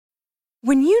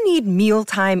When you need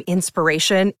mealtime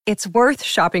inspiration, it's worth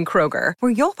shopping Kroger,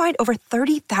 where you'll find over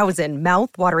 30,000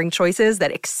 mouth-watering choices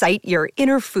that excite your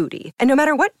inner foodie. And no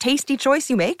matter what tasty choice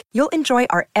you make, you'll enjoy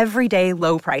our everyday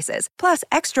low prices, plus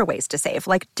extra ways to save,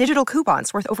 like digital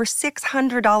coupons worth over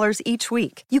 $600 each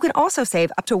week. You can also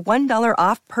save up to $1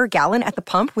 off per gallon at the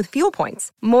pump with fuel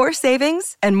points. More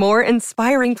savings and more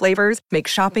inspiring flavors make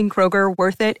shopping Kroger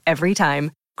worth it every time.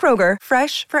 Kroger,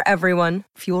 fresh for everyone.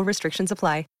 Fuel restrictions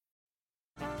apply.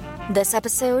 This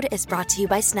episode is brought to you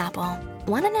by Snapple.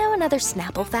 Want to know another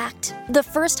Snapple fact? The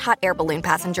first hot air balloon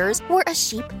passengers were a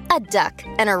sheep, a duck,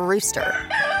 and a rooster.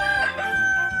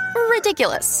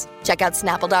 Ridiculous. Check out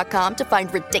Snapple.com to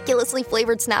find ridiculously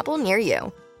flavored Snapple near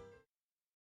you.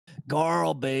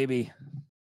 Girl, baby.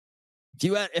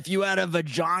 If you had a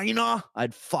vagina,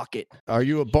 I'd fuck it. Are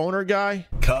you a boner guy?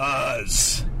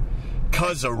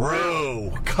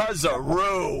 Cuz-a-roo.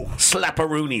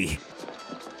 Slap-a-rooney.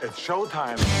 It's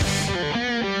showtime.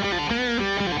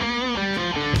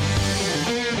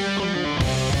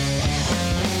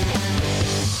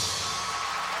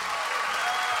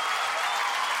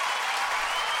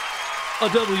 A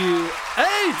WATP.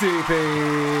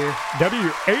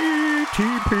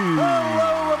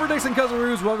 Hello, Rubber Dicks and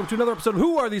Cousin-Roos. Welcome to another episode of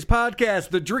Who Are These Podcasts?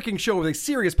 The drinking show with a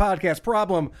serious podcast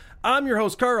problem. I'm your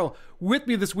host, Carl. With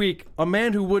me this week, a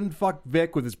man who wouldn't fuck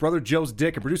Vic with his brother Joe's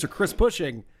dick and producer Chris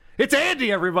Pushing. It's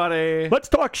Andy, everybody. Let's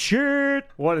talk shit.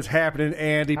 What is happening,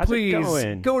 Andy? How's Please it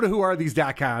going? go to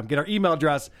whoarethese.com. Get our email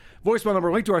address, voicemail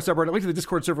number, link to our subreddit, link to the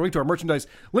Discord server, link to our merchandise,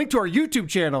 link to our YouTube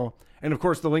channel, and, of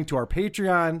course, the link to our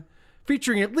Patreon,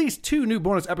 featuring at least 2 new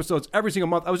bonus episodes every single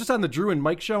month. I was just on the Drew and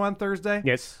Mike show on Thursday.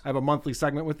 Yes. I have a monthly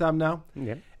segment with them now.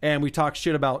 Yeah. And we talk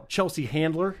shit about Chelsea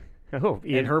Handler Oh,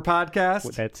 and her podcast.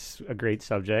 Well, that's a great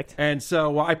subject. And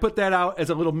so I put that out as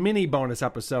a little mini bonus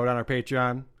episode on our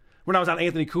Patreon. When I was on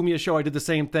Anthony Cumia's show, I did the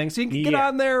same thing. So you can get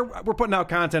on there. We're putting out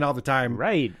content all the time.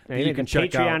 Right. That you can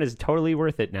check Patreon out. is totally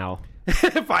worth it now.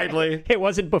 Finally. It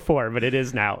wasn't before, but it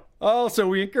is now. Also,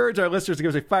 we encourage our listeners to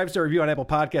give us a 5-star review on Apple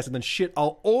Podcasts and then shit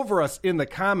all over us in the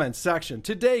comments section.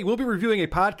 Today, we'll be reviewing a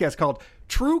podcast called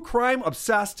True Crime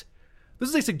Obsessed. This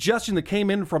is a suggestion that came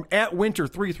in from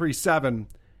 @Winter337.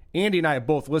 Andy and I have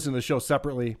both listened to the show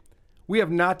separately. We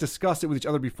have not discussed it with each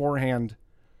other beforehand.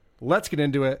 Let's get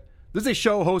into it. This is a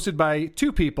show hosted by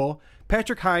 2 people,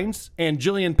 Patrick Hines and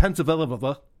Jillian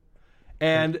Pensavilova.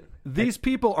 And these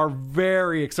people are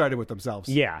very excited with themselves.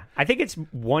 Yeah. I think it's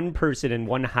one person and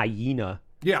one hyena.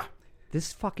 Yeah.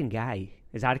 This fucking guy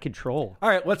is out of control. All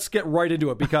right, let's get right into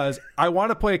it because I want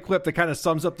to play a clip that kind of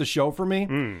sums up the show for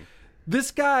me.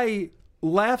 This guy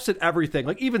laughs at everything.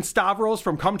 Like even Stavros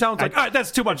from Cumtown's like, all right,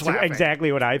 that's too much laughing.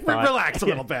 Exactly what I thought. Relax a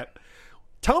little bit.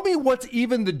 Tell me what's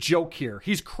even the joke here.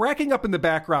 He's cracking up in the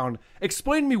background.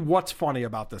 Explain to me what's funny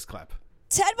about this clip.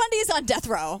 Ted Bundy is on death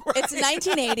row. Right. It's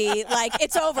 1980. Like,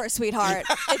 it's over, sweetheart.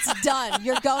 It's done.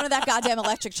 You're going to that goddamn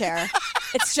electric chair.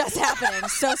 It's just happening.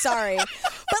 So sorry.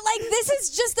 But, like, this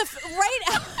is just right.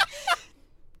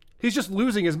 He's just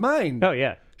losing his mind. Oh,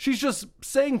 yeah. She's just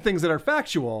saying things that are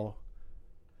factual.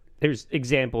 There's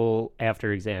example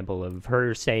after example of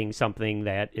her saying something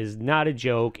that is not a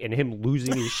joke and him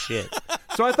losing his shit.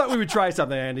 So I thought we would try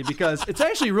something, Andy, because it's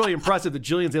actually really impressive that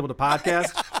Jillian's able to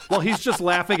podcast while he's just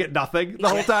laughing at nothing the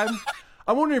whole time.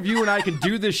 I'm wondering if you and I can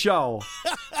do this show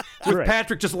with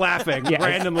Patrick just laughing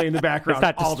randomly in the background.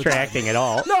 It's not distracting at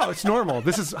all. No, it's normal.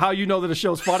 This is how you know that a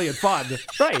show's funny and fun.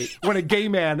 Right. When a gay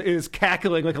man is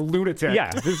cackling like a lunatic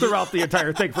throughout the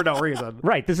entire thing for no reason.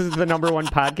 Right. This is the #1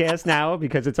 podcast now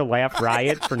because it's a laugh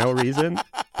riot for no reason. By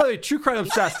the way, True Crime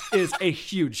Obsessed is a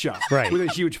huge show. Right. With a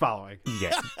huge following.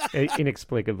 Yeah.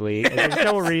 Inexplicably. There's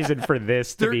no reason for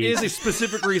this to be. There is a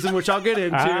specific reason, which I'll get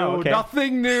into. Okay.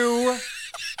 Nothing new.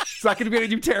 It's not going to be any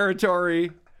new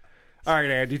territory. All right,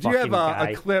 Andy, do you have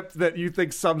a clip that you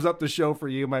think sums up the show for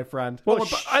you, my friend? Well,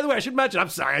 by the way, I should mention, I'm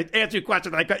sorry, I answered your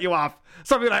question and I cut you off.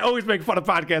 Something that I always make fun of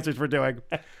podcasters for doing.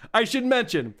 I should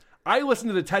mention, I listened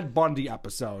to the Ted Bundy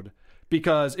episode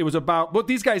because it was about, what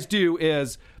these guys do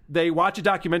is they watch a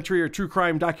documentary or true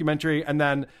crime documentary and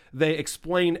then they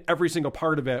explain every single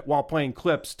part of it while playing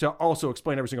clips to also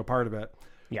explain every single part of it.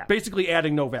 Yeah. Basically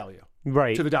adding no value.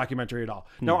 Right. To the documentary at all.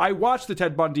 Now, I watched the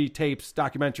Ted Bundy tapes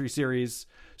documentary series,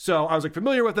 so I was like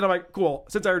familiar with it. I'm like, cool,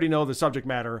 since I already know the subject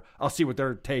matter, I'll see what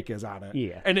their take is on it.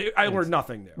 Yeah. And I learned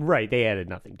nothing new. Right, they added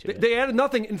nothing to it. They added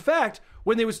nothing. In fact,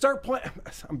 when they would start playing,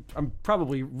 I'm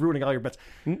probably ruining all your bets.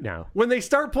 No. When they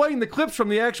start playing the clips from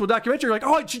the actual documentary, you're like,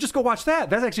 oh, I should just go watch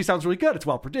that. That actually sounds really good. It's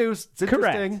well produced. It's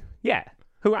interesting. Correct. Yeah.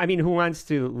 Who wants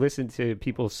to listen to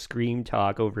people scream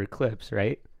talk over clips,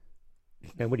 right?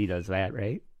 Nobody does that,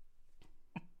 right?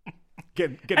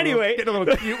 Getting Anyway. getting a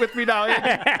little cute with me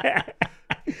now.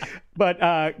 But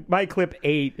my clip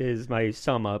 8 is my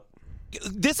sum up.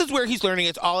 This is where he's learning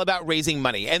it's all about raising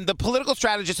money. And the political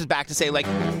strategist is back to say, like,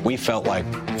 We felt like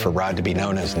for Rod to be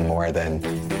known as more than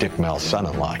Dick Mel's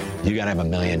son-in-law, you got to have $1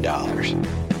 million.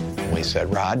 We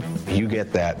said, Rod, you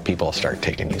get that, people will start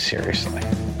taking you seriously.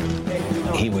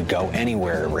 He would go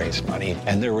anywhere to raise money,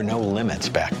 and there were no limits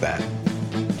back then.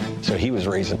 So he was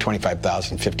raising $25,000,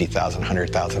 $50,000,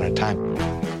 $100,000 at a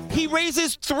time. he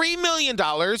raises $3 million.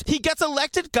 He gets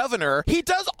elected governor. He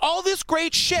does all this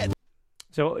great shit.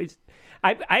 So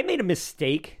I made a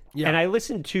mistake. Yeah. And I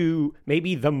listened to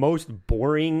maybe the most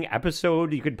boring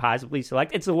episode you could possibly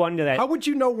select. It's the one that... How would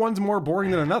you know one's more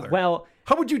boring than another? Well...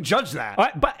 How would you judge that?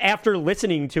 But after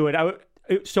listening to it,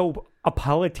 so a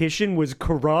politician was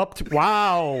corrupt?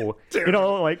 Wow. Dude. You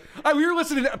know, like... we were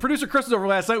listening to... Producer Chris was over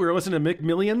last night. We were listening to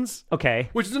McMillions. Okay.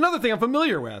 Which is another thing I'm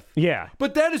familiar with. Yeah.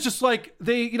 But that is just like,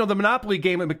 the Monopoly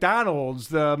game at McDonald's,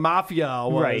 the Mafia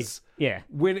was... Right. Yeah,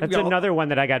 that's you know, another one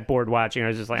that I got bored watching. I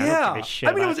was just like, I don't give a shit.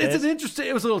 I mean, about it's an interesting.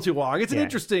 It was a little too long. It's an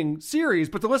interesting series,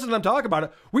 but to listen to them talk about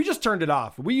it, we just turned it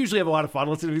off. We usually have a lot of fun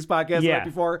listening to these podcasts right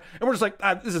before, and we're just like,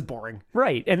 this is boring.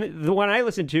 Right, and the one I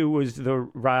listened to was the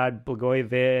Rod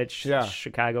Blagojevich,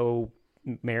 Chicago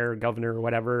mayor, governor,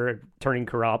 whatever, turning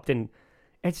corrupt, and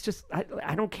it's just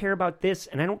I don't care about this,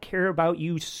 and I don't care about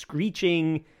you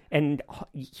screeching and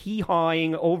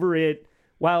hee-hawing over it.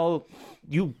 While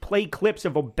you play clips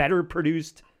of a better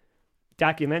produced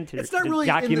documentary. It's not really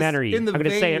documentary. I'm going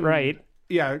to say it right.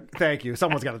 Yeah, thank you.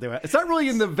 Someone's got to do it. It's not really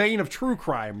in the vein of true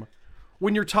crime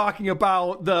when you're talking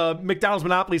about the McDonald's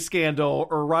Monopoly scandal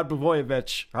or Rod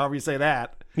Blagojevich, however you say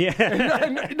that. Yeah.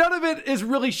 and none of it is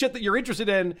really shit that you're interested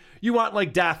in. You want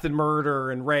like death and murder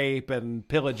and rape and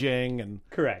pillaging and...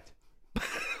 Correct.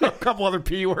 A couple other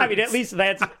P words. I mean, at least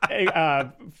that's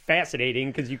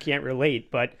fascinating because you can't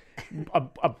relate. But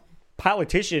a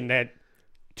politician that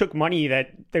took money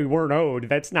that they weren't owed,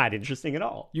 that's not interesting at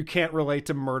all. You can't relate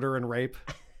to murder and rape?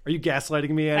 Are you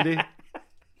gaslighting me, Andy?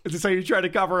 Is this how you try to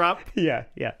cover up? Yeah.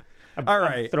 All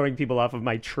right. I'm throwing people off of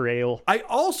my trail. I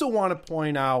also want to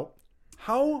point out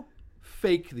how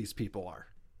fake these people are.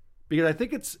 Because I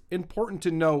think it's important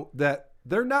to note that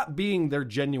they're not being their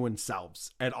genuine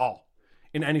selves at all.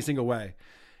 In any single way.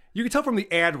 You can tell from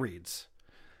the ad reads.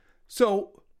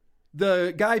 So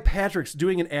the guy Patrick's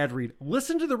doing an ad read.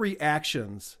 Listen to the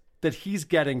reactions that he's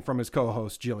getting from his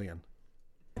co-host Jillian.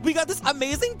 We got this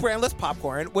amazing brandless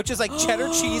popcorn, which is like cheddar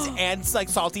cheese and like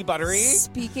salty buttery.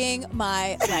 Speaking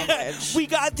my language. We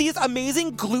got these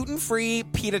amazing gluten-free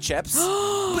pita chips.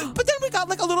 but then we got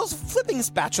like a little flipping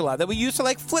spatula that we use to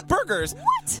like flip burgers.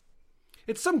 What?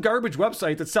 It's some garbage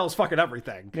website that sells fucking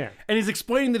everything. Yeah. And he's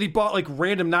explaining that he bought like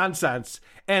random nonsense.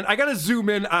 And I got to zoom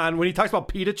in on when he talks about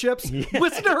pita chips. Yeah.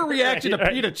 Listen to her reaction to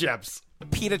pita chips.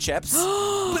 Pita chips.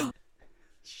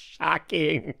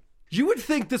 Shocking. You would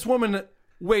think this woman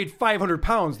weighed 500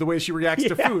 pounds the way she reacts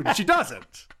to food. She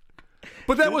doesn't.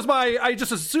 But that was I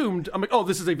just assumed, I'm like, oh,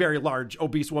 this is a very large,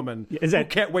 obese woman who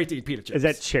can't wait to eat pita chips. Is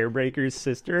that Chairbreaker's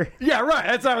sister? Yeah, right.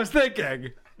 That's what I was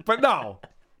thinking. But no,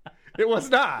 it was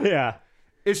not. Yeah.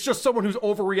 It's just someone who's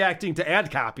overreacting to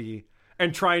ad copy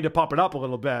and trying to pump it up a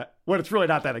little bit when it's really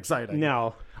not that exciting.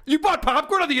 No. You bought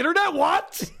popcorn on the internet?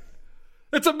 What?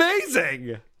 It's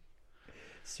amazing.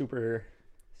 Super.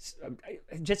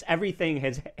 Just everything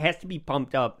has to be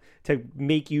pumped up to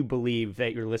make you believe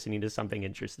that you're listening to something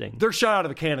interesting. They're shot out of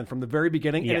the cannon from the very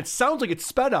beginning, and it sounds like it's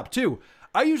sped up, too.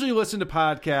 I usually listen to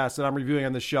podcasts that I'm reviewing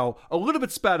on the show a little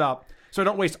bit sped up so I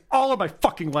don't waste all of my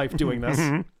fucking life doing this.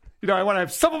 You know, I want to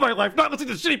have some of my life not listening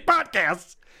to shitty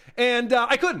podcasts. And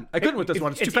I couldn't with this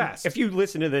one. It's too fast. If you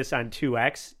listen to this on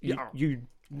 2X,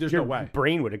 there's your no way.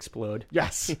 Brain would explode.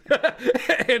 Yes.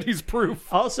 And he's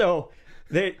proof. Also,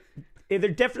 they're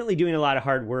definitely doing a lot of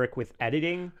hard work with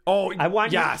editing. Oh, I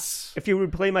want yes. If you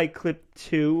would play my clip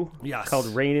 2 called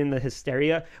Rein in the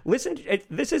Hysteria. Listen,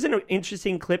 this isn't an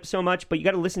interesting clip so much, but you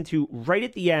got to listen to right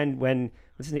at the end when,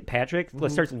 listen to Patrick,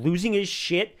 starts losing his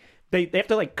shit. They have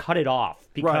to like cut it off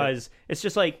because it's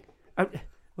just like,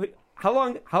 how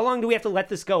long do we have to let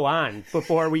this go on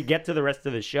before we get to the rest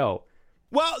of the show?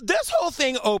 Well, this whole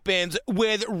thing opens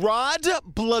with Rod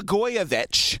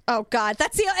Blagojevich. Oh God,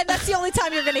 that's the only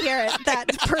time you're going to hear it.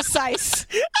 That precise.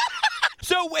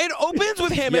 So it opens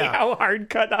with him. Yeah. How hard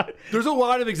cut out? There's a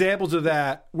lot of examples of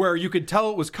that where you could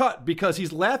tell it was cut because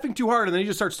he's laughing too hard and then he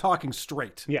just starts talking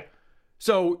straight. Yeah.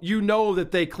 So you know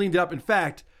that they cleaned it up. In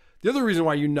fact, the other reason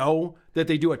why you know that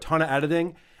they do a ton of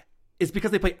editing is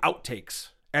because they play outtakes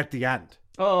at the end.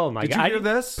 Oh my God! Did you hear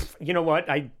this? You know what?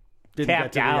 Didn't get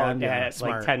tapped to the out end. Yeah, at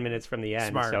smart. like 10 minutes from the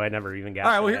end, Smart. so I never even got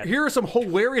All right, to well, that. here are some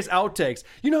hilarious outtakes.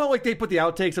 You know how like they put the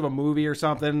outtakes of a movie or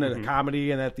something, a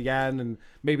comedy, and at the end, and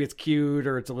maybe it's cute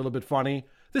or it's a little bit funny.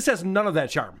 This has none of that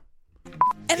charm.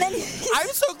 And then I'm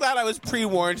so glad I was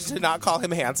pre-warned to not call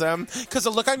him handsome, because the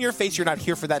look on your face, you're not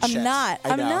here for that shit. I'm not.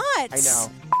 I know. I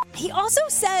know. He also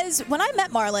says, when I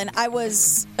met Marlon, I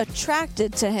was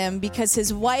attracted to him because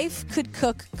his wife could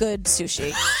cook good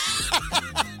sushi.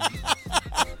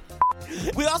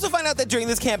 We also find out that during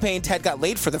this campaign, Ted got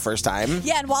laid for the first time.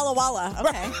 Yeah, and Walla Walla.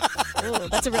 Okay. Ooh,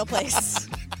 that's a real place.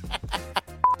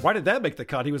 Why did that make the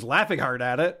cut? He was laughing hard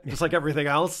at it, just like everything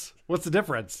else. What's the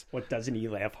difference? What doesn't he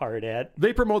laugh hard at?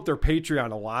 They promote their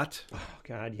Patreon a lot. Oh,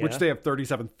 God, yeah. Which they have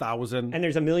 37,000. And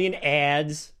there's a million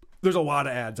ads. There's a lot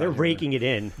of ads. They're raking it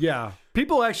in. Yeah.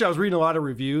 People actually, I was reading a lot of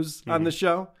reviews on this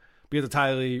show because it's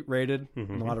highly rated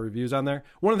and a lot of reviews on there.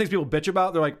 One of the things people bitch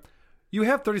about, they're like, you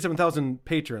have 37,000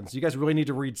 patrons. You guys really need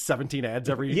to read 17 ads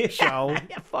every show.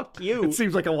 Yeah, fuck you. It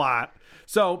seems like a lot.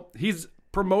 So he's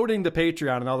promoting the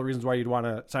Patreon and all the reasons why you'd want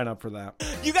to sign up for that.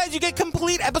 You guys, you get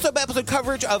complete episode-by-episode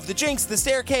coverage of The Jinx, The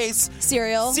Staircase,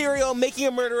 Serial, Making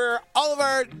a Murderer. All of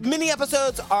our mini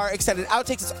episodes are extended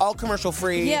outtakes. It's all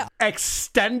commercial-free. Yeah.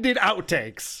 Extended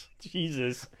outtakes.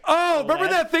 Jesus. Oh, remember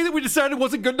that thing that we decided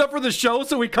wasn't good enough for the show,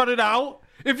 so we cut it out?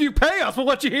 If you pay us, we'll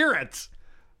let you hear it.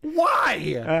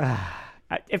 Why?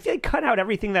 If they cut out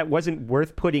everything that wasn't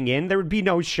worth putting in, there would be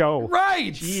no show.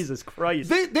 Right. Jesus Christ.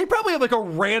 They probably have like a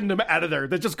random editor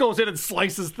that just goes in and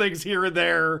slices things here and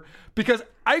there, because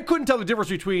I couldn't tell the difference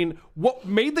between what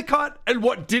made the cut and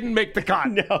what didn't make the cut.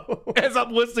 No. As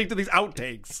I'm listening to these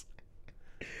outtakes.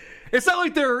 It's not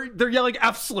like they're yelling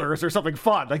F slurs or something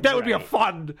fun. Like that would be a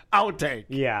fun outtake.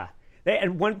 Yeah.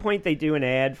 At one point, they do an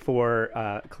ad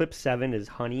for Clip 7 is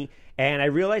Honey, and I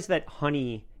realized that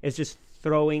Honey is just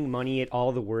throwing money at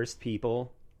all the worst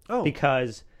people. Oh.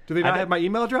 Because... Do they not have my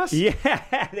email address?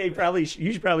 Yeah, they probably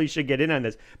you probably should get in on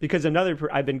this, because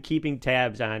I've been keeping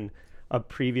tabs on a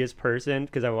previous person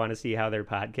because I want to see how their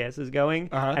podcast is going,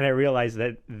 and I realized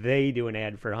that they do an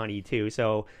ad for Honey too,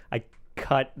 so I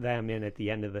cut them in at the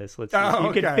end of this. Let's see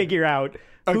if you can figure out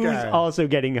who's also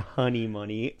getting Honey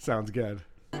money. Sounds good.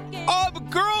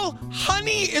 Girl,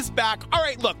 Honey is back. All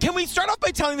right, look, can we start off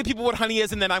by telling the people what Honey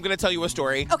is, and then I'm going to tell you a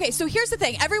story? Okay, so here's the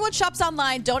thing. Everyone shops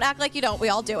online. Don't act like you don't. We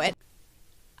all do it.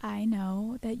 I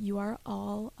know that you are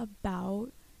all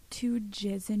about to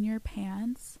jizz in your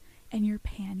pants, and your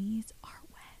panties are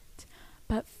wet.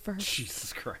 But first,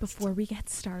 Jesus Christ. Before we get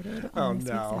started on this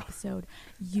week's episode,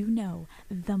 you know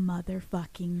the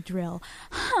motherfucking drill.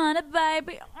 Honey,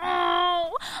 baby.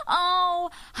 Oh,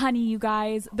 honey, you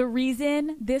guys. The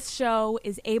reason this show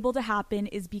is able to happen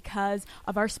is because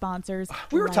of our sponsors.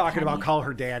 We were talking Honey. about Call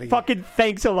Her Daddy. Fucking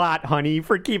thanks a lot, Honey,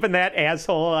 for keeping that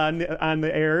asshole on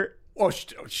the air. Oh,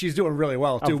 she's doing really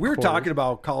well, too. Of We were course. talking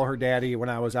about Call Her Daddy when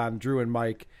I was on Drew and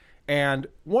Mike. And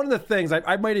one of the things,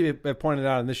 I might have pointed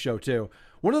out on this show, too.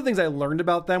 One of the things I learned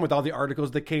about them with all the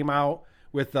articles that came out,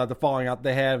 with the falling out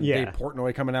they had, Dave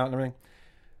Portnoy coming out and everything,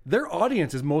 their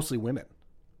audience is mostly women.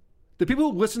 The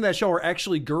people who listen to that show are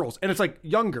actually girls. And it's like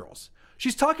young girls.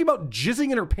 She's talking about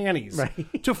jizzing in her panties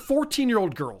to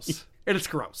 14-year-old girls. And it's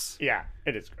gross. Yeah,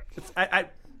 it is gross. I'm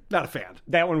not a fan.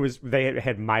 That one was, they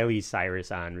had Miley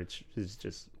Cyrus on, which is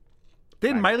just... They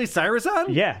had Miley Cyrus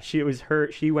on? Yeah, she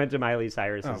went to Miley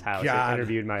Cyrus's house and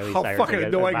interviewed Miley Cyrus. How fucking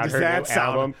annoying about does her that new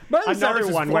sound? album. Miley Another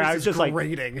Cyrus's one where voice I was is just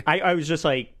grating. like, I was just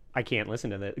like, I can't listen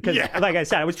to this because, like I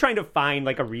said, I was trying to find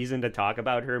like a reason to talk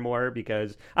about her more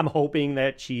because I'm hoping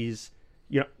that she's,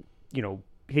 you know,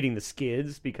 hitting the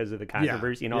skids because of the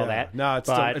controversy and all that. No,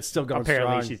 it's still going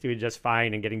apparently strong. she's doing just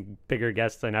fine and getting bigger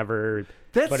guests than ever.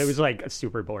 But it was like a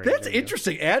super boring. That's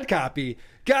interesting ad copy.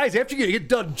 Guys, after you get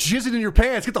done jizzing in your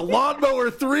pants, get the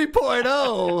Lawnmower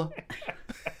 3.0.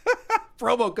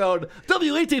 Promo code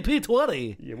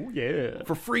WATP20. Yeah.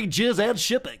 For free jizz and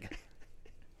shipping.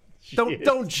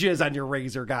 Don't jizz on your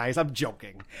razor, guys. I'm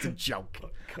joking. It's a joke.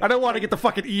 I don't want to get the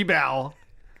fucking email.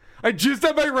 I jizzed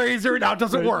on my razor, now it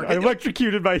doesn't work. I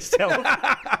electrocuted myself.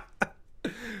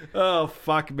 Oh,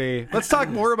 fuck me. Let's talk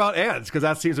more about ads, because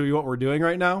that seems to be what we're doing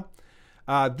right now.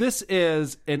 This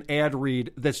is an ad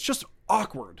read that's just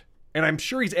awkward. And I'm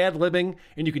sure he's ad-libbing,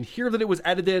 and you can hear that it was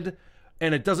edited,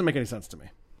 and it doesn't make any sense to me.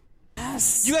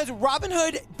 You guys,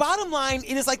 Robinhood, bottom line,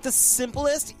 it is like the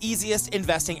simplest, easiest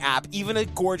investing app. Even a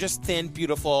gorgeous, thin,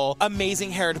 beautiful,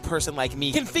 amazing-haired person like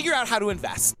me can figure out how to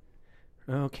invest.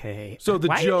 Okay. So the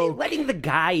Why joke... are they letting the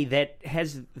guy that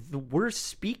has the worst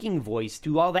speaking voice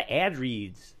do all the ad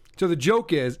reads? So the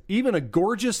joke is, even a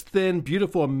gorgeous, thin,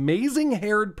 beautiful,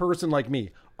 amazing-haired person like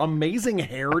me, amazing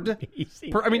haired.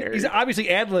 I mean, he's obviously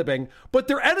ad-libbing, but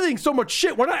they're editing so much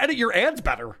shit. Why not edit your ads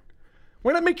better?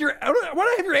 Why not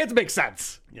have your ads make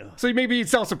sense? Yeah. So maybe you'd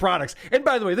sell some products. And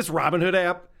by the way, this Robinhood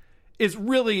app is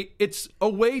really, it's a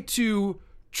way to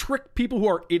trick people who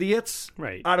are idiots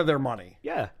out of their money.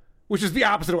 Yeah. Which is the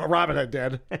opposite of what Robinhood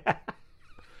did.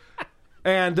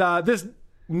 And this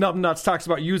numbnuts talks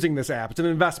about using this app. It's an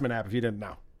investment app if you didn't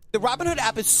know. The Robinhood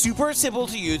app is super simple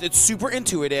to use. It's super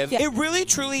intuitive. Yeah. It really,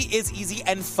 truly is easy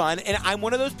and fun. And I'm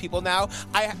one of those people now.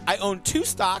 I own 2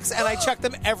 stocks, and I check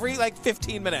them every,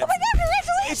 15 minutes. Oh, my God,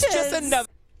 congratulations. It's just another...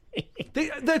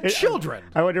 the children.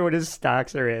 I wonder what his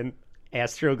stocks are in.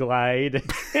 Astroglide.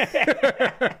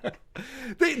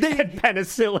 And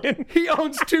penicillin. He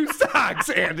owns 2 stocks,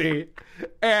 Andy.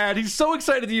 And he's so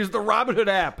excited to use the Robinhood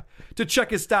app to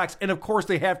check his stocks. And of course,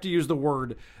 they have to use the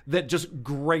word that just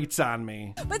grates on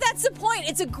me. But that's the point.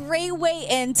 It's a great way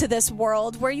into this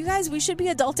world where you guys, we should be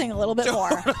adulting a little bit more.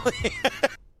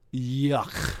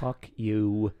 Yuck. Fuck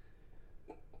you.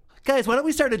 Guys, why don't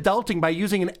we start adulting by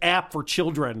using an app for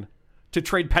children to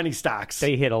trade penny stocks?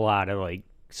 They hit a lot of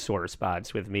sore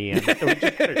spots with me. And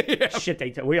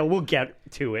shit, we'll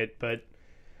get to it, but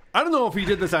I don't know if he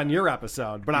did this on your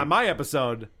episode, but on my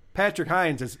episode, Patrick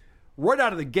Hines is right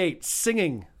out of the gate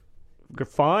singing.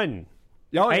 Fun.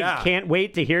 Oh, yeah. I can't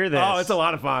wait to hear this. Oh, it's a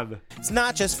lot of fun. It's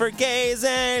not just for gays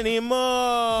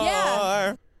anymore.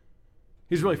 Yeah.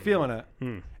 He's really feeling it.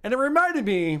 And it reminded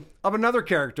me of another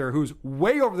character who's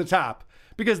way over the top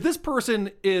because this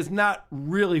person is not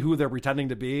really who they're pretending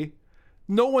to be.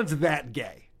 No one's that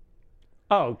gay.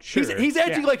 Oh, sure. He's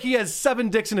acting like he has 7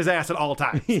 dicks in his ass at all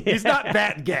times. He's not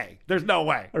that gay. There's no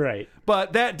way. Right.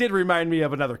 But that did remind me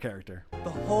of another character. The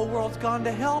whole world's gone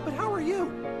to hell, but how are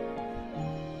you?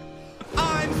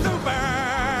 I'm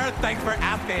super! Thanks for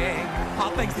asking.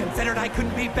 All things considered, I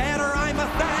couldn't be better, I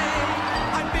must say.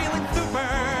 I'm feeling super.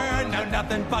 No,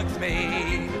 nothing bugs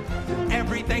me.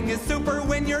 Everything is super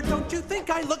when you're... Don't you think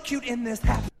I look cute in this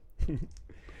hat?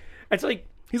 It's like...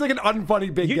 He's like an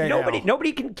unfunny big gay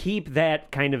Nobody can keep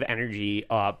that kind of energy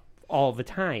up all the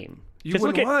time. You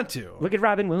wouldn't want to. Look at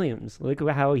Robin Williams. Look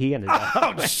at how he ended up.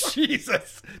 Oh,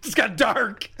 Jesus. Just got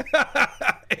dark.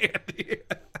 Andy.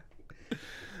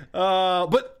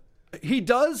 But he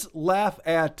does laugh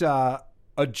at a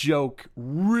joke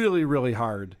really, really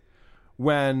hard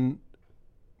when,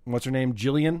 what's her name,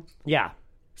 Jillian? Yeah.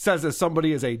 Says that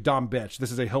somebody is a dumb bitch. This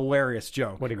is a hilarious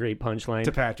joke. What a great punchline.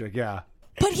 To Patrick, yeah.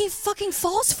 But he fucking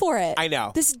falls for it. I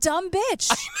know. This dumb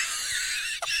bitch.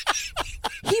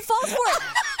 He falls for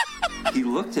it. He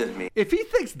looked at me. If he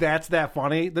thinks that's that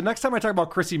funny, the next time I talk about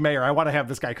Chrissy Mayer, I want to have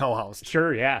this guy co-host.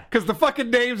 Sure, yeah. Because the fucking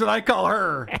names that I call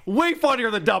her, way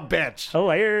funnier than dumb bitch.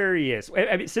 Hilarious.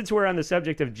 I mean, since we're on the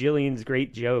subject of Jillian's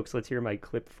great jokes, let's hear my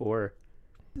clip 4.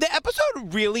 The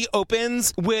episode really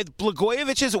opens with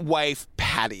Blagojevich's wife,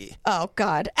 Patty. Oh,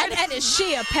 God. And is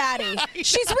she a Patty?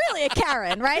 She's really a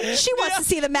Karen, right? She wants to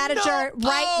see the manager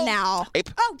right now.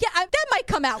 Oh, yeah, that might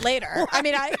come out later. I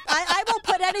mean, I won't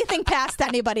put anything past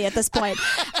anybody at this point.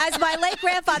 As my late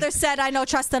grandfather said, I no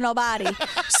trust in nobody.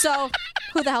 So,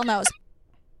 who the hell knows?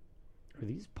 Are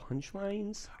these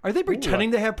punchlines? Are they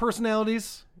pretending to have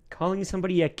personalities? Calling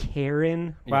somebody a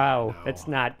Karen? Wow, that's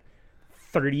not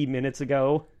 30 minutes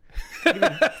ago.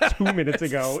 Even 2 minutes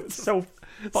ago. It's so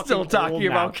fucking still talking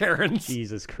about Karens.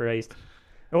 Jesus Christ.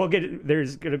 And we'll get,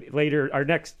 there's going to be later,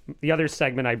 the other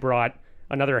segment I brought,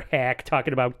 another hack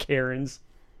talking about Karens.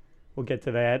 We'll get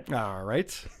to that. All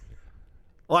right.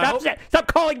 Well, Stop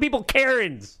calling people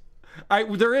Karens.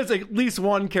 There is at least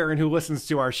one Karen who listens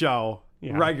to our show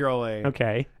regularly.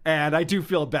 Okay. And I do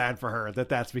feel bad for her that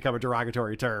that's become a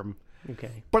derogatory term.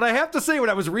 Okay. But I have to say, when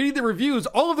I was reading the reviews,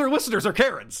 all of their listeners are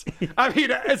Karens. I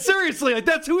mean, seriously,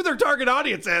 that's who their target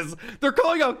audience is. They're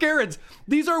calling out Karens.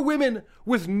 These are women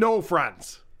with no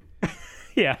friends.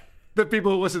 Yeah. The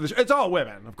people who listen to the show. It's all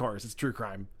women, of course. It's true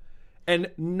crime. And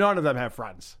none of them have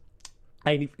friends.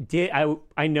 I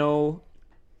know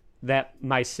that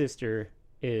my sister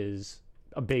is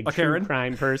a big true Karen?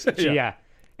 crime person. Yeah.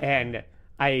 And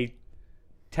I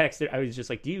texted, I was just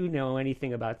like, do you know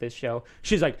anything about this show?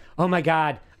 She's like, oh my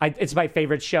God, it's my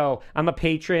favorite show. I'm a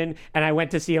patron, and I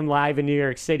went to see him live in New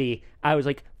York City. I was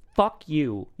like, fuck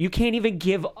you. You can't even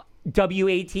give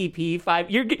WATP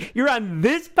 5. You're on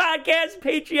this podcast,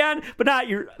 Patreon, but not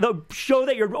the show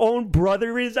that your own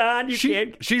brother is on.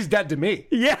 She's dead to me.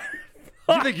 Yeah.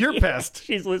 You think you're pissed?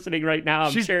 She's listening right now,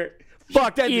 I'm sure.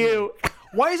 Fuck dead you.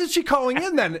 Why isn't she calling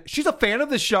in then? She's a fan of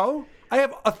the show? I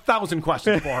have 1,000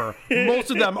 questions for her.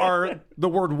 Most of them are the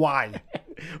word why.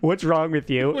 What's wrong with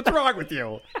you? What's wrong with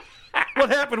you? What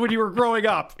happened when you were growing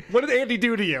up? What did Andy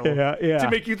do to you to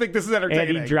make you think this is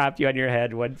entertaining? Andy dropped you on your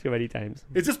head one too many times.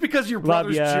 Is this because your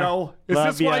brother's Joe? Is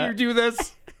this why you do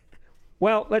this?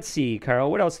 Well, let's see,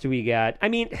 Carl. What else do we got? I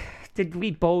mean, did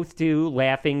we both do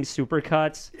laughing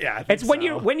supercuts? Yeah, I think it's when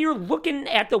you're looking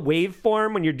at the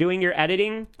waveform when you're doing your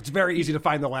editing. It's very easy to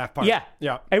find the laugh part.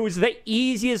 Yeah. It was the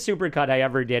easiest supercut I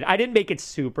ever did. I didn't make it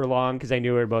super long because I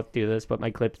knew we were both do this, but my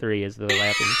clip 3 is the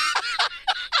laughing.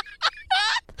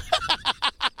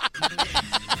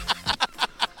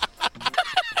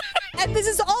 And this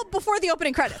is all before the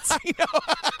opening credits. I know.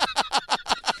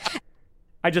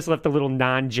 I just left a little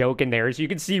non-joke in there so you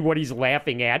can see what he's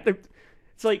laughing at.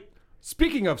 It's like...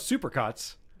 Speaking of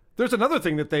supercuts, there's another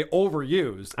thing that they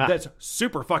overuse that's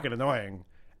super fucking annoying,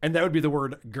 and that would be the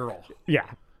word girl. Yeah.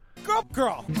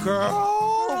 Girl.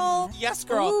 Yes,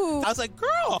 girl. Ooh. I was like,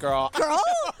 girl. Girl. Girl?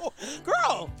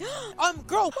 Girl.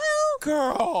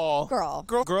 Girl. Well.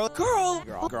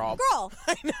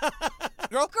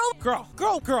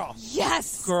 Girl.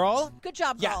 Yes. Girl. Good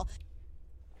job, girl. Yeah.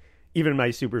 Even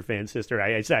my super fan sister,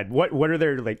 I said, what are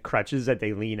their like crutches that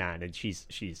they lean on? And she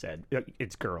said,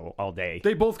 it's girl all day.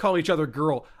 They both call each other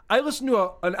girl. I listened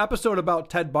to an episode about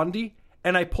Ted Bundy,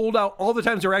 and I pulled out all the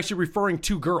times they're actually referring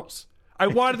to girls. I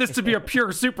wanted this to be a pure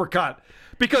supercut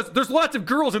because there's lots of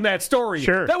girls in that story.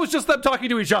 Sure. That was just them talking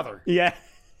to each other. Yeah.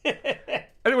 And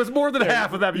it was more than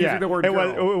half of them using the word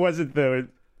girl. It wasn't the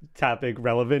topic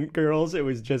relevant girls. It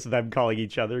was just them calling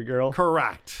each other girl.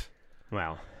 Correct.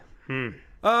 Wow.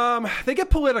 They get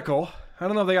political. I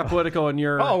don't know if they got political in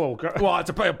your... Oh, well, it's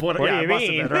a political... What do you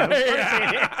mean?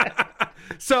 Right?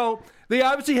 So they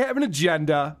obviously have an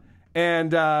agenda,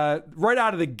 and right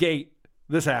out of the gate,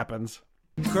 this happens.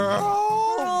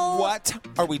 Girl, what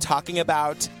are we talking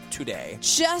about today?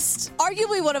 Just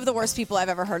arguably one of the worst people I've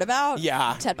ever heard about.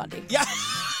 Yeah. Ted Bundy. Yeah.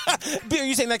 Are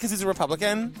you saying that because he's a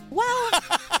Republican? Well...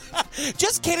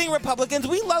 Just kidding, Republicans.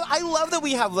 I love that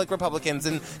we have like Republicans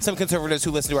and some conservatives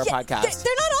who listen to our podcast.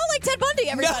 They're not all like Ted Bundy,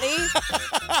 everybody.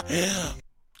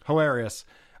 Hilarious.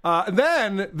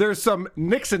 Then there's some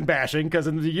Nixon bashing because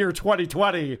in the year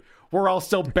 2020, we're all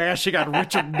still bashing on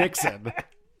Richard Nixon.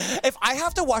 If I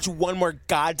have to watch one more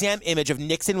goddamn image of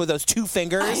Nixon with those two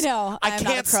fingers, I know. I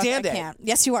can't stand it. Can't.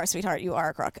 Yes, you are, sweetheart. You are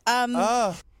a crook.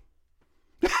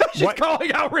 She's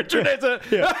calling out Richard as a...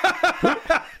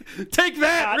 Take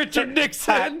that, Richard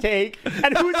Nixon. Hot take.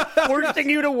 And who's forcing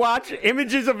you to watch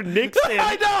images of Nixon?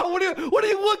 I know. What are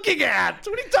you looking at?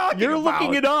 What are you talking about? You're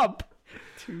looking it up.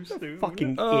 Too soon.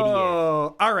 Fucking idiot.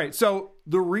 All right. So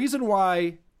the reason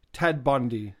why Ted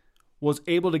Bundy was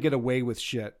able to get away with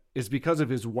shit is because of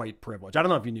his white privilege. I don't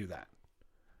know if you knew that.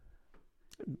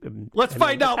 Let's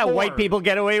find out how more. white people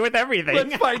get away with everything.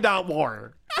 Let's find out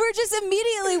more. We're just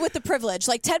immediately with the privilege.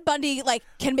 Like Ted Bundy,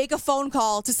 can make a phone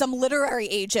call to some literary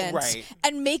agent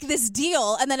and make this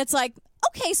deal, and then it's like,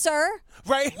 okay, sir.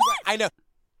 Right. I know.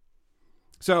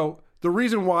 So the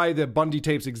reason why the Bundy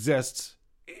tapes exists,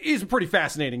 he's a pretty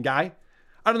fascinating guy.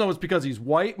 I don't know if it's because he's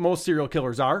white. Most serial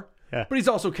killers are. Yeah. But he's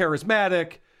also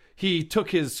charismatic. He took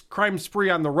his crime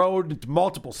spree on the road into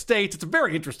multiple states. It's a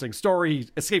very interesting story. He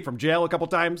escaped from jail a couple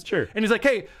times. Sure. And he's like,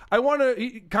 hey,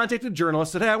 he contacted a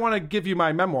journalist, said, hey, I want to give you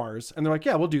my memoirs. And they're like,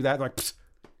 yeah, we'll do that. And they're like,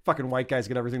 fucking white guys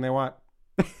get everything they want.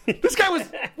 This guy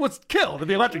was killed in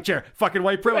the electric chair. Fucking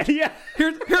white privilege. Yeah.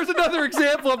 Here's another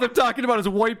example of them talking about his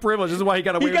white privilege. This is why he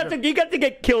got away with it. He got to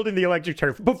get killed in the electric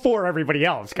chair before everybody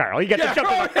else, Carl. He got to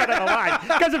jump in the front of the line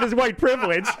because of his white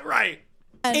privilege. Right.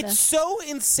 It's so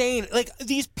insane. Like,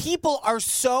 these people are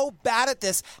so bad at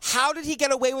this. How did he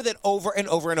get away with it over and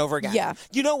over and over again? Yeah.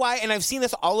 You know why? And I've seen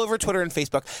this all over Twitter and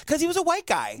Facebook. Because he was a white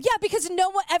guy. Yeah, because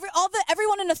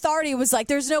everyone in authority was like,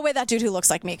 there's no way that dude who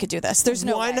looks like me could do this. There's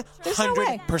no way.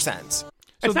 100%.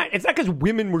 It's not because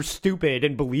women were stupid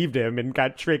and believed him and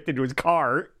got tricked into his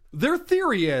car. Their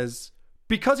theory is,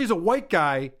 because he's a white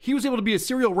guy, he was able to be a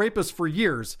serial rapist for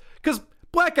years. Because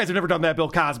black guys have never done that,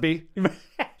 Bill Cosby.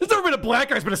 There's never been a black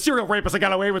guy who's been a serial rapist that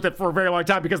got away with it for a very long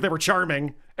time because they were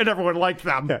charming and everyone liked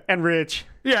them. Yeah, and rich.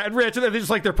 Yeah, and rich. And they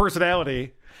just like their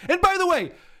personality. And by the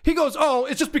way, he goes, oh,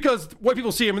 it's just because white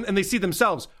people see him and they see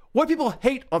themselves. White people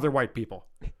hate other white people.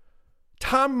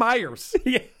 Tom Myers.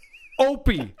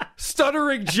 Opie.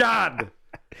 Stuttering John.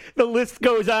 The list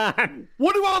goes on.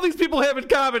 What do all these people have in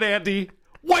common, Andy?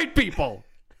 White people.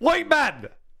 White men.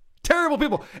 Terrible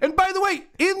people. And by the way,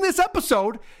 in this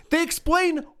episode, they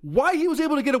explain why he was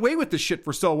able to get away with this shit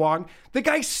for so long. The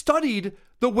guy studied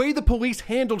the way the police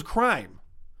handled crime.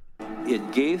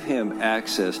 It gave him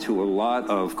access to a lot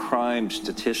of crime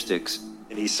statistics.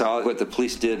 And he saw what the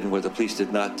police did and what the police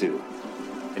did not do.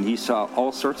 And he saw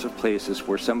all sorts of places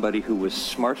where somebody who was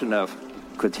smart enough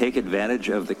could take advantage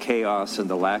of the chaos and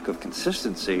the lack of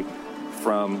consistency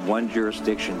from one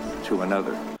jurisdiction to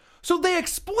another. So they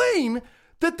explain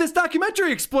that this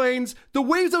documentary explains the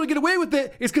way he was able to get away with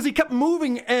it is because he kept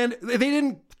moving and they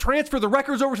didn't transfer the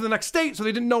records over to the next state, so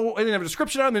they didn't have a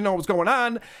description on it, they didn't know what was going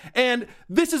on. And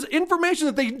this is information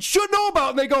that they should know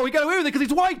about, and they go, he got away with it because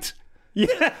he's white. Yeah.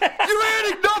 You're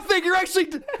adding nothing.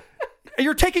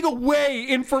 You're taking away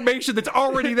information that's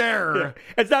already there. Yeah.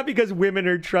 It's not because women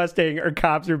are trusting or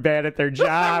cops are bad at their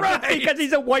job. Right. It's because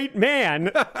he's a white man,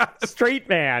 straight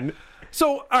man.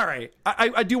 So, all right,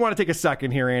 I do want to take a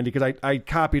second here, Andy, because I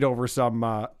copied over some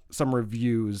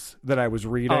reviews that I was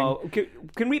reading. Oh,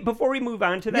 can we, before we move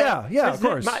on to that? Yeah, of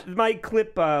course. My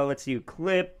clip, let's see,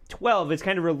 clip 12 is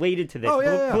kind of related to this. Oh,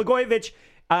 yeah. Blagojevich,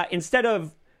 instead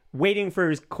of waiting for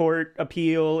his court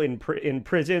appeal in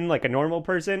prison like a normal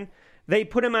person, they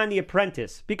put him on The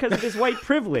Apprentice because of his white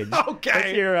privilege.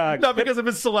 Okay. Not because of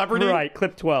his celebrity? Right,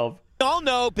 clip 12. We all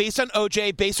know, based on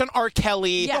OJ, based on R.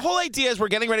 Kelly, the whole idea is we're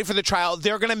getting ready for the trial.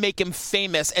 They're going to make him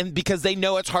famous, and because they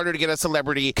know it's harder to get a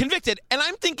celebrity convicted. And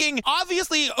I'm thinking,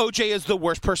 obviously, OJ is the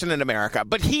worst person in America,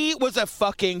 but he was a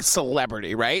fucking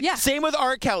celebrity, right? Yeah. Same with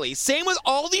R. Kelly. Same with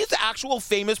all these actual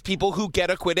famous people who get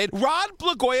acquitted. Rod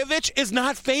Blagojevich is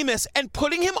not famous, and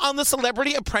putting him on The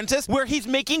Celebrity Apprentice, where he's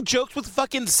making jokes with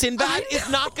fucking Sinbad, is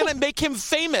not going to make him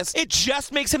famous. It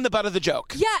just makes him the butt of the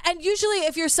joke. Yeah, and usually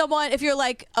if you're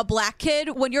like a black kid,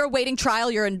 when you're awaiting trial,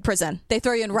 you're in prison. They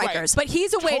throw you in Rikers. Right. But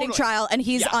he's awaiting trial, and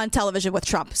he's on television with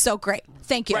Trump. So great.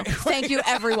 Thank you. Thank you,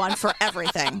 everyone, for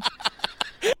everything.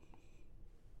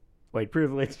 White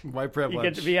privilege. White privilege. You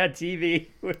get to be on TV.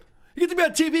 You get to be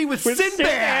on TV with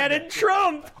Sinbad and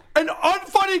Trump. An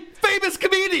unfunny, famous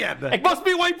comedian. It must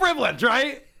be white privilege,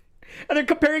 right? And they're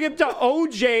comparing him to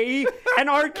OJ and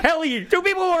R. Kelly. Two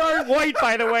people who aren't white,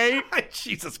 by the way.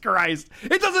 Jesus Christ.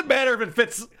 It doesn't matter if it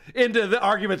fits into the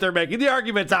argument they're making. The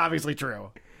argument's obviously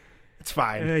true. It's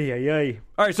fine.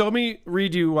 All right, so let me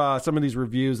read you some of these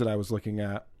reviews that I was looking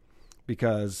at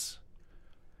because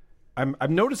I'm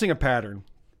noticing a pattern.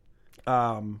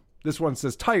 This one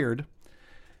says, tired.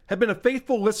 Have been a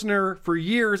faithful listener for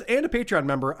years and a Patreon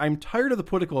member. I'm tired of the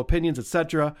political opinions,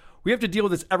 etc. We have to deal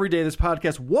with this every day. This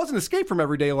podcast was an escape from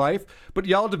everyday life, but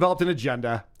y'all developed an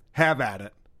agenda. Have at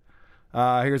it.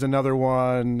 Here's another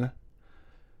one.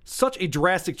 Such a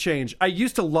drastic change. I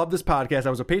used to love this podcast.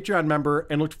 I was a Patreon member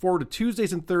and looked forward to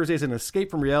Tuesdays and Thursdays an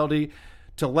escape from reality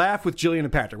to laugh with Jillian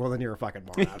and Patrick. Well, then you're a fucking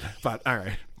moron. But all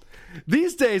right.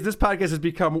 These days, this podcast has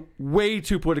become way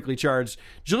too politically charged.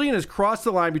 Jillian has crossed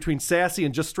the line between sassy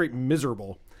and just straight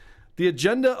miserable. The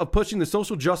agenda of pushing the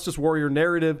social justice warrior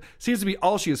narrative seems to be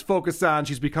all she is focused on.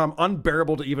 She's become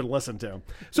unbearable to even listen to.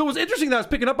 So it was interesting that I was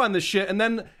picking up on this shit, and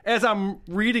then as I'm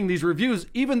reading these reviews,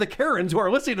 even the Karens who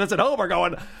are listening to this at home are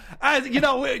going, are we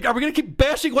going to keep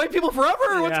bashing white people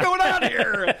forever? What's going on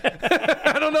here?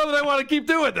 I don't know that I want to keep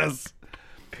doing this.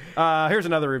 Here's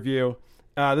another review.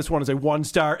 This one is a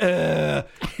 1-star.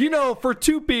 For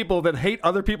two people that hate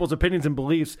other people's opinions and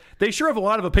beliefs, they sure have a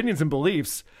lot of opinions and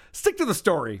beliefs. Stick to the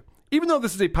story. Even though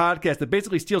this is a podcast that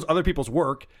basically steals other people's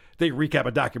work, they recap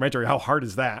a documentary. How hard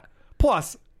is that?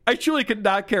 Plus, I truly could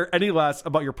not care any less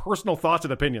about your personal thoughts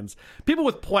and opinions. People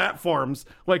with platforms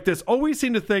like this always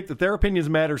seem to think that their opinions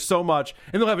matter so much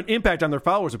and they'll have an impact on their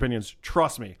followers' opinions.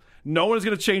 Trust me. No one is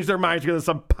going to change their minds because of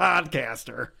some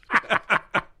podcaster.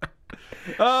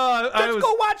 Let's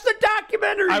go watch the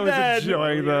documentary. I was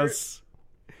enjoying this.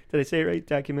 Did I say it right?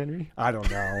 Documentary? I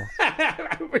don't know.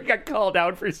 We got called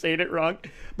out for saying it wrong.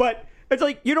 But it's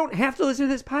like, you don't have to listen to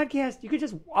this podcast. You could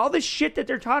just, all the shit that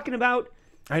they're talking about,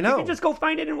 I know. You can just go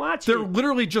find it and watch They're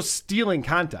literally just stealing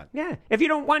content. Yeah. If you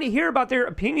don't want to hear about their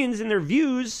opinions and their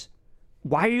views,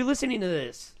 why are you listening to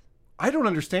this? I don't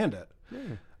understand it.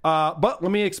 Yeah. But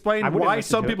let me explain why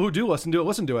some people who do listen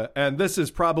to it. And this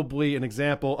is probably an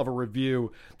example of a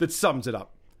review that sums it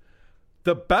up.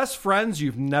 The best friends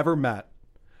you've never met.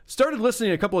 Started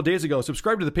listening a couple of days ago.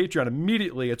 Subscribe to the Patreon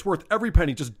immediately. It's worth every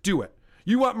penny. Just do it.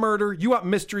 You want murder. You want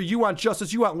mystery. You want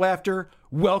justice. You want laughter.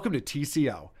 Welcome to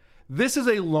TCO. This is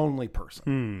a lonely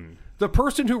person. The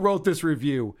person who wrote this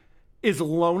review is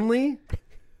lonely,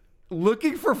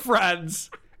 looking for friends,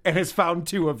 and has found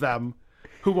two of them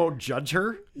who won't judge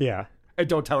her. Yeah. And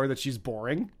don't tell her that she's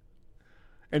boring.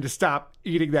 And to stop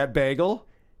eating that bagel.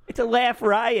 It's a laugh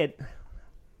riot.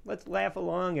 Let's laugh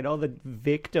along at all the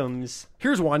victims.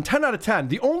 Here's one, 10 out of 10.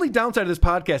 The only downside of this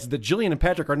podcast is that Jillian and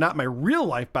Patrick are not my real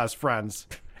life best friends.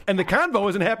 And the convo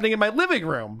isn't happening in my living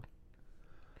room.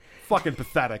 Fucking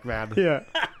pathetic, man. Yeah.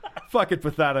 Fucking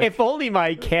pathetic. If only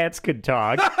my cats could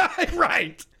talk.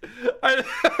 Right.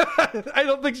 I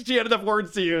don't think she had enough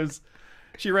words to use.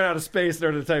 She ran out of space in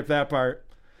order to type that part.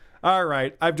 All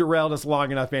right. I've derailed us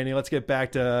long enough, Andy. Let's get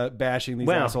back to bashing these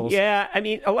assholes. Yeah, I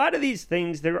mean, a lot of these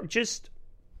things, they're just,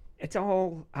 it's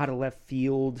all out of left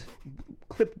field.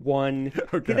 Clip 1.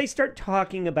 Okay. They start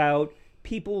talking about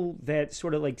people that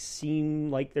sort of like seem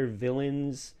like they're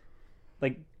villains.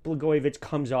 Like Blagojevich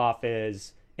comes off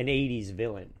as an 80s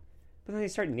villain. But then they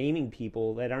start naming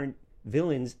people that aren't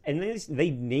villains. And then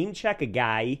they name check a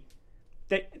guy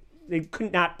that they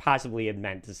could not possibly have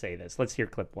meant to say this. Let's hear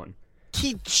clip 1.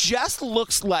 He just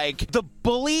looks like the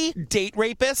bully date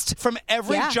rapist from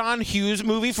every John Hughes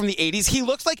movie from the 80s. He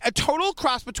looks like a total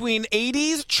cross between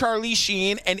 80s Charlie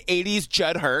Sheen and 80s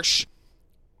Judd Hirsch.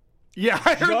 Yeah,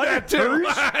 I heard that too.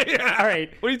 Yeah. All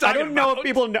right. What are you talking I don't know if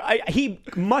people know. He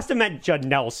must have meant Judd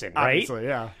Nelson, right? Obviously,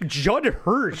 yeah. Judd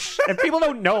Hirsch. If people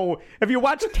don't know, if you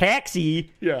watch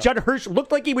Taxi, Judd Hirsch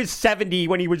looked like he was 70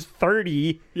 when he was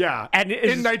 30. Yeah, and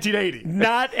in 1980.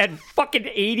 Not a fucking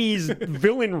 80s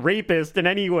villain rapist in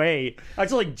any way. I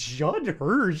was like, Judd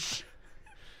Hirsch?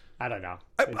 I don't know.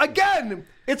 Again,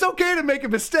 it's okay to make a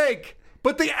mistake,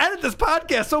 but they edit this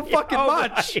podcast so fucking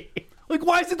much. Right. Like,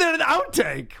 why isn't that an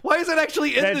outtake? Why is it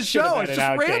actually in the show? It's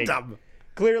just random.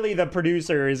 Clearly, the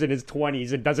producer is in his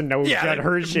 20s and doesn't know who Judd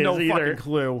Hirsch is no either. Fucking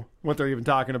clue what they're even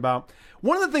talking about.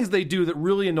 One of the things they do that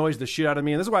really annoys the shit out of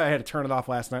me, and this is why I had to turn it off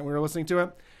last night when we were listening to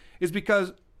it, is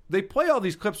because they play all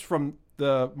these clips from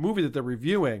the movie that they're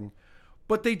reviewing,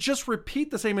 but they just repeat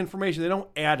the same information. They don't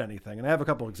add anything, and I have a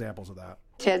couple examples of that.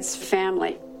 Ted's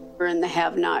family were in the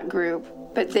have-not group,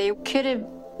 but they could have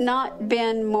not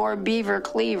been more beaver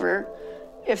cleaver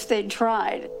if they'd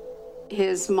tried.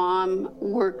 His mom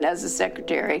worked as a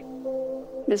secretary.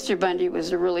 Mr. Bundy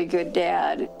was a really good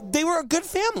dad. They were a good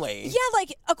family. Yeah,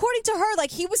 like, according to her,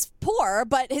 like, he was poor,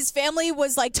 but his family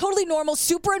was, like, totally normal,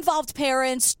 super involved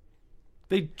parents.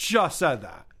 They just said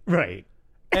that. Right.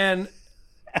 And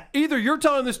either you're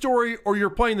telling the story or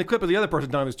you're playing the clip of the other person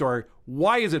telling the story.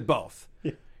 Why is it both?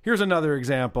 Yeah. Here's another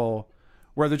example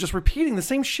where they're just repeating the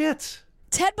same shit.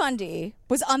 Ted Bundy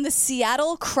was on the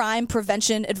Seattle Crime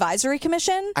Prevention Advisory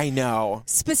Commission. I know.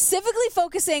 Specifically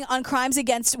focusing on crimes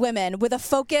against women with a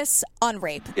focus on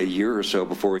rape. A year or so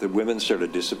before the women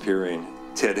started disappearing,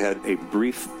 Ted had a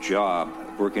brief job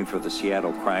working for the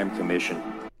Seattle Crime Commission.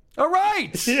 All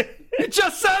right. You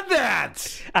just said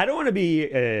that. I don't want to be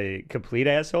a complete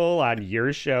asshole on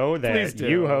your show that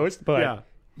you host, but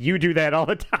you do that all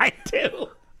the time, too.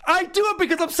 I do it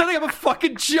because I'm setting up a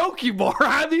fucking joke, you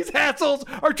moron. These assholes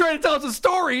are trying to tell us a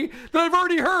story that I've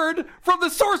already heard from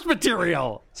the source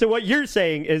material. So what you're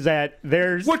saying is that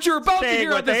there's... What you're about to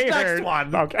hear on this next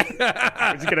one. Okay.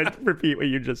 I was going to repeat what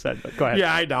you just said, but go ahead.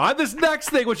 Yeah, I know. On this next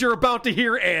thing, what you're about to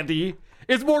hear, Andy,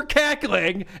 is more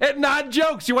cackling at not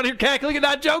jokes. You want to hear cackling at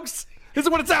not jokes? This is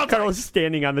what it sounds like. Carl's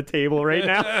standing on the table right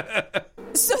now.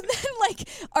 So then, like,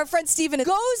 our friend Steven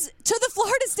goes to the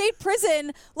Florida State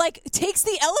Prison, like, takes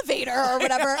the elevator or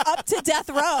whatever up to death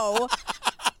row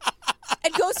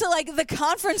and goes to, like, the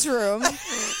conference room.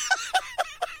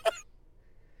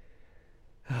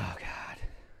 Oh, God.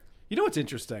 You know what's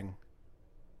interesting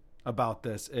about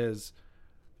this is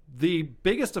the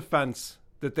biggest offense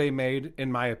that they made,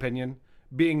 in my opinion,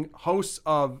 being hosts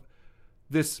of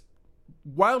this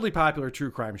wildly popular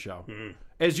true crime show.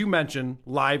 As you mentioned,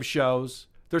 live shows.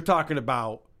 They're talking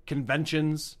about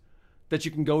conventions that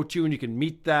you can go to and you can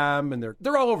meet them, and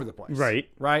they're all over the place.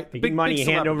 Right. Big money,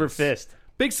 hand over fist.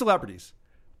 Big celebrities.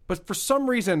 But for some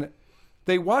reason,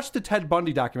 they watched the Ted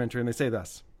Bundy documentary and they say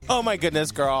this. Oh my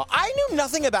goodness, girl. I knew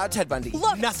nothing about Ted Bundy.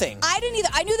 Look, nothing. I didn't either.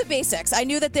 I knew the basics. I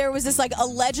knew that there was this, like,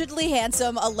 allegedly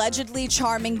handsome, allegedly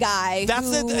charming guy. That's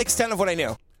the extent of what I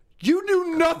knew. You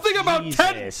knew nothing about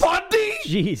Ted Bundy?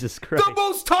 Jesus Christ. The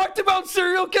most talked about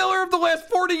serial killer of the last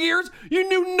 40 years? You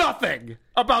knew nothing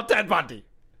about Ted Bundy.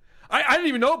 I didn't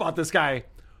even know about this guy.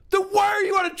 Then why are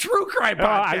you on a true crime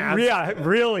podcast? Yeah,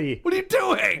 really. What are you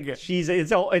doing? Jeez,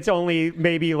 it's only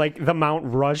maybe like the Mount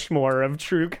Rushmore of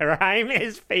true crime.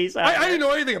 His face out. I didn't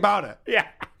know anything about it. Yeah.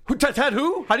 Ted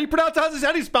who? How do you pronounce that?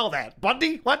 How do you spell that?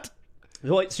 Bundy? What?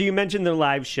 So you mentioned the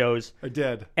live shows. I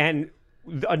did. And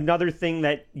another thing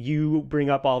that you bring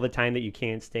up all the time that you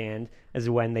can't stand is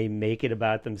when they make it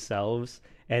about themselves,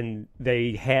 and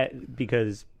they had,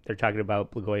 because they're talking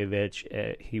about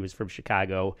Blagojevich, he was from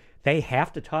Chicago, they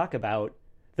have to talk about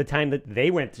the time that they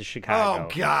went to Chicago. Oh,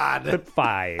 God. The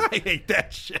 5. I hate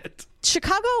that shit.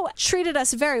 Chicago treated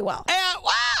us very well.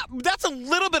 That's a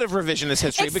little bit of revisionist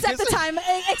history.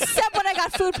 Except when I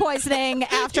got food poisoning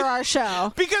after our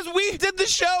show. Because we did the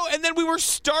show and then we were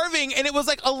starving and it was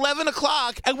like 11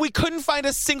 o'clock and we couldn't find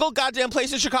a single goddamn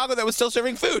place in Chicago that was still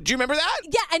serving food. Do you remember that?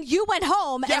 Yeah, and you went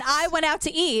home and I went out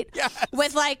to eat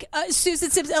with like Susan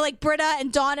Simpson, like Britta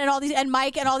and Dawn and all these, and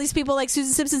Mike and all these people, like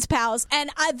Susan Simpson's pals. And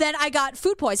then I got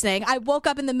food poisoning. I woke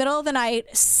up in the middle of the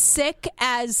night sick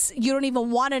as you don't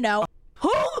even want to know.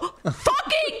 Who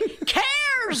fucking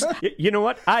cares? You know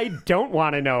what? I don't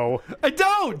want to know. I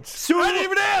don't. Sue, I didn't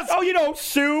even ask. Oh, you know,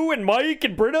 Sue and Mike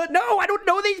and Britta. No, I don't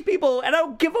know these people, and I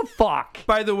don't give a fuck.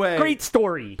 By the way, great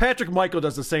story. Patrick Michael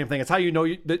does the same thing. It's how you know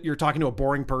that you're talking to a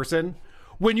boring person.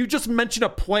 When you just mention a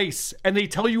place and they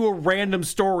tell you a random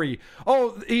story.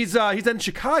 Oh, he's in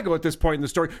Chicago at this point in the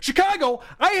story. Chicago,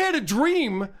 I had a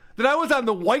dream that I was on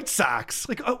the White Sox.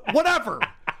 Like, whatever.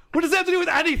 What does that have to do with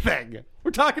anything?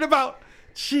 We're talking about...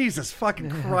 Jesus fucking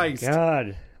Christ.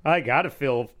 God, I gotta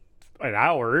fill an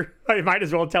hour. I might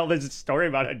as well tell this story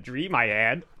about a dream I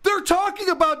had. They're talking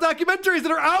about documentaries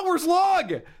that are hours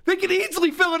long. They can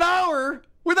easily fill an hour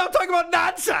without talking about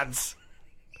nonsense.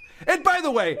 And by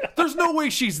the way, there's no way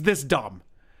she's this dumb.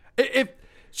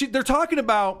 They're talking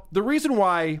about the reason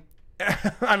why,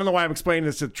 I don't know why I'm explaining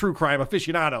this to true crime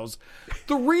aficionados.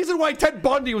 The reason why Ted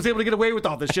Bundy was able to get away with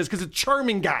all this shit is because a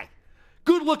charming guy.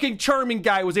 Good-looking, charming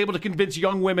guy was able to convince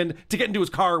young women to get into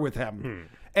his car with him.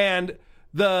 And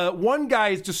the one guy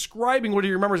is describing what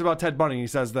he remembers about Ted Bundy, and he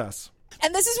says this.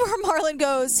 And this is where Marlon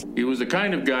goes, he was the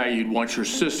kind of guy you'd want your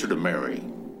sister to marry.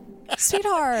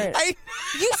 Sweetheart,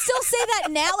 you still say that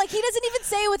now? Like, he doesn't even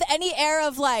say it with any air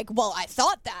of like, well, I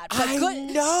thought that. But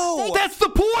know. That's the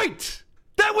point!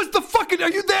 That was the fucking... Are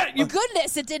you that?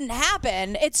 Goodness, it didn't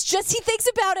happen. It's just he thinks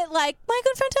about it like, my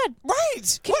good friend Ted.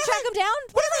 Right. Can you track him down?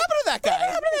 Whatever happened to that guy?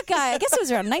 Whatever happened to that guy? I guess it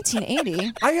was around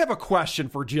 1980. I have a question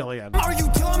for Jillian. Are you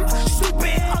dumb,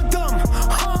 stupid, dumb?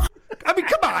 Huh? I mean,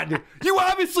 come on. You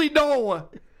obviously know.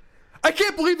 I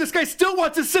can't believe this guy still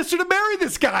wants his sister to marry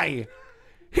this guy.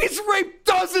 He's raped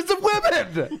dozens of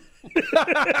women.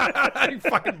 You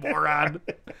fucking moron.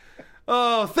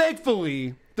 Oh,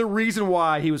 thankfully... The reason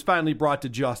why he was finally brought to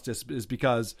justice is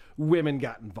because women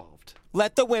got involved.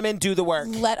 Let the women do the work.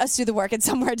 Let us do the work. And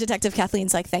somewhere Detective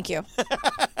Kathleen's like, thank you.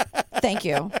 Thank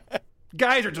you.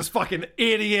 Guys are just fucking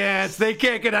idiots. They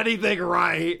can't get anything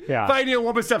right. Yeah. Finally, a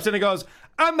woman steps in and goes,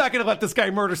 I'm not going to let this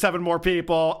guy murder 7 more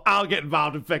people. I'll get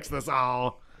involved and fix this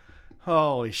all.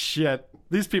 Holy shit.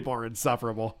 These people are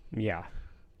insufferable. Yeah.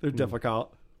 They're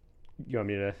difficult. You want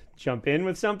me to jump in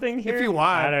with something here? If you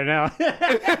want. I don't know.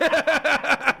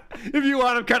 If you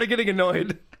want, I'm kind of getting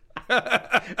annoyed.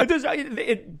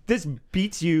 This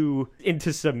beats you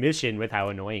into submission with how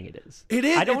annoying it is. It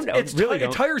is. I don't know.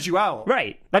 It tires you out.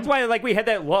 Right. That's why we had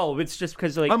that lull. It's just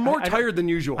because I'm more tired than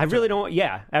usual. I really don't.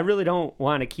 Yeah. I really don't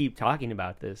want to keep talking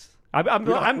about this. We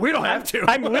don't have to.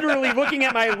 I'm literally looking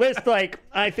at my list like,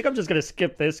 I think I'm just going to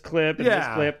skip this clip and this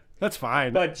clip. That's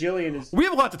fine. But Jillian is... We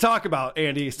have a lot to talk about,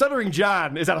 Andy. Stuttering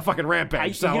John is on a fucking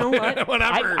rampage. So you know what?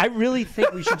 Whatever. I really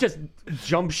think we should just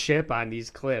jump ship on these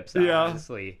clips,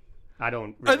 honestly. I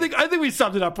don't really... I think we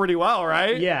summed it up pretty well,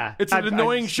 right? Yeah. It's an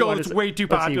annoying show that's way too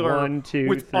popular 1, 2,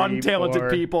 with 3, untalented 4.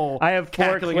 people. I have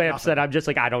 4 clips that I'm just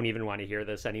like, I don't even want to hear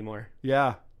this anymore.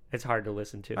 Yeah. It's hard to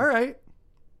listen to. All right.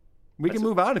 We can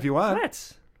move on if you want.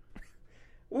 Let's.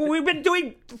 We've been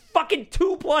doing fucking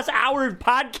 2+ hour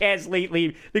podcasts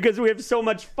lately because we have so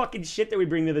much fucking shit that we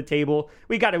bring to the table.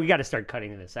 We gotta start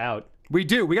cutting this out. We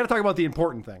do. We got to talk about the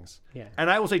important things. Yeah. And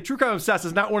I will say True Crime Obsessed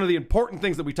is not one of the important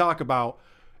things that we talk about.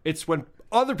 It's when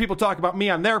other people talk about me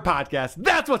on their podcast.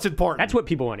 That's what's important. That's what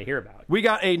people want to hear about. We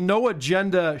got a No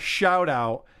Agenda shout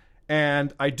out.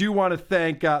 And I do want to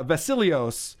thank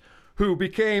Vasilios, who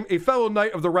became a fellow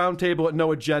knight of the round table at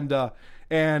No Agenda.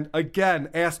 And again,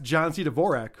 asked John C.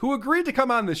 Dvorak, who agreed to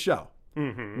come on this show.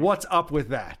 Mm-hmm. What's up with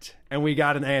that? And we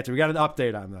got an answer. We got an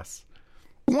update on this.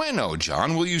 Bueno,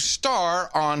 John, will you star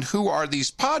on Who Are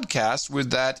These Podcasts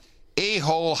with that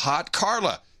a-hole hot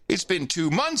Carla? It's been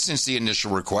 2 months since the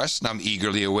initial request, and I'm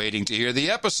eagerly awaiting to hear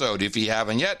the episode. If you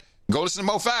haven't yet, go listen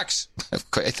to MoFax.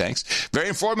 Okay, thanks. Very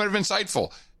informative,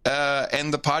 insightful.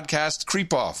 And the podcast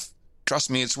Creep Off. Trust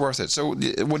me, it's worth it. So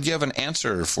would you have an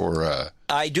answer for...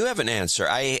 I do have an answer.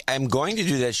 I'm going to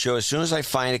do that show as soon as I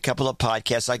find a couple of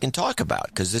podcasts I can talk about,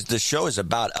 because the show is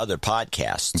about other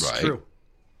podcasts. Right. True.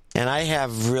 And I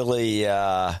have really...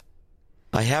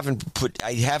 I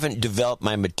haven't developed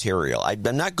my material. I'm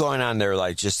not going on there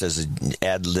like just as an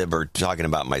ad lib or talking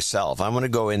about myself. I'm going to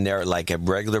go in there like a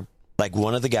regular... like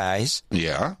one of the guys,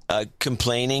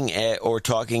 complaining or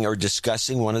talking or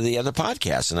discussing one of the other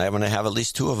podcasts. And I'm going to have at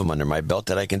least 2 of them under my belt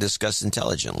that I can discuss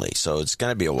intelligently. So it's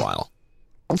going to be a while.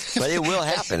 But it will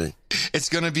happen. It's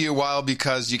going to be a while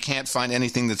because you can't find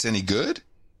anything that's any good?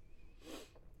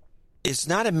 It's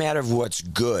not a matter of what's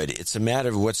good. It's a matter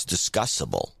of what's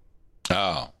discussable.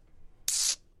 Oh.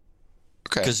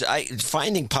 Okay. Because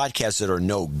finding podcasts that are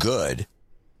no good,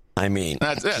 I mean,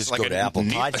 just go to Apple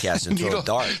Podcasts and throw a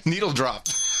dart. Needle drop.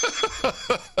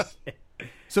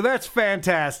 So that's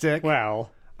fantastic. Well,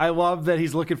 I love that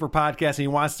he's looking for podcasts and he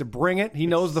wants to bring it. He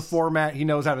knows the format. He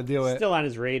knows how to do it. Still on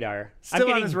his radar. Still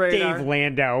I'm on his radar. Dave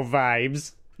Landau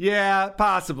vibes. Yeah,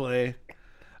 possibly.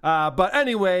 But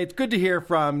anyway, it's good to hear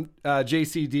from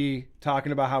JCD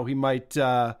talking about how he might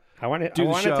I want it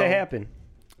to happen.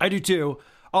 I do too.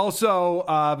 Also,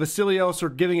 Vasilios are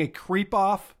giving a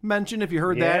creep-off mention, if you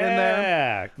heard that in there.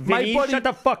 Yeah. Vinny, shut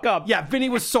the fuck up. Yeah, Vinny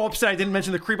was so upset I didn't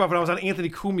mention the creep-off when I was on Anthony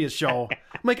Cumia's show.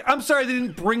 I'm like, I'm sorry they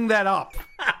didn't bring that up.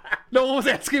 No one was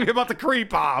asking me about the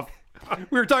creep-off.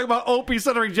 We were talking about Opie,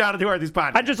 Stuttering John, and who are these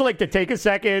podcasts? I'd just like to take a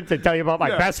second to tell you about my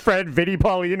best friend, Vinny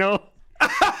Paulino.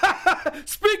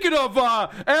 Speaking of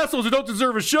assholes who don't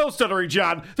deserve a show, Stuttering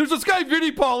John, there's this guy,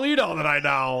 Vinny Paulino, that I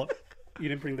know. You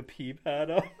didn't bring the pee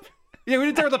pad up? Yeah, we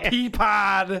didn't talk about the pea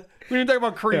pod. We didn't talk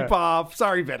about creep off.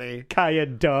 Sorry, Vinny. Kaya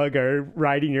and Doug are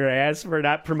riding your ass for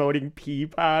not promoting pea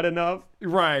pod enough.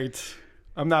 Right.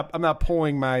 I'm not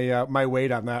pulling my my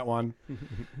weight on that one.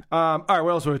 All right, what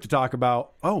else do we have to talk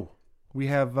about? Oh, we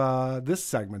have this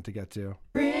segment to get to.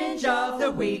 Cringe of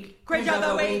the week. Cringe of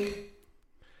the week.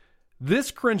 This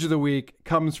cringe of the week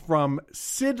comes from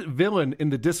Sid Villain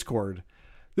in the Discord.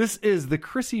 This is the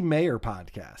Chrissy Mayer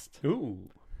podcast.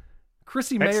 Ooh.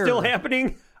 Chrissy That's Mayer. still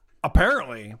happening?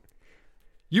 Apparently.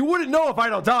 You wouldn't know if I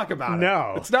don't talk about it.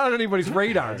 No. It's not on anybody's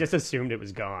radar. I just assumed it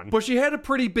was gone. But she had a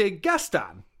pretty big guest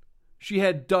on. She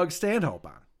had Doug Stanhope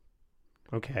on.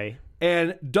 Okay.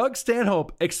 And Doug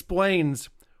Stanhope explains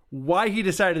why he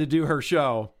decided to do her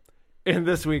show in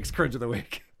this week's Cringe of the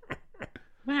Week.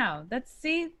 Wow.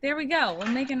 There we go.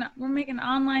 We're making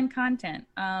online content.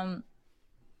 Do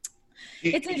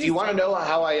you want to know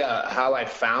how I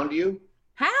found you?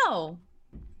 How?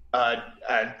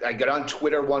 I got on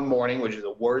Twitter one morning, which is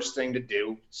the worst thing to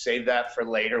do. Save that for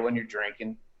later when you're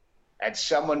drinking. And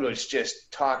someone was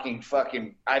just talking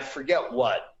fucking, I forget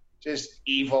what, just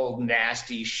evil,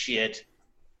 nasty shit.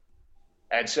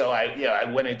 And so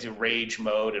I went into rage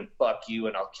mode and fuck you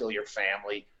and I'll kill your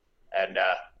family. And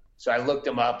so I looked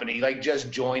him up and he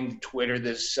just joined Twitter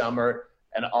this summer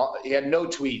and he had no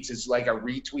tweets. It's like a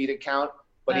retweet account,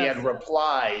 but he had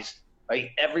replies.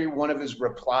 Like every one of his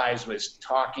replies was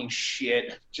talking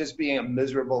shit, just being a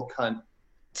miserable cunt.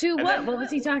 To what? What was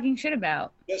he talking shit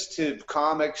about? Just to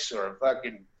comics or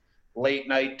fucking late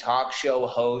night talk show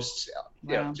hosts.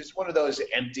 Wow. Just one of those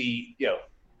empty,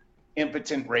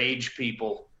 impotent rage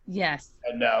people. Yes.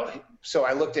 And so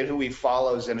I looked at who he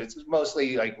follows, and it's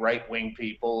mostly like right wing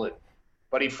people.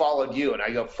 But he followed you, and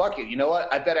I go, fuck it. You know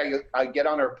what? I bet I get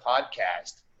on her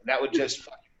podcast, and that would just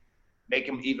fucking make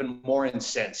him even more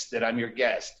incensed that I'm your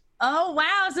guest. Oh,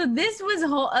 wow. So this was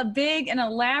a big and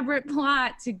elaborate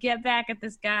plot to get back at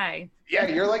this guy. Yeah,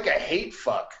 you're like a hate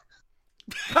fuck.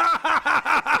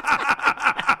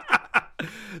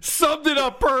 Summed it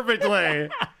up perfectly.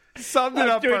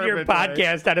 Doing your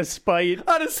podcast out of spite.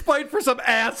 Out of spite for some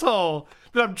asshole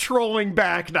that I'm trolling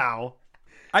back now.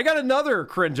 I got another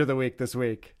cringe of the week this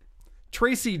week.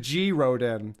 Tracy G wrote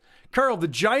in. Carl, the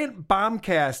Giant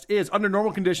Bombcast is, under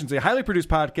normal conditions, a highly produced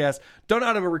podcast done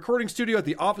out of a recording studio at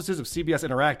the offices of CBS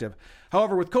Interactive.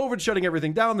 However, with COVID shutting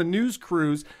everything down, the news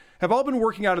crews have all been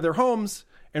working out of their homes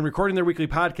and recording their weekly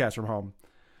podcast from home.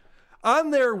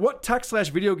 On their What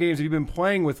Tech/Video Games Have You Been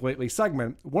Playing With Lately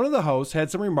segment, one of the hosts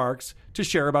had some remarks to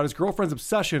share about his girlfriend's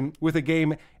obsession with the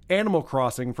game Animal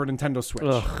Crossing for Nintendo Switch.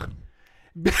 Ugh.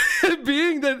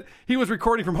 Being that he was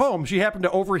recording from home, she happened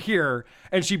to overhear,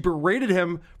 and she berated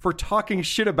him for talking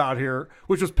shit about her,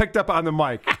 which was picked up on the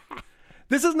mic.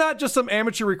 This is not just some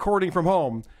amateur recording from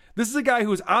home. This is a guy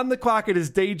who is on the clock at his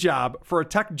day job for a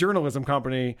tech journalism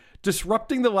company,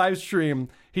 disrupting the live stream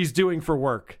he's doing for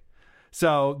work.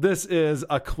 So this is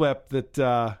a clip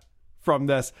that from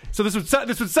this. So this would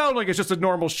sound like it's just a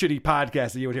normal shitty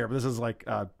podcast that you would hear, but this is like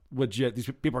legit. These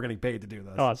people are getting paid to do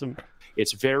this. Awesome.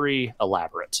 It's very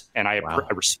elaborate, and I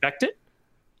respect it.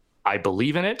 I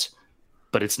believe in it,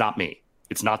 but it's not me.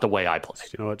 It's not the way I play.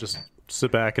 You know what? Just sit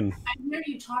back and... I hear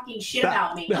you talking shit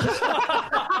about me. It's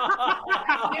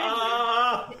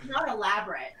not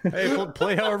elaborate. Hey,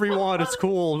 play however you want. It's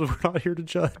cool. We're not here to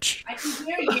judge. I can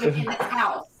hear you in this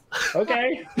house.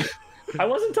 Okay. I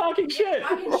wasn't talking shit.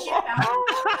 Talking shit about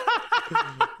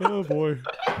Oh, boy.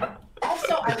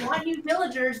 Also, I want new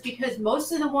villagers because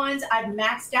most of the ones I've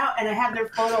maxed out and I have their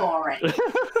photo already.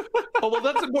 Oh, well,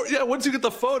 that's important. Yeah, once you get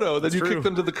the photo, then you kick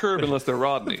them to the curb unless they're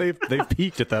Rodney. They've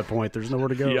peaked at that point. There's nowhere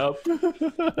to go. Yep.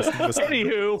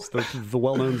 Anywho. It's the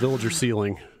well-known villager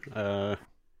ceiling.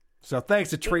 So thanks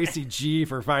to Tracy G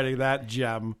for finding that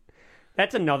gem.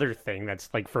 That's another thing that's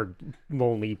like for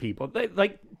lonely people.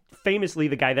 Like famously,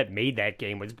 the guy that made that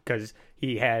game was because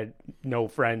he had no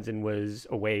friends and was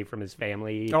away from his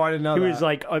family. Oh, I didn't know that. He was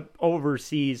like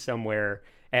overseas somewhere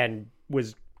and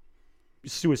was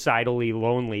suicidally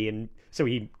lonely, and so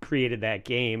he created that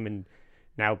game. And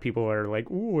now people are like,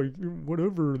 "Oh,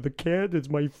 whatever. The cat is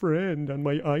my friend on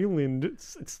my island."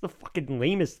 It's the fucking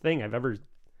lamest thing I've ever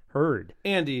heard.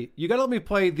 Andy, you gotta let me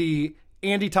play the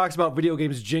Andy talks about video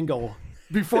games jingle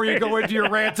before you go into your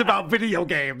rants about video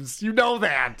games. You know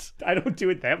that. I don't do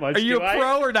it that much. Are you a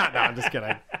pro or not? No, I'm just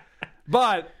kidding.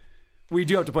 But we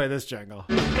do have to play this jingle.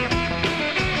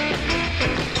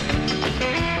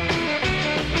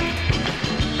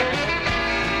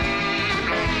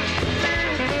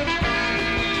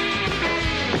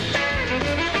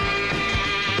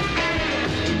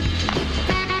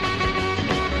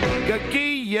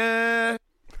 Yeah.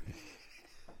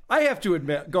 I have to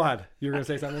admit, go ahead. You're going to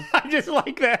say something? I just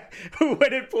like that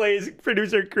when it plays,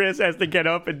 producer Chris has to get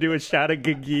up and do a shot of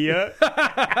Gagia.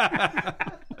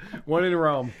 One in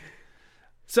Rome.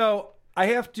 So I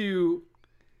have to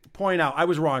point out, I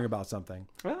was wrong about something.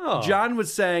 Oh. John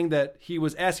was saying that he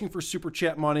was asking for super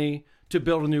chat money to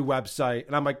build a new website.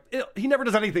 And I'm like, he never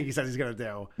does anything he says he's going to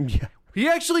do. Yeah. He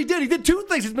actually did. He did two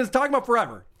things he's been talking about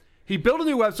forever. He built a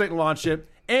new website and launched it,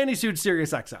 and he sued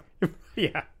SiriusXM.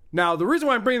 Yeah. Now, the reason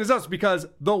why I'm bringing this up is because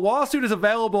the lawsuit is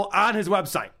available on his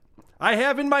website. I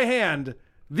have in my hand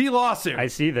the lawsuit. I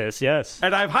see this, yes.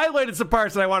 And I've highlighted some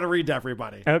parts that I want to read to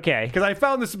everybody. Okay. Because I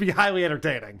found this to be highly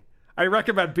entertaining. I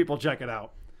recommend people check it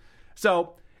out.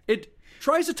 So, it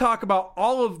tries to talk about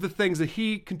all of the things that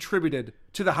he contributed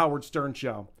to the Howard Stern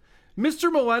Show.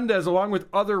 Mr. Melendez, along with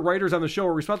other writers on the show,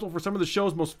 are responsible for some of the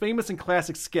show's most famous and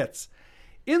classic skits.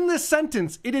 In this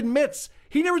sentence, it admits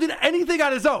he never did anything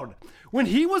on his own. When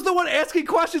he was the one asking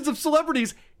questions of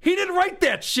celebrities, he didn't write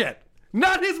that shit.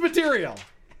 Not his material.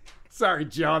 Sorry,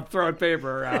 Joe, I'm throwing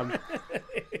paper around.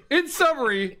 In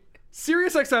summary,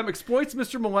 SiriusXM exploits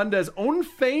Mr. Melendez's own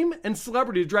fame and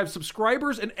celebrity to drive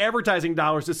subscribers and advertising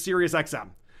dollars to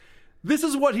SiriusXM. This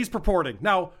is what he's purporting.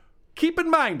 Now, keep in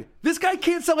mind, this guy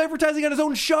can't sell advertising on his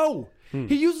own show.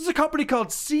 He uses a company called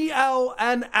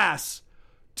CLNS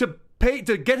to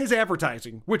get his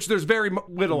advertising, which there's very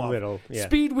little of. Yeah.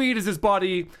 Speedweed is his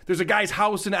buddy. There's a guy's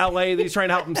house in LA that he's trying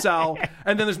to help him sell.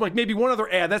 And then there's like maybe one other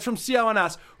ad. That's from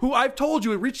CLNS, who I've told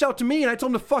you, it reached out to me, and I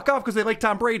told him to fuck off because they like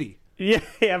Tom Brady. Yeah,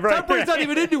 right. Tom Brady's not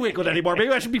even in New England anymore.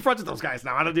 Maybe I should be friends with those guys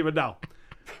now. I don't even know.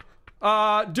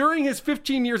 During his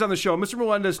 15 years on the show, Mr.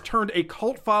 Melendez turned a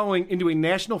cult following into a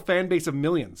national fan base of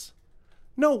millions.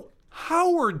 No,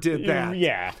 Howard did that.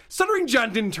 Yeah. Stuttering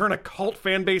John didn't turn a cult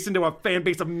fan base into a fan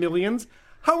base of millions.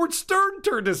 Howard Stern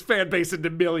turned his fan base into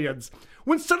millions.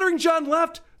 When Stuttering John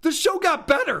left, the show got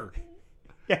better.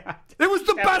 Yeah. It was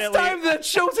the best time in that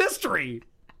show's history.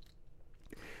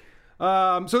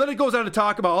 So then it goes on to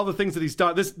talk about all the things that he's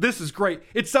done. This is great.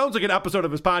 It sounds like an episode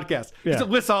of his podcast. Yeah. It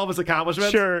lists all of his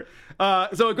accomplishments. Sure.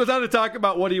 So it goes on to talk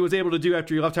about what he was able to do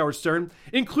after he left Howard Stern,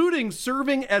 including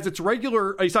serving as its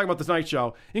regular, he's talking about the Tonight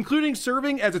Show, including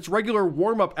serving as its regular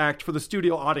warm-up act for the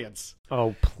studio audience.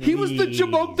 Oh, please. He was the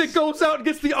jamoke that goes out and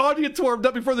gets the audience warmed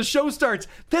up before the show starts.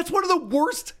 That's one of the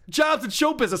worst jobs in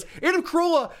show business. Adam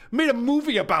Carolla made a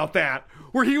movie about that,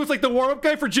 where he was like the warm-up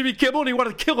guy for Jimmy Kimmel and he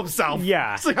wanted to kill himself.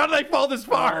 Yeah. It's like, how did I fall this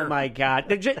far? Oh, my God.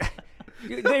 They're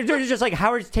just like,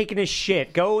 Howard's taking his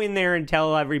shit. Go in there and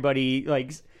tell everybody,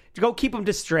 like, go keep him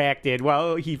distracted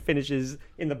while he finishes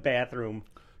in the bathroom.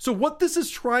 So what this is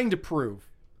trying to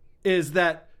prove is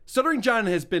that Stuttering John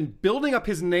has been building up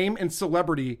his name and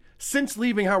celebrity since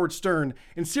leaving Howard Stern,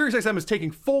 and SiriusXM is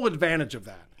taking full advantage of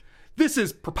that. This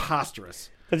is preposterous.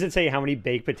 Does it say how many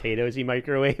baked potatoes he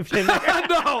microwaved in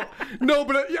there? No,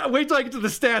 but wait till I get to the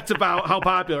stats about how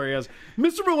popular he is.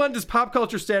 Mr. Melendez's pop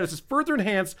culture status is further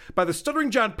enhanced by the Stuttering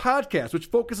John podcast, which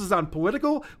focuses on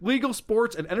political, legal,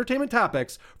 sports, and entertainment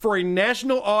topics for a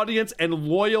national audience and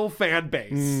loyal fan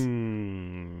base.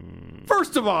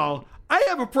 First of all, I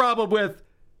have a problem with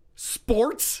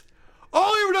sports.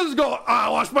 All he ever does is go, I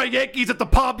watched my Yankees at the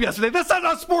pub yesterday. That's not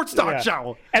a sports talk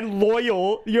show. And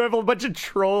loyal, you have a bunch of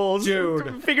trolls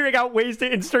figuring out ways to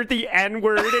insert the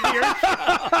N-word in your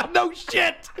show. No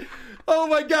shit. Oh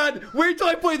my God. Wait till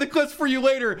I play the clips for you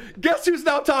later. Guess who's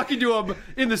now talking to him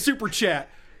in the super chat?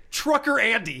 Trucker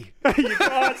Andy.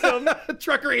 Awesome.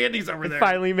 Trucker Andy's over there.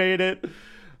 Finally made it.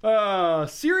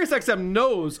 SiriusXM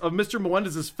knows of Mr.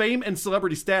 Melendez's fame and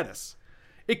celebrity status.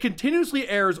 It continuously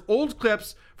airs old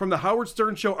clips from the Howard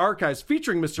Stern Show archives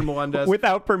featuring Mr. Melendez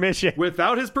without permission.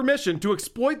 Without his permission, to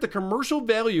exploit the commercial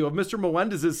value of Mr.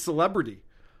 Melendez's celebrity.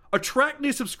 Attract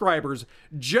new subscribers,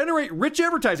 generate rich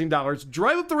advertising dollars,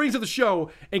 drive up the ratings of the show,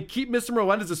 and keep Mr.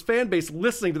 Melendez's fan base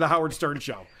listening to the Howard Stern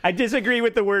Show. I disagree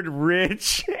with the word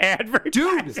rich advertising.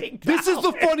 Dude, this is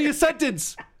the funniest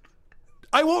sentence.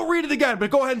 I won't read it again, but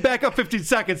go ahead and back up 15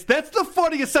 seconds. That's the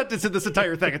funniest sentence in this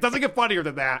entire thing. It doesn't get funnier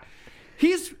than that.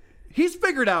 He's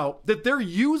figured out that they're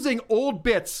using old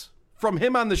bits from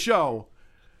him on the show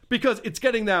because it's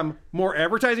getting them more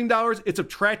advertising dollars. It's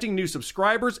attracting new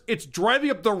subscribers. It's driving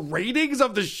up the ratings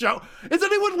of the show. Is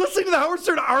anyone listening to the Howard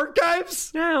Stern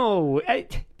archives? No.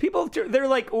 People, they're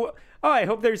like, oh, I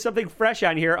hope there's something fresh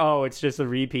on here. Oh, it's just a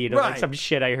repeat of like some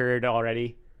shit I heard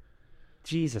already.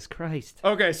 Jesus Christ.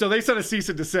 Okay, so they sent a cease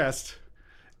and desist.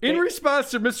 In response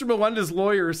to Mr. Melendez's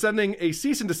lawyer sending a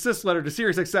cease and desist letter to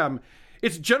SiriusXM,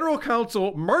 its general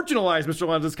counsel marginalized Mr.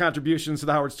 Melendez's contributions to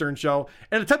the Howard Stern Show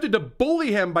and attempted to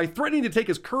bully him by threatening to take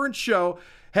his current show,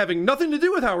 having nothing to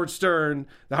do with Howard Stern,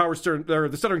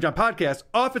 the Stuttering John podcast,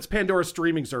 off its Pandora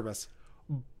streaming service.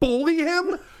 Bully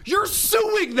him? You're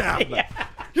suing them! Yeah.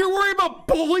 You're worried about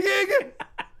bullying?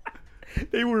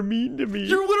 They were mean to me.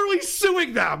 You're literally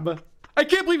suing them! I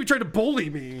can't believe you tried to bully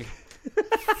me.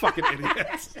 Fucking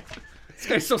idiots. This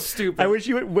guy's so stupid. I wish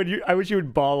you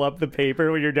would ball up the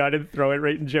paper when you're done and throw it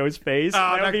right in Joe's face.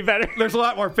 That would be better. There's a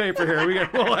lot more paper here.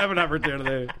 We'll have an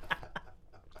opportunity.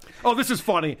 Oh, this is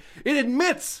funny. It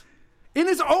admits, in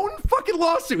his own fucking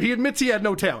lawsuit, he admits he had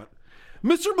no talent.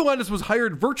 Mr. Melendez was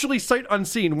hired virtually sight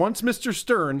unseen once Mr.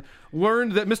 Stern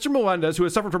learned that Mr. Melendez, who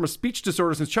has suffered from a speech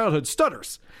disorder since childhood,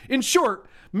 stutters. In short,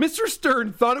 Mr.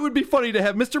 Stern thought it would be funny to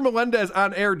have Mr. Melendez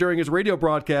on air during his radio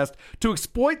broadcast to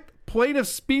exploit plaintiff's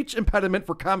speech impediment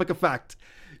for comic effect.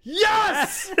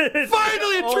 Yes!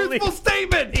 Finally, a truthful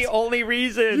statement! The only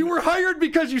reason. You were hired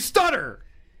because you stutter.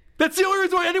 That's the only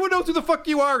reason why anyone knows who the fuck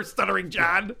you are, Stuttering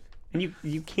John. And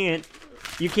you can't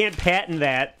patent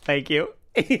that. Thank you.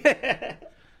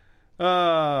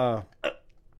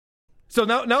 So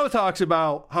now it talks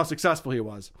about how successful he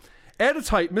was. At its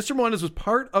height, Mr. Melendez was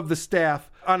part of the staff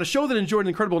on a show that enjoyed an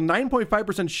incredible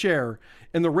 9.5% share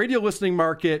in the radio listening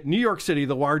market, New York City,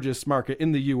 the largest market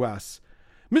in the U.S.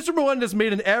 Mr. Melendez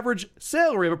made an average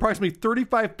salary of approximately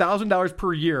 $35,000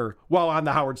 per year while on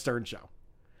the Howard Stern Show.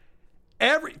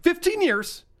 15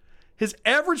 years, his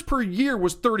average per year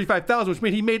was $35,000, which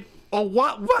meant he made a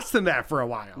lot less than that for a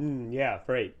while. Yeah,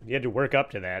 right. You had to work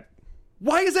up to that.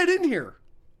 Why is that in here?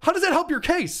 How does that help your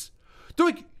case? They're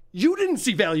like, you didn't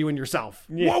see value in yourself.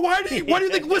 Yeah. Why do you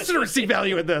think listeners see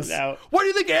value in this? No. Why do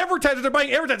you think advertisers are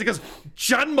buying advertising? Because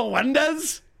John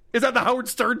Melendez is on the Howard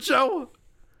Stern Show?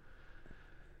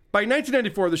 By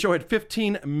 1994, the show had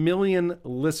 15 million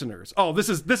listeners. Oh, this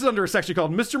is under a section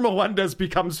called Mr. Melendez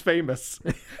Becomes Famous.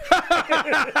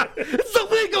 It's a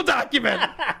legal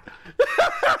document.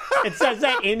 It says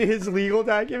that in his legal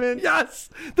document? Yes.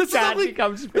 This is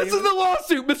the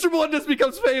lawsuit. Mr. Melendez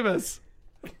Becomes Famous.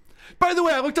 By the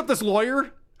way, I looked up this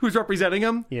lawyer who's representing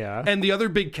him. Yeah. And the other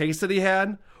big case that he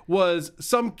had was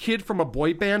some kid from a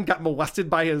boy band got molested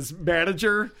by his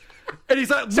manager. And he's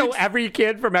got so every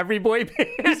kid from every boy band.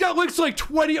 He's got links to like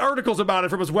 20 articles about it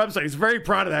from his website. He's very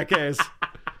proud of that case.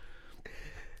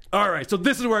 All right, so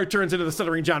this is where it turns into the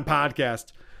Stuttering John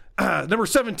podcast. Number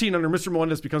 17 under Mr.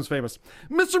 Melendez Becomes Famous.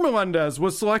 Mr. Melendez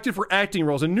was selected for acting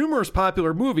roles in numerous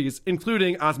popular movies,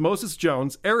 including Osmosis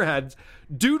Jones, Airheads,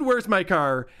 Dude, Where's My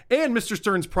Car, and Mr.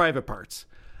 Stern's Private Parts.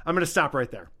 I'm going to stop right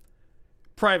there.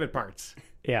 Private Parts.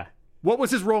 Yeah. What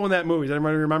was his role in that movie? Does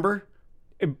anybody remember?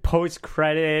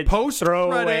 Post-credit,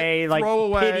 throwaway,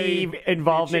 pity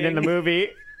involvement in the movie.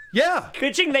 Yeah.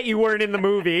 Bitching that you weren't in the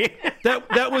movie.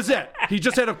 That was it. He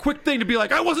just had a quick thing to be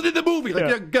like, I wasn't in the movie. Like,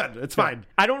 yeah good. It's fine.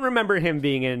 I don't remember him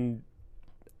being in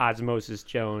Osmosis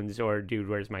Jones or Dude,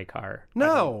 Where's My Car?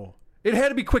 No. It had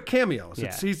to be quick cameos.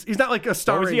 Yeah. He's not like a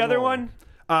star. What was the other one?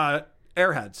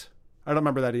 Airheads. I don't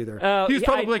remember that either. He was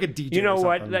probably like a DJ. You know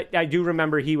what? I do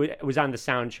remember he was on the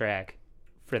soundtrack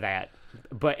for that.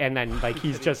 And then like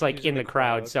he's just like in the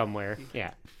crowd somewhere.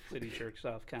 Yeah. That he jerks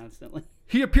off constantly.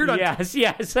 He appeared on.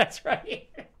 Yes, that's right.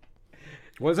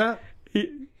 What was that?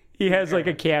 He has like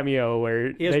a cameo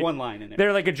where he has one line in it.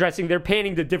 They're like they're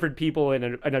panning to different people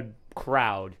in a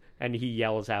crowd, and he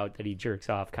yells out that he jerks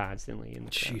off constantly. In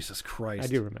the crowd. Jesus Christ! I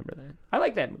do remember that. I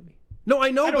like that movie. No,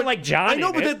 I know. I don't like John. I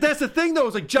know, but that's the thing, though.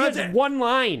 Is like John has one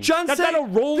line. John that's said, not a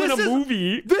role in a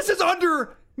movie. This is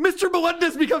under Mr.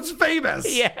 Melendez Becomes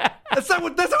Famous. Yeah, that's not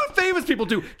what famous people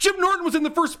do. Jim Norton was in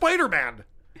the first Spider-Man.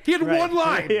 He had one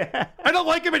line. Yeah. I don't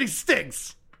like him and he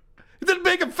stinks. It didn't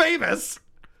make him famous.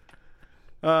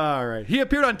 All right. He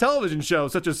appeared on television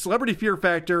shows such as Celebrity Fear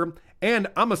Factor and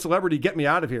I'm a Celebrity, Get Me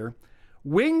Out of Here,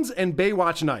 Wings, and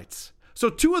Baywatch Nights. So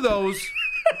two of those...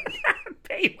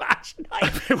 Baywatch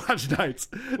Nights. Baywatch Nights.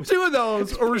 Two of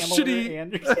those are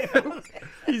shitty...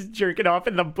 He's jerking off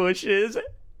in the bushes.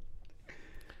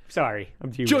 Sorry.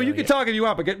 I'm too Joe, you can talk if you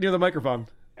want, but get near the microphone.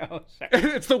 Oh, sorry.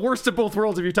 It's the worst of both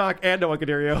worlds if you talk and no one can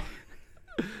hear you.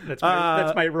 That's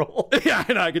my role. Yeah,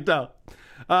 I know, I can tell.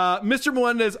 Mr.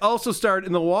 Melendez also starred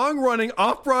in the long-running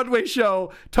off-Broadway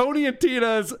show Tony and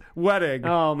Tina's Wedding.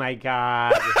 Oh, my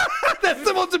God. That's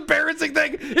the most embarrassing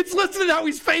thing. It's listed in how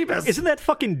he's famous. Isn't that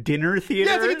fucking dinner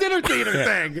theater? Yeah, it's like a dinner theater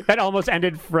thing. That almost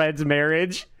ended Fred's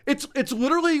marriage. It's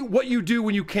literally what you do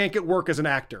when you can't get work as an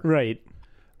actor. Right.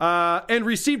 And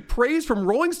received praise from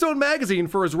Rolling Stone magazine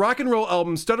for his rock and roll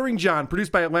album Stuttering John,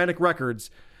 produced by Atlantic Records.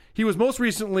 He was most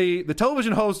recently the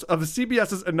television host of the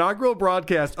CBS's inaugural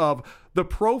broadcast of the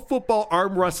Pro Football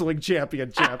Arm Wrestling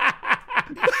Championship.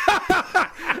 And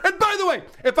by the way,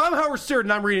 if I'm Howard Stern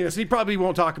and I'm reading this, and he probably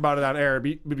won't talk about it on air.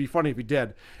 It'd be funny if he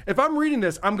did. If I'm reading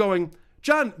this, I'm going,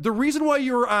 John, the reason why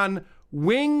you're on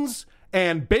Wings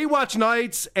and Baywatch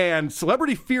Nights and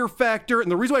Celebrity Fear Factor,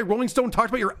 and the reason why Rolling Stone talked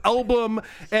about your album,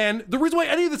 and the reason why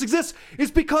any of this exists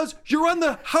is because you're on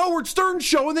the Howard Stern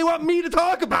show and they want me to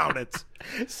talk about it.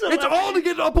 It's all to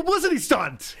get a publicity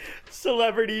stunt.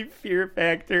 Celebrity Fear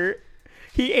Factor.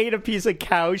 He ate a piece of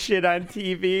cow shit on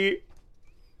TV.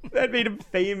 That made him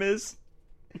famous.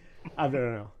 I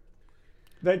don't know.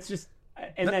 That's just...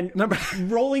 And then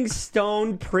Rolling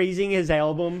Stone praising his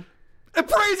album.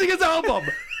 Praising his album!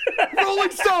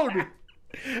 Rolling Stone!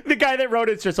 The guy that wrote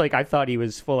it's just like, I thought he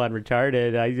was full on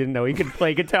retarded. I didn't know he could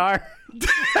play guitar.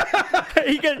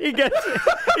 he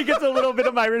gets a little bit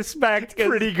of my respect.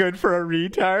 Pretty good for a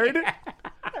retard.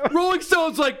 Rolling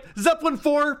Stone's like, Zeppelin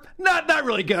 4, not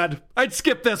really good. I'd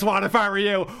skip this one if I were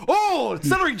you. Oh,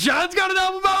 Stuttering John's got an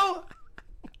album out?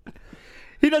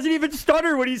 He doesn't even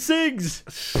stutter when he sings.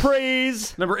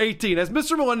 Praise. Number 18. As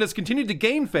Mr. Melendez continued to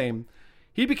gain fame,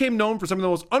 he became known for some of the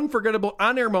most unforgettable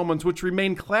on-air moments which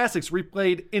remain classics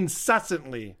replayed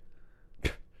incessantly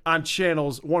on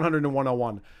channels 100 and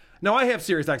 101. Now, I have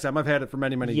Sirius XM. I've had it for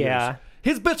many, many years.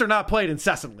 His bits are not played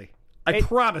incessantly. I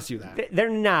promise you that. They're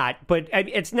not, but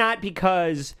it's not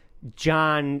because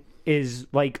John is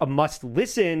like a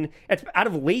must-listen. It's out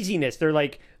of laziness. They're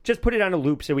like, just put it on a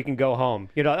loop so we can go home.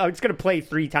 You know, it's going to play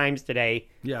 3 times today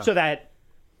so that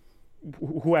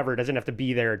whoever doesn't have to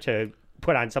be there to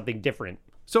put on something different.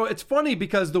 So it's funny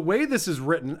because the way this is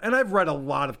written, and I've read a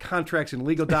lot of contracts and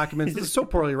legal documents, this is so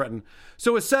poorly written.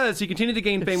 So it says he continued to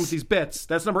gain fame with these bits.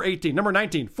 That's number 18. Number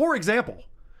 19, for example.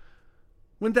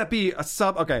 Wouldn't that be a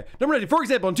sub? Okay. Number 19, for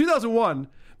example, in 2001,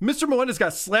 Mr. Melendez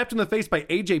got slapped in the face by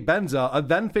AJ Benza, a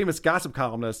then famous gossip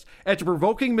columnist, after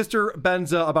provoking Mr.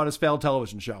 Benza about his failed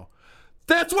television show.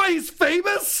 That's why he's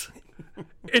famous?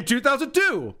 In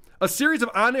 2002, a series of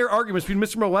on-air arguments between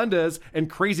Mr. Melendez and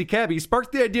Crazy Cabby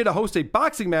sparked the idea to host a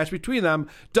boxing match between them,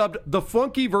 dubbed The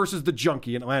Flunky versus the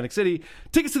Junkie in Atlantic City.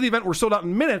 Tickets to the event were sold out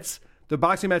in minutes. The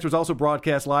boxing match was also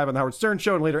broadcast live on the Howard Stern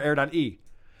Show and later aired on E!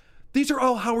 These are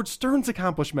all Howard Stern's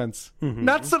accomplishments,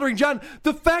 not Stuttering John.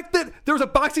 The fact that there was a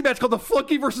boxing match called The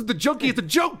Flunky versus the Junkie, it's a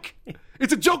joke.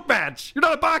 It's a joke match. You're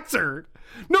not a boxer.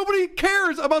 Nobody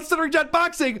cares about Stuttering John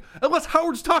boxing unless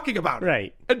Howard's talking about it.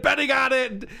 Right. And betting on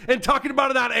it and talking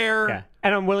about it on air. Yeah.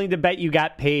 And I'm willing to bet you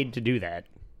got paid to do that.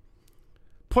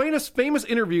 Playing us famous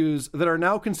interviews that are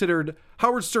now considered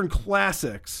Howard Stern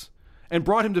classics and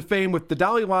brought him to fame with the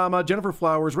Dalai Lama, Jennifer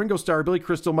Flowers, Ringo Starr, Billy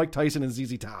Crystal, Mike Tyson, and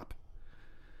ZZ Top.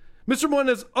 Mr.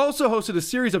 Melendez also hosted a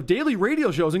series of daily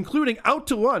radio shows, including Out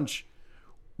to Lunch,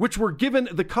 which were given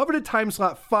the coveted time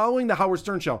slot following the Howard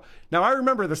Stern Show. Now, I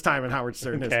remember this time in Howard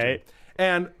Stern history.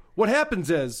 And what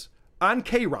happens is, on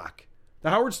K-Rock,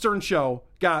 the Howard Stern Show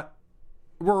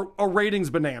were a ratings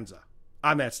bonanza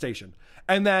on that station.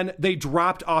 And then they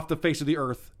dropped off the face of the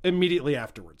earth immediately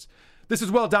afterwards. This is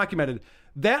well documented.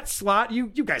 That slot, you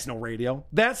guys know radio,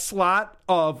 that slot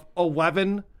of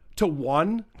 11 to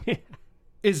 1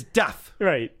 is death.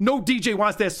 Right. No DJ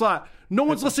wants that slot. No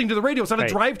one's listening to the radio. It's not a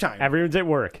drive time. Everyone's at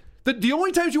work. The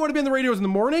only times you want to be on the radio is in the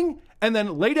morning and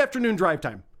then late afternoon drive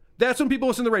time. That's when people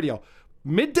listen to the radio.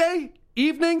 Midday,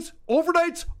 evenings,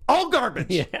 overnights, all garbage.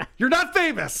 Yeah. You're not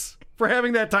famous for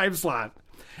having that time slot.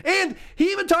 And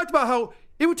he even talked about how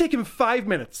it would take him 5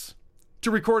 minutes to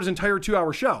record his entire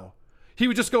 2-hour show. He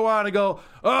would just go on and go,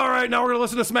 all right, now we're going to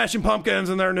listen to Smashing Pumpkins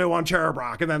and their new one, Cherub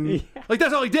Rock. And then, like,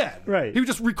 that's all he did. Right. He would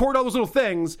just record all those little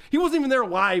things. He wasn't even there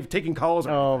live taking calls.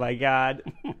 Oh, my God.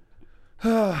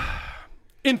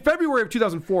 In February of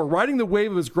 2004, riding the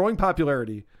wave of his growing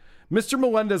popularity, Mr.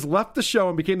 Melendez left the show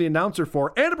and became the announcer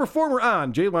for and a performer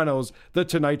on Jay Leno's The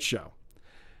Tonight Show.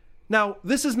 Now,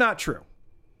 this is not true.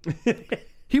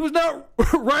 He was not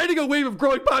riding a wave of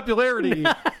growing popularity.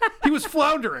 He was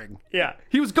floundering. Yeah.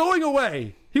 He was going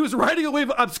away. He was riding a wave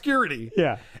of obscurity.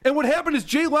 Yeah. And what happened is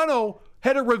Jay Leno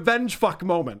had a revenge fuck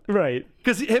moment. Right.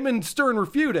 Because him and Stern were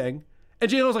feuding. And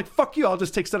Jay Leno's like, fuck you, I'll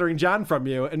just take Stuttering John from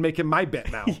you and make him my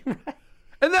bit now.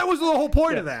 And that was the whole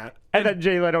point of that. And then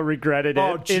Jay Leno regretted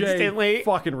it instantly. Jay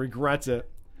fucking regrets it.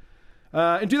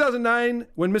 In 2009,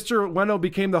 when Mr. Leno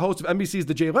became the host of NBC's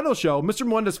The Jay Leno Show, Mr.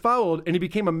 Melendez followed, and he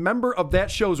became a member of that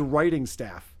show's writing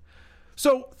staff.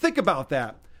 So think about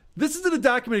that. This is in a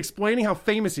document explaining how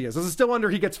famous he is. This is still under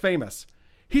he gets famous.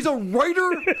 He's a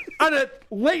writer on a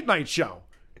late night show.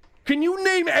 Can you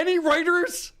name any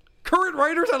writers, current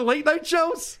writers on late night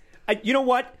shows? You know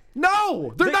what?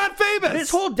 No, they're not famous. This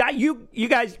whole you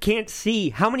guys can't see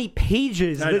how many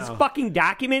pages this fucking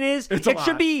document is. It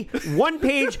should be one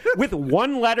page with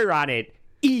one letter on it.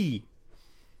 E.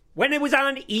 When it was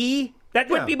on E, that's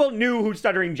when people knew who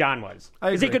Stuttering John was.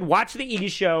 Because they could watch the E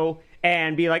show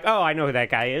and be like, oh, I know who that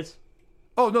guy is.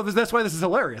 Oh, no, that's why this is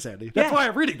hilarious, Andy. That's why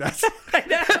I'm reading this. That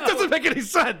doesn't make any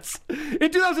sense. In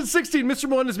 2016, Mr.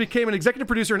 Melendez became an executive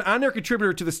producer and on-air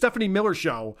contributor to the Stephanie Miller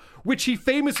Show, which he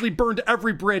famously burned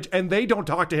every bridge, and they don't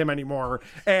talk to him anymore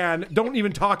and don't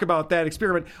even talk about that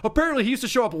experiment. Apparently, he used to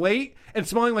show up late and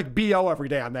smelling like BO every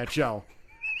day on that show.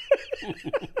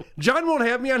 John won't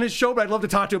have me on his show, but I'd love to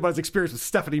talk to him about his experience with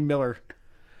Stephanie Miller.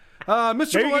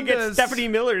 Mr. Maybe Melendez... you can get Stephanie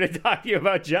Miller to talk to you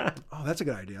about John. Oh, that's a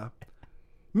good idea.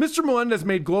 Mr. Melendez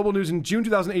made global news in June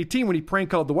 2018 when he prank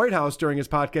called the White House during his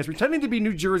podcast, pretending to be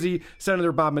New Jersey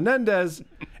Senator Bob Menendez,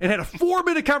 and had a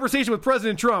 4-minute conversation with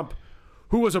President Trump,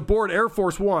 who was aboard Air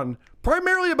Force One,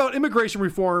 primarily about immigration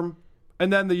reform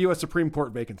and then the U.S. Supreme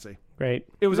Court vacancy. Right.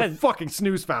 It was a fucking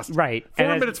snooze fest. Right.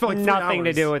 4 minutes felt like 3 hours. Nothing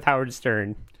to do with Howard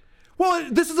Stern. Well,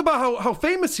 this is about how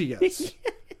famous he is.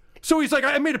 So he's like,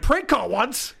 I made a prank call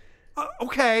once.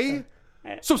 Okay.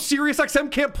 So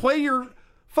SiriusXM can't play your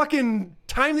fucking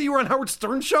time that you were on Howard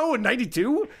Stern show in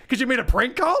 92 because you made a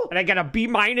prank call? And I got a B-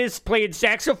 playing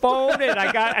saxophone and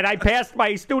I passed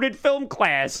my student film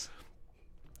class.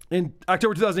 In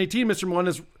October 2018, Mr.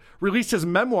 Melendez released his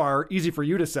memoir, Easy for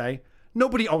You to Say.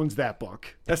 Nobody owns that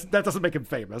book. That doesn't make him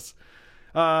famous.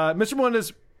 Mr.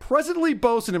 Melendez presently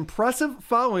boasts an impressive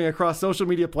following across social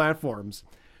media platforms,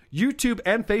 YouTube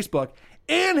and Facebook,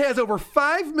 and has over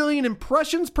 5 million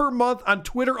impressions per month on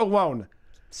Twitter alone.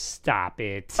 Stop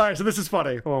it. All right, so this is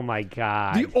funny. Oh, my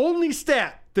God. The only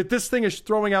stat that this thing is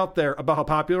throwing out there about how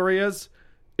popular he is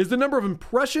the number of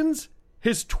impressions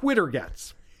his Twitter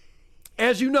gets.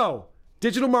 As you know,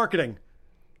 digital marketing.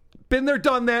 Been there,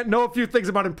 done that, know a few things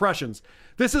about impressions.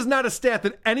 This is not a stat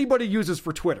that anybody uses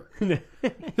for Twitter.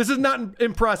 This is not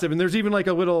impressive. And there's even like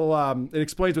a little, it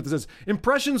explains what this is.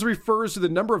 Impressions refers to the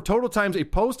number of total times a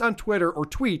post on Twitter or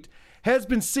tweet has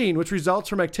been seen, which results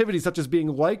from activities such as being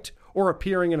liked or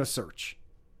appearing in a search.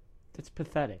 That's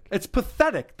pathetic. It's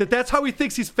pathetic that's how he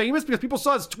thinks he's famous because people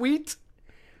saw his tweet.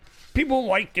 People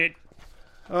liked it.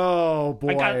 Oh, boy.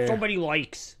 I got so many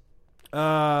likes.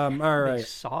 All right. They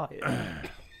saw it.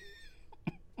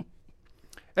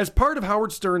 As part of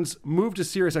Howard Stern's move to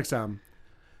SiriusXM,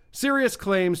 Sirius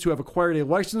claims to have acquired a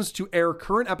license to air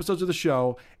current episodes of the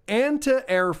show and to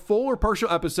air full or partial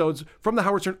episodes from the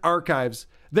Howard Stern archives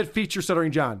that feature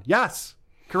Stuttering John. Yes,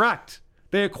 correct.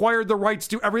 They acquired the rights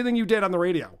to everything you did on the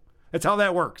radio. That's how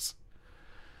that works.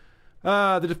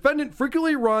 The defendant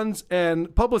frequently runs and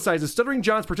publicizes Stuttering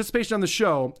John's participation on the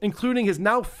show, including his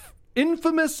now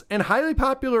infamous and highly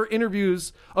popular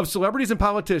interviews of celebrities and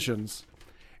politicians,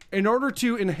 in order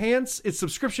to enhance its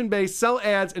subscription base, sell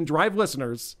ads, and drive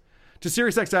listeners to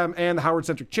SiriusXM and the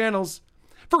Howard-centric channels.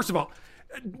 First of all,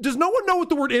 does no one know what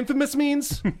the word infamous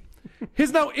means?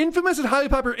 His now infamous and highly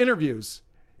popular interviews.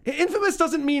 Infamous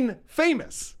doesn't mean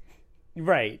famous.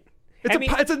 Right.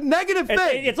 It's a negative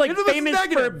thing. It's like famous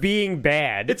for being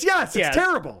bad. It's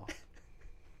terrible.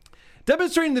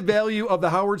 Demonstrating the value of the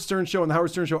Howard Stern Show and the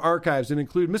Howard Stern Show archives and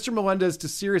include Mr. Melendez to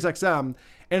SiriusXM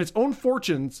and its own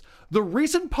fortunes, the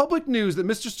recent public news that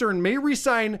Mr. Stern may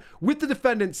re-sign with the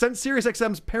defendant sent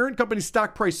SiriusXM's parent company's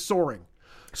stock price soaring.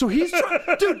 So he's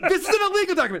dude, this is an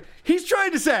illegal document. He's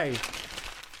trying to say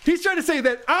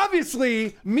that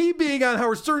obviously me being on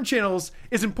Howard Stern channels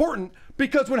is important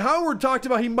because when Howard talked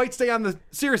about he might stay on the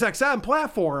SiriusXM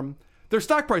platform, their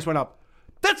stock price went up.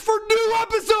 That's for new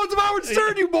episodes of Howard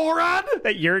Stern, you moron!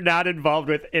 That you're not involved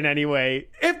with in any way.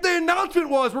 If the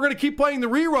announcement was we're going to keep playing the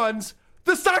reruns,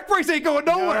 the stock price ain't going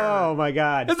nowhere. Oh, my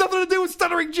God. It has nothing to do with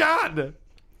Stuttering John.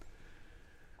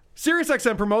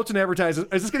 SiriusXM promotes and advertises.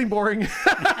 Is this getting boring? This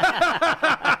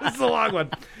is a long one.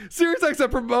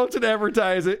 SiriusXM promotes and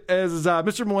advertises as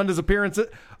Mr. Melendez's appearance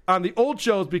on the old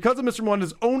shows because of Mr.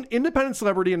 Melendez's own independent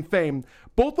celebrity and fame,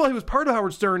 both while he was part of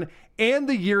Howard Stern and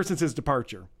the year since his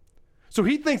departure. So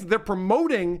he thinks that they're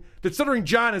promoting that Stuttering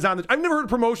John is on the... I've never heard of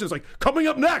promotions like, coming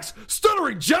up next,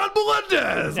 Stuttering John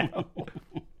Melendez! No.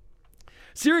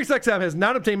 SiriusXM has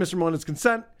not obtained Mr. Melendez's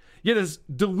consent, yet is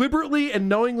deliberately and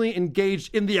knowingly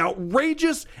engaged in the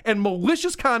outrageous and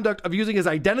malicious conduct of using his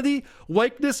identity,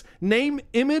 likeness, name,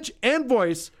 image, and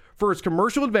voice for its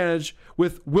commercial advantage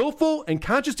with willful and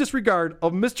conscious disregard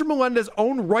of Mr. Melendez's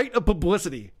own right of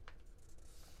publicity.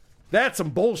 That's some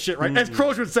bullshit, right? As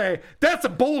Crows would say, that's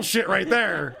some bullshit right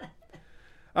there.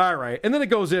 All right. And then it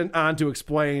goes on to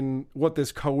explain what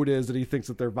this code is that he thinks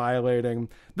that they're violating.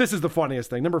 This is the funniest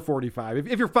thing. Number 45.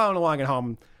 If you're following along at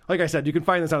home, like I said, you can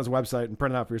find this on his website and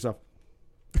print it out for yourself.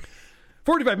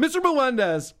 45. Mr.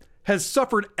 Melendez has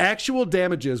suffered actual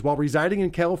damages while residing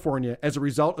in California as a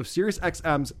result of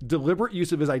SiriusXM's deliberate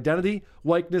use of his identity,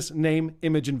 likeness, name,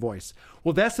 image, and voice.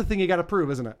 Well, that's the thing you got to prove,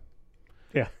 isn't it?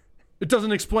 Yeah. It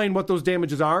doesn't explain what those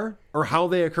damages are or how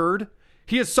they occurred.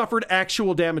 He has suffered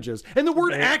actual damages. And the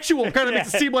word actual kind of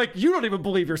makes it seem like you don't even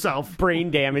believe yourself.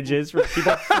 Brain damages from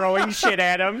people throwing shit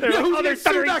at him. They're like, they're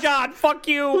Stuttering John, fuck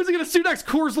you. Who's he going to sue next?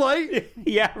 Coors Light?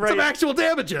 Yeah, right. Some actual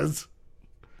damages.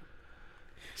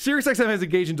 SiriusXM has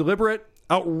engaged in deliberate,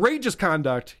 outrageous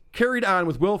conduct carried on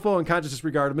with willful and conscious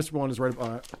disregard of Mr. Melendez right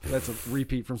about that's a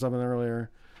repeat from something earlier.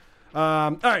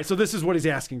 All right, so this is what he's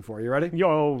asking for. You ready?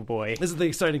 Oh, boy. This is the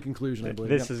exciting conclusion, I believe.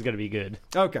 This is going to be good.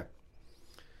 Okay.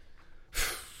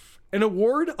 An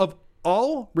award of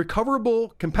all recoverable,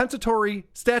 compensatory,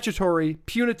 statutory,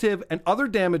 punitive, and other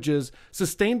damages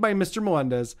sustained by Mr.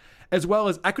 Melendez, as well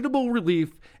as equitable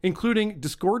relief, including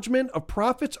disgorgement of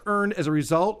profits earned as a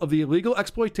result of the illegal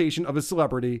exploitation of his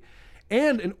celebrity,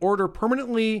 and an order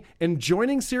permanently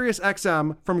enjoining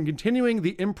SiriusXM from continuing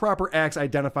the improper acts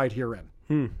identified herein.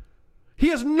 He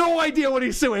has no idea what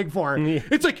he's suing for.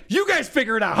 It's like, you guys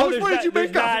figure it out. How much money did you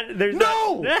make off?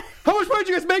 No! How much money did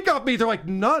you guys make off me? They're like,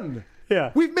 none.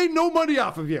 Yeah. We've made no money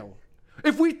off of you.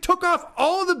 If we took off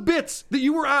all the bits that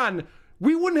you were on,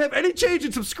 we wouldn't have any change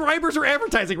in subscribers or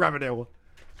advertising revenue.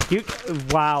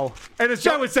 Wow. And as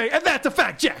John would say, and that's a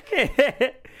fact check.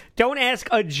 Don't ask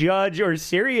a judge or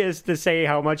Sirius to say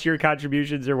how much your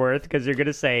contributions are worth, because they're going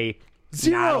to say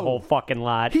zero. Not a whole fucking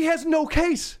lot. He has no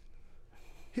case.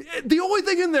 The only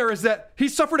thing in there is that he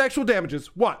suffered actual damages.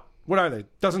 What? What are they?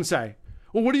 Doesn't say.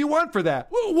 Well, what do you want for that?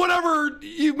 Well, whatever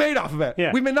you made off of it.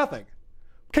 Yeah. We made nothing.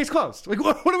 Case closed. Like,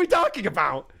 what are we talking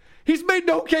about? He's made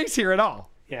no case here at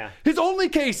all. Yeah. His only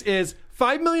case is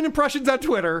 5 million impressions on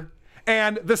Twitter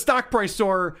and the stock price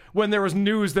soar when there was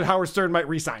news that Howard Stern might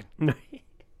resign.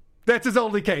 That's his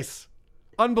only case.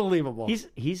 Unbelievable.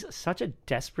 He's such a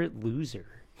desperate loser.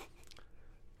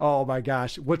 Oh my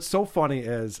gosh. What's so funny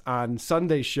is on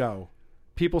Sunday's show,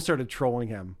 people started trolling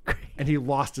him and he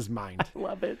lost his mind. I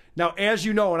love it. Now, as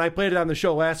you know, and I played it on the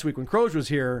show last week when Crows was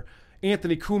here,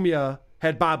 Anthony Cumia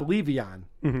had Bob Levy on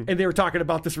and they were talking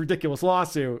about this ridiculous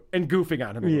lawsuit and goofing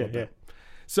on him a little bit.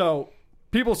 So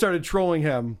people started trolling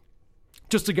him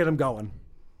just to get him going.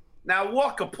 Now,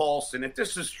 Walker Paulson, if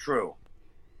this is true,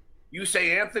 you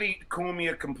say Anthony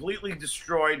Cumia completely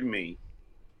destroyed me.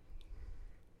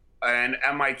 And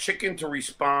am I chicken to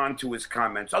respond to his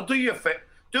comments? I'll do you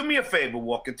do me a favor,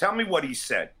 Walker. Tell me what he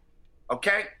said,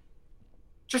 okay?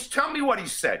 Just tell me what he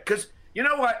said, because you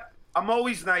know what? I'm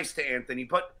always nice to Anthony,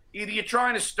 but either you're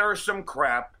trying to stir some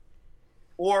crap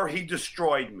or he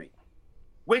destroyed me.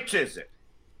 Which is it?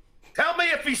 Tell me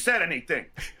if he said anything.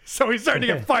 So he's starting to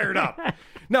get fired up.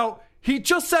 Now, he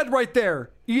just said right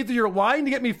there, either you're lying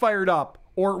to get me fired up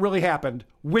or it really happened.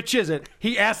 Which is it?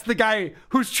 He asked the guy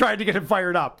who's trying to get him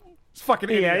fired up. It's fucking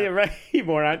idiot. Yeah, you're right, you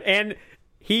moron. And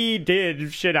he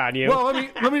did shit on you. Well,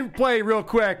 let me play real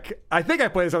quick. I think I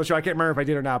played this on the show. I can't remember if I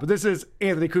did or not. But this is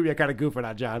Anthony Cumia kind of goofing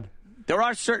on John. There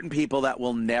are certain people that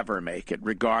will never make it,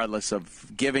 regardless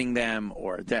of giving them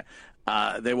or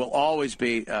they will always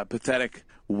be pathetic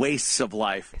wastes of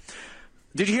life.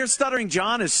 Did you hear Stuttering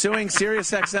John is suing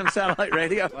SiriusXM Satellite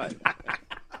Radio?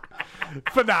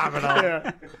 Phenomenal.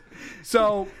 Yeah.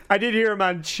 So I did hear him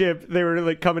on Chip. They were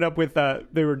like coming up with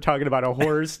they were talking about a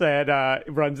horse that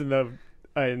runs in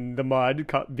the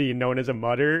mud, being known as a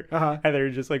mudder. And they were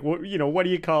just like, what do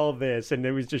you call this? And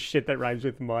it was just shit that rhymes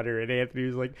with mudder. And Anthony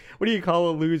was like, what do you call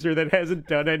a loser that hasn't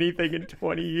done anything in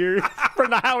 20 years from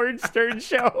the Howard Stern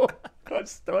show? A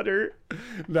stutter.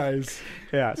 Nice.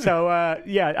 Yeah. So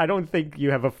I don't think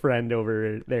you have a friend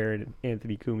over there in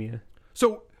Anthony Cumia.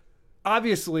 So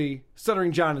obviously,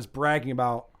 Stuttering John is bragging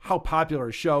about how popular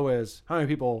his show is, how many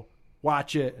people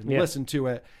watch it and listen to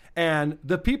it. And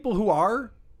the people who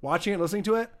are watching it, listening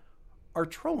to it, are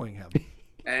trolling him.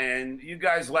 And you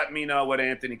guys let me know what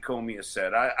Anthony Cumia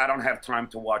said. I don't have time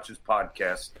to watch his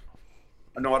podcast,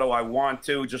 nor do I want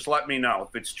to. Just let me know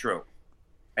if it's true.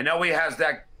 I know he has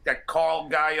that Carl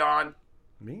guy on.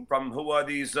 Me? From who are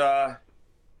these?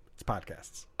 It's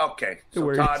podcasts. Okay,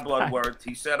 so Todd Bloodworth.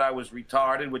 He said I was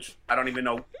retarded, which I don't even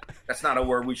know. That's not a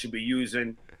word we should be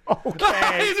using.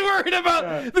 Okay. He's worried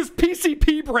about this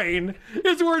PCP brain.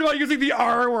 He's worried about using the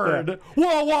R word.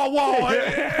 Whoa, whoa, whoa.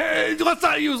 Let's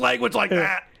not use language like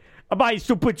that. My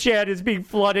super chat is being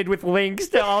flooded with links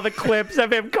to all the clips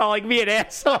of him calling me an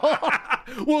asshole.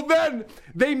 Well, then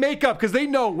they make up because they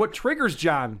know what triggers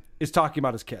John is talking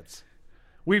about his kids.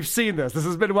 We've seen this. This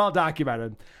has been well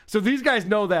documented. So these guys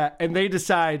know that, and they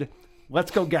decide, let's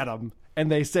go get him.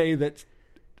 And they say that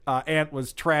Ant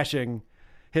was trashing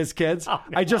his kids. Oh,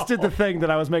 no. I just did the thing that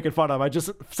I was making fun of. I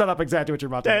just set up exactly what you're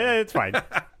about to do. It's fine.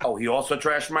 Oh, he also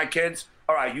trashed my kids?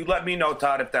 All right, you let me know,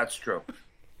 Todd, if that's true.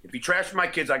 If you trash my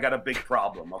kids, I got a big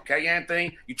problem. Okay,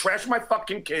 Anthony? You trash my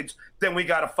fucking kids, then we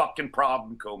got a fucking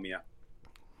problem, Cumia.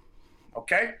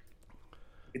 Okay?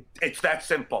 It's that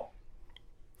simple.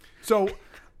 So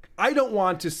I don't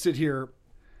want to sit here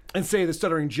and say that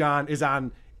Stuttering John is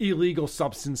on illegal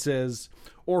substances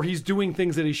or he's doing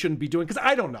things that he shouldn't be doing, because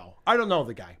I don't know. I don't know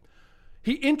the guy.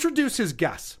 He introduced his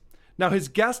guests. Now, his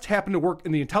guest happened to work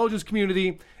in the intelligence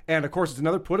community, and, of course, it's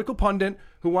another political pundit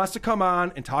who wants to come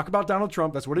on and talk about Donald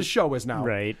Trump. That's what his show is now.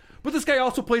 Right. But this guy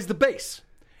also plays the bass,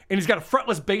 and he's got a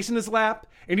fretless bass in his lap,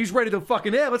 and he's ready to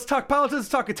fucking, let's talk politics, let's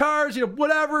talk guitars,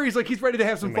 whatever. He's ready to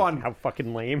have some fun. How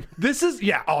fucking lame. This is,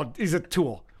 he's a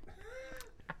tool.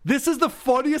 This is the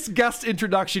funniest guest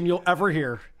introduction you'll ever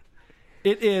hear.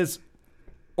 It is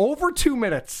over 2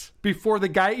 minutes before the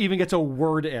guy even gets a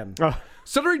word in.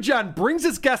 Stuttering John brings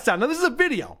his guest on. Now, this is a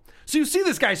video, so you see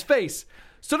this guy's face.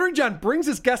 Stuttering John brings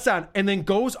his guest on and then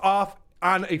goes off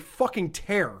on a fucking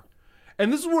tear.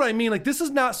 And this is what I mean. This is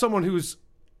not someone who's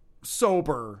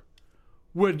sober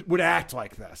would act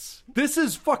like this. This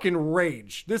is fucking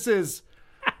rage. This is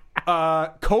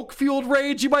coke-fueled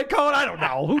rage, you might call it. I don't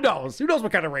know. Who knows? Who knows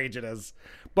what kind of rage it is?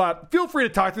 But feel free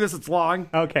to talk through this. It's long.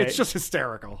 Okay. It's just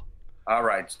hysterical. All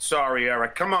right. Sorry,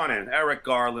 Eric. Come on in. Eric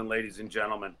Garland, ladies and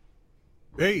gentlemen.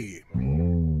 Hey.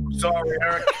 Sorry,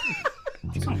 Eric.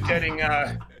 I'm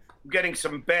getting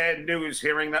some bad news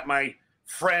hearing that my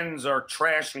friends are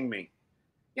trashing me.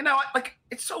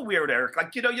 It's so weird, Eric. I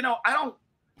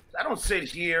don't sit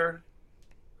here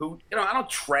I don't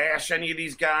trash any of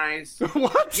these guys.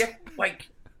 What? Yeah,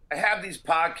 I have these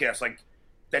podcasts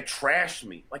that trash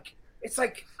me. It's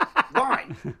why?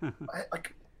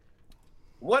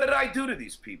 What did I do to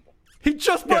these people? He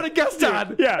just brought a guest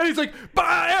on. Yeah. And he's like,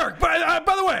 Eric,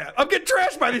 by the way, I'm getting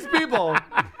trashed by these people.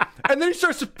 And then he's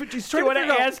trying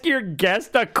to ask your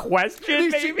guest a question,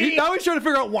 maybe? Now he's trying to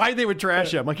figure out why they would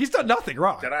trash him. He's done nothing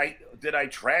wrong. Did I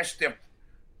trash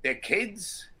their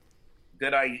kids?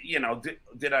 Did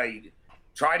I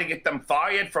try to get them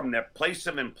fired from their place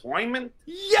of employment?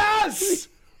 Yes!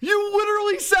 You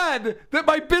literally said that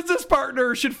my business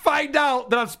partner should find out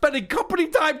that I'm spending company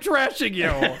time trashing you.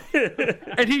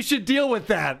 And he should deal with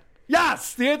that.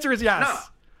 Yes! The answer is yes. No.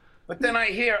 But then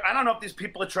I don't know if these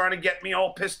people are trying to get me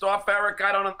all pissed off, Eric.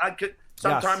 I don't know.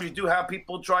 Sometimes you do have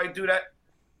people try to do that.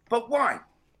 But why?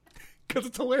 Because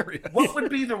it's hilarious. What would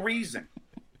be the reason?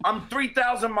 I'm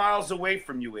 3,000 miles away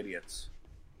from you idiots.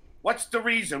 What's the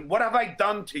reason? What have I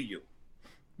done to you?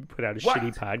 Put out a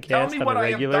shitty podcast. Tell me what I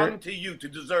have done to you to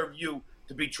deserve you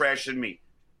to be trashing me.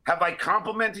 Have I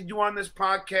complimented you on this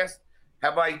podcast?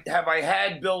 Have I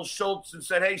had Bill Schultz and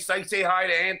said, hey, say hi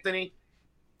to Anthony?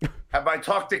 Have I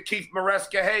talked to Keith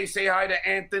Maresca? Hey, say hi to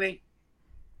Anthony.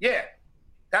 Yeah,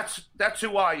 that's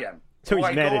who I am. So Do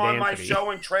he's I mad go at on my Anthony. show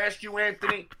and trash you,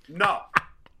 Anthony? No.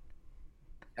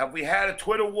 Have we had a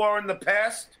Twitter war in the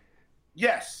past?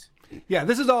 Yes. Yeah,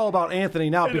 this is all about Anthony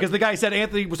now because the guy said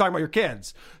Anthony was talking about your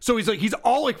kids. So he's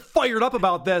all fired up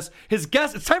about this. It's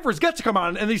time for his guest to come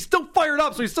on, and he's still fired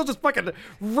up, so he's still just fucking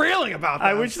railing about this.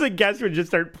 I wish the guest would just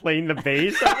start playing the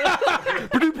bass. But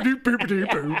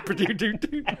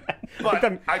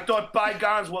I thought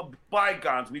bygones were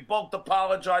bygones. We both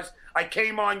apologized. I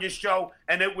came on your show,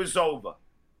 and it was over.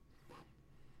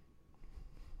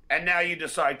 And now you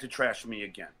decide to trash me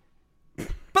again.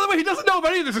 By the way, he doesn't know if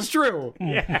any of this is true.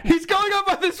 Yeah. He's going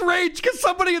up on this rage because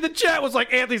somebody in the chat was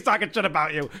like, Anthony's talking shit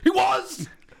about you. He was!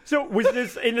 So was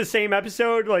this in the same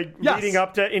episode, Yes. leading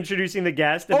up to introducing the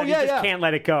guest? And then he just can't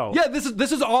let it go. Yeah,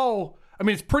 this is all,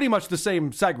 it's pretty much the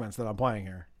same segments that I'm playing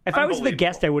here. If I was the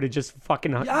guest, I would have just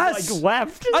fucking left.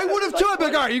 I would have too. I'd be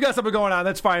like, all right, you got something going on.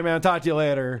 That's fine, man. I'll talk to you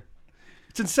later.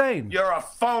 It's insane. You're a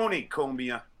phony,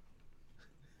 Cumbia.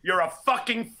 You're a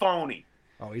fucking phony.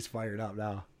 Oh, he's fired up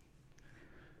now.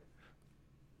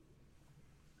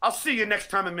 I'll see you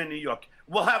next time I'm in New York.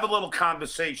 We'll have a little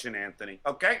conversation, Anthony,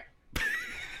 okay?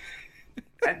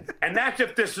 and that's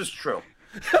if this is true.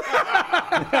 When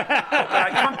I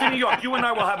come to New York, you and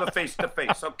I will have a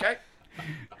face-to-face, okay?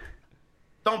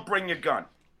 Don't bring your gun.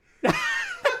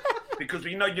 Because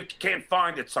we know you can't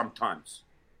find it sometimes.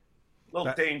 A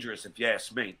little dangerous, if you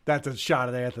ask me. That's a shot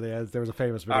at Anthony. There was a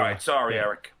famous video. All right, sorry,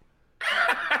 Eric.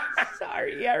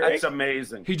 Sorry, Eric. That's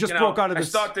amazing. He just broke out of this. I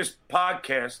start this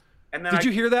podcast, and then Did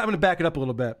you hear that? I'm going to back it up a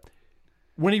little bit.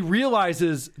 When he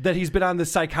realizes that he's been on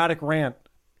this psychotic rant,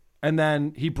 and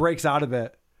then he breaks out of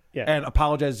it and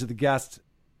apologizes to the guest.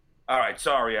 All right,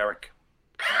 sorry, Eric.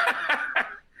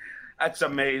 That's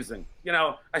amazing.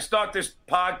 I start this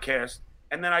podcast,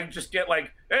 and then I just get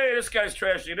like, hey, this guy's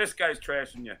trashing you, this guy's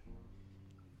trashing you.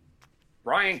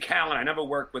 Brian Callen. I never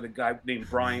worked with a guy named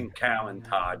Brian Callen,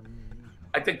 Todd.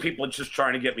 I think people are just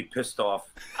trying to get me pissed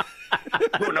off.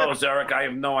 Who knows, Eric? I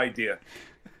have no idea.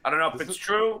 I don't know if it's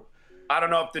true. I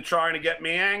don't know if they're trying to get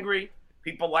me angry.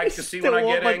 People like to see when I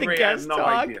get angry. I have no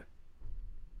idea.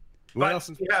 But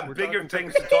you have bigger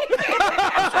things to talk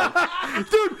about.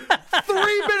 Dude,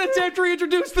 3 minutes after he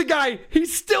introduced the guy,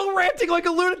 he's still ranting like a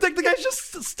lunatic. The guy's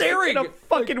just staring. A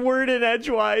fucking word in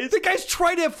edgewise. The guy's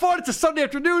trying to have fun. It's a Sunday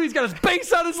afternoon. He's got his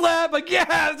bass on his lap. Like,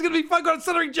 yeah, it's going to be fun going to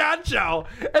Stuttering John show.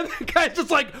 And the guy's just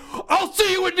like, I'll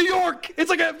see you in New York. It's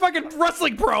like a fucking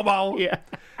wrestling promo. Yeah.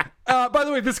 By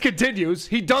the way, this continues.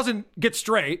 He doesn't get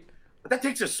straight. But that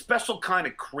takes a special kind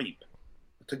of creep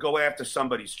to go after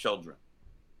somebody's children.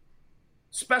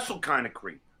 Special kind of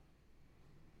creep.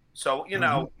 So, and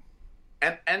I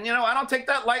don't take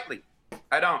that lightly.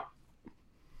 I don't.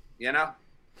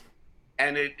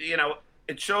 And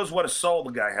it shows what a soul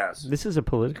the guy has. This is a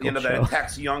political show. That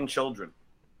attacks young children,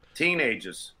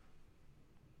 teenagers.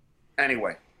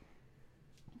 Anyway,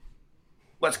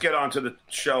 let's get on to the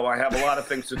show. I have a lot of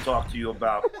things to talk to you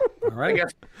about. All right.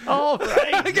 All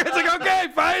right. I guess like, okay,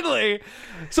 finally.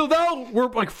 So now we're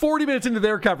like 40 minutes into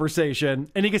their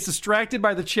conversation, and he gets distracted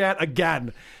by the chat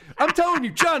again. I'm telling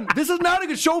you, John, this is not a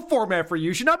good show format for you.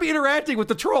 You should not be interacting with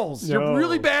the trolls. No. You're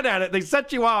really bad at it. They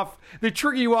set you off. They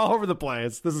trigger you all over the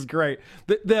place. This is great.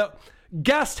 The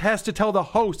guest has to tell the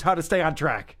host how to stay on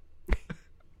track.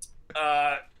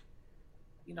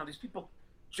 These people,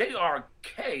 J.R.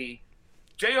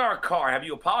 Carr, have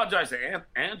you apologized to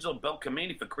Angela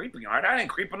Belcamini for creeping on her? I ain't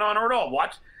creeping on her at all.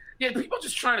 People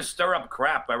just trying to stir up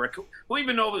crap, Eric. Who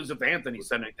even knows if Anthony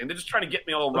said anything? They're just trying to get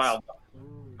me all riled up.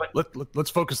 But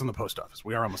let's focus on the post office.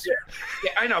 We are almost there.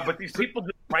 Yeah, I know, but these people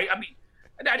just, right? I mean,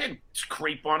 I didn't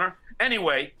creep on her.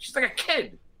 Anyway, she's like a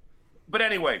kid. But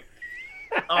anyway.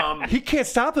 He can't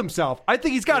stop himself. I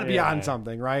think he's got to be on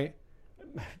something, right?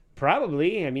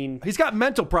 Probably. I mean, he's got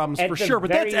mental problems for sure,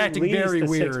 but that's acting very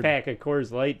weird. 6-pack of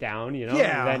Coors Light down, and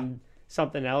then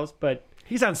something else. But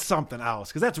he's on something else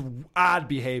because that's odd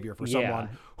behavior for someone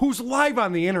who's live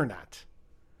on the internet.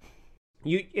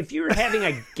 If you're having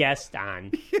a guest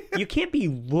on, you can't be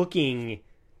looking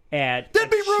at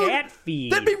chat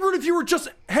feed. That'd be rude if you were just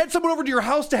had someone over to your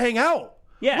house to hang out.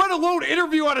 Yeah. Let alone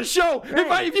interview on a show.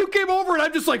 Right. If you came over and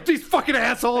I'm just like, these fucking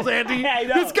assholes, Andy.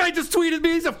 This guy just tweeted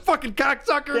me. He's a fucking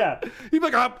cocksucker. Yeah. He'd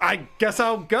be like, I guess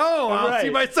I'll go. I'll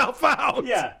see myself out.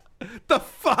 Yeah. The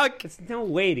fuck? It's no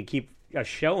way to keep a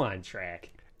show on track.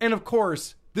 And of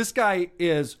course, this guy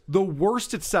is the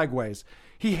worst at segues.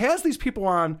 He has these people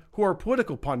on who are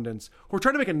political pundits who are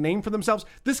trying to make a name for themselves.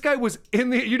 This guy was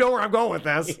in you know where I'm going with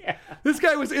this. Yeah. This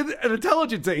guy was in an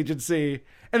intelligence agency,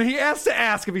 and he asked to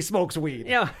ask if he smokes weed.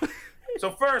 Yeah.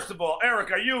 So first of all, Eric,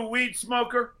 are you a weed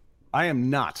smoker? I am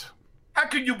not. How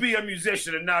could you be a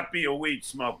musician and not be a weed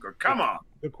smoker? Come on.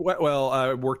 Well,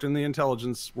 I worked in the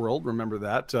intelligence world, remember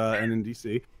that, and in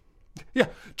D.C. Yeah,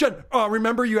 Jen,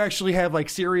 remember you actually have like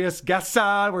serious guests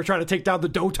on? We're trying to take down the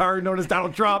dotard known as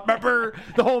Donald Trump. Remember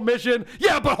the whole mission?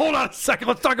 Yeah, but hold on a second.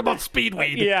 Let's talk about speed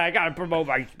weed. Yeah, I got to promote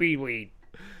my speed weed.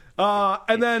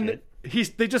 And then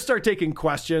they just start taking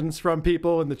questions from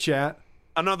people in the chat.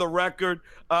 Another record.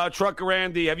 Trucker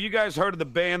Andy, have you guys heard of the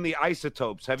band The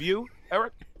Isotopes? Have you,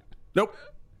 Eric? Nope.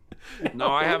 No,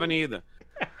 I haven't either.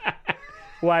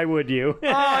 Why would you? You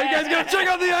guys got to check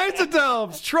out The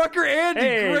Isotopes. Trucker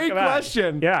Andy, great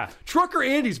question. Yeah. Trucker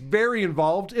Andy's very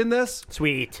involved in this.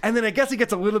 Sweet. And then I guess he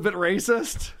gets a little bit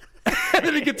racist. And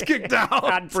then he gets kicked out.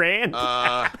 On brand.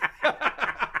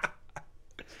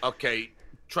 Okay,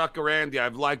 Trucker Andy,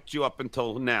 I've liked you up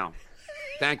until now.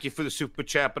 Thank you for the super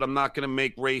chat, but I'm not going to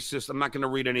make racist. I'm not going to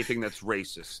read anything that's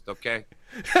racist, okay?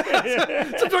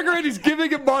 So Trucker Andy's giving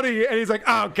him money, and he's like,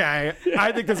 okay,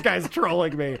 I think this guy's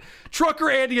trolling me. Trucker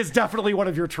Andy is definitely one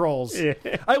of your trolls. Yeah.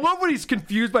 I love when he's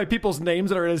confused by people's names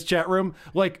that are in his chat room,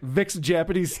 like Vic's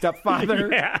Japanese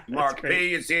stepfather. Mark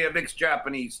P is here, Vic's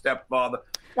Japanese stepfather.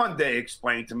 One day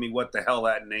explain to me what the hell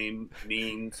that name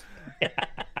means.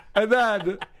 And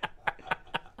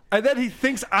then he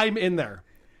thinks I'm in there.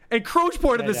 And Croach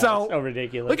pointed this out. So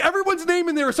ridiculous. Like, everyone's name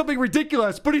in there is something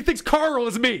ridiculous, but he thinks Carl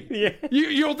is me. Yeah.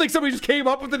 You don't think somebody just came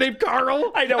up with the name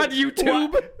Carl I know. on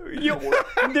YouTube?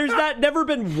 There's never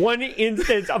been one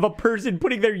instance of a person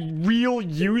putting their real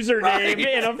username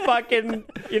in a fucking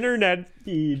internet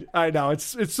feed. I know.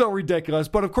 It's so ridiculous.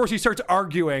 But, of course, he starts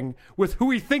arguing with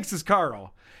who he thinks is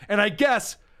Carl. And I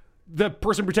guess the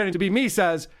person pretending to be me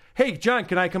says, hey, John,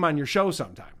 can I come on your show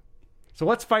sometime? So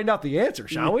let's find out the answer,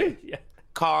 shall we? Yeah.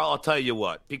 Carl, I'll tell you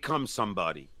what. Become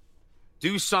somebody.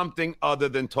 Do something other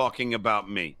than talking about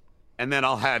me, and then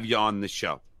I'll have you on the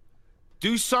show.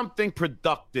 Do something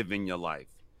productive in your life.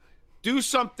 Do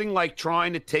something like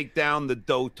trying to take down the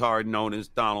dotard known as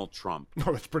Donald Trump.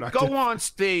 No, it's productive. Go on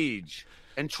stage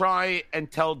and try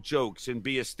and tell jokes and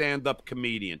be a stand-up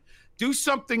comedian. Do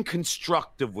something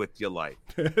constructive with your life.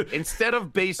 Instead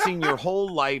of basing your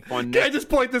whole life on... Can I just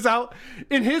point this out?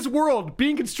 In his world,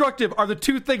 being constructive are the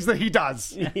two things that he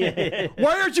does. Yeah.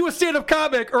 Why aren't you a stand-up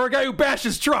comic or a guy who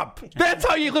bashes Trump? That's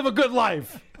how you live a good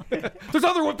life. There's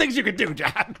other things you can do,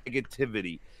 John.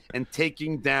 Negativity and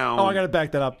taking down... Oh, I got to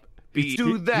back that up. He's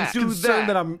concerned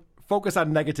that I'm focused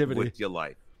on negativity. With your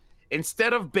life.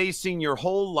 Instead of basing your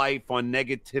whole life on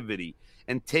negativity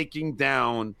and taking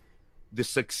down the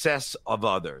success of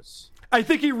others. I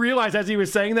think he realized as he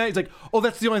was saying that, he's like, oh,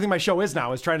 that's the only thing my show is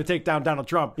now, is trying to take down Donald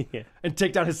Trump and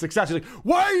take down his success. He's like,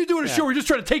 why are you doing a show where you're just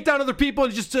trying to take down other people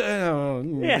and just... When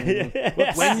you do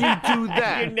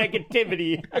that... Your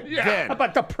negativity. Then How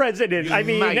about the president?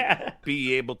 You might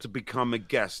be able to become a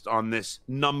guest on this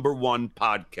 #1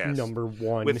 podcast.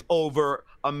 #1. With over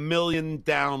 1 million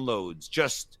downloads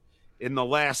just in the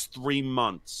last 3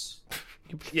 months.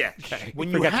 Yeah. Okay. When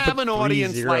you have an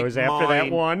audience like after mine,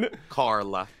 that one,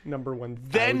 Carla, #1,000.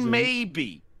 then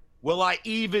maybe will I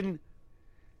even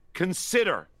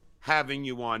consider having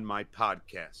you on my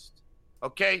podcast.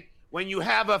 Okay? When you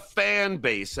have a fan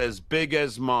base as big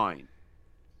as mine,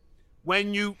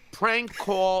 when you prank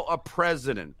call a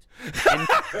president. These are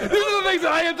the things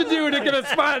that I have to do to get a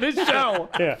spot on his show.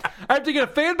 Yeah. I have to get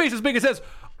a fan base as big as his.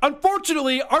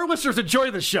 Unfortunately, our listeners enjoy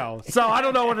the show, so I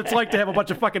don't know what it's like to have a bunch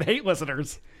of fucking hate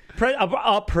listeners.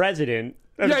 A president.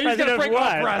 Yeah, he's gonna break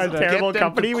up president. A terrible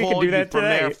company. We can do that from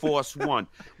today. Air Force One.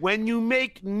 When you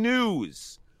make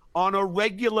news on a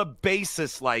regular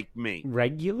basis like me.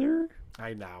 Regular?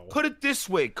 I know. Put it this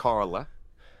way, Carla.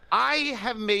 I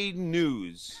have made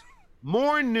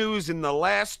more news in the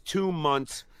last 2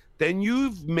 months than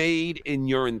you've made in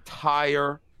your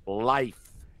entire life.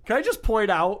 Can I just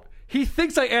point out, he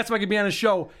thinks I asked if I could be on his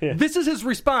show. Yeah. This is his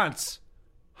response.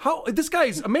 How? This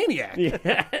guy's a maniac.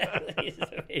 Yeah, he's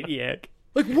a maniac.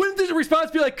 Like, wouldn't the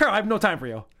response be like, Carl, I have no time for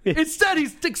you? Instead,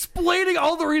 he's explaining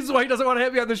all the reasons why he doesn't want to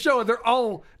have me on the show, and they're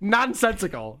all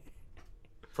nonsensical.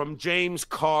 From James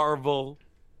Carville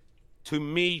to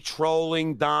me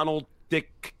trolling Donald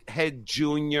Dickhead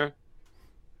Jr.,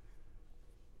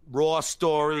 Raw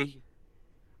Story.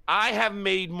 I have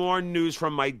made more news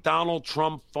from my Donald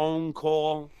Trump phone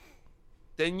call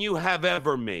than you have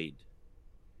ever made.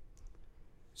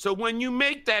 So when you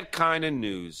make that kind of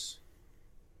news,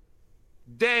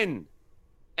 then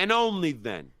and only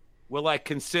then will I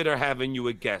consider having you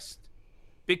a guest.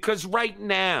 Because right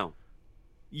now,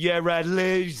 you're a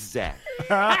loser.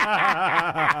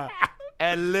 A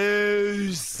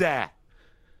loser.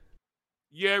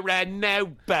 You're a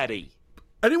nobody.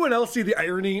 Anyone else see the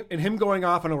irony in him going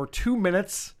off in over 2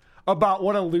 minutes about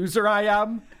what a loser I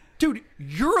am? Dude,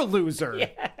 you're a loser.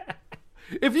 Yeah.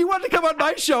 If you wanted to come on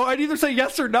my show, I'd either say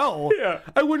yes or no. Yeah.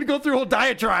 I wouldn't go through a whole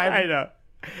diatribe. I know.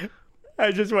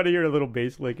 I just want to hear a little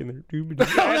bass lick in there.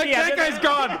 that guy's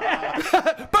gone.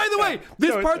 By the way,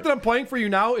 this part that I'm playing for you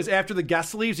now is after the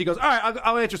guest leaves. He goes, all right,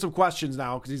 I'll answer some questions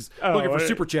now because he's looking for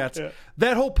super chats. Yeah.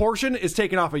 That whole portion is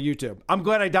taken off of YouTube. I'm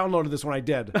glad I downloaded this when I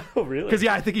did. Oh, really? Because,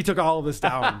 I think he took all of this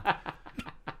down.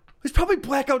 He's probably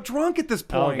blackout drunk at this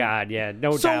point. Oh, God, yeah,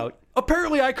 no doubt.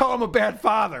 Apparently, I call him a bad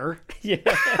father. Yeah.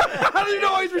 How do you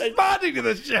know how he's responding to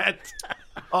this shit?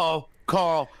 Oh,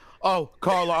 Carl,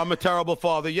 I'm a terrible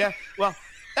father. Yeah? Well,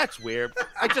 that's weird.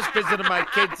 I just visited my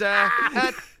kids.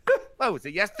 What was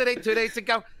it, yesterday, 2 days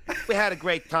ago? We had a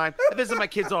great time. I visit my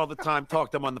kids all the time,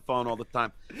 talk to them on the phone all the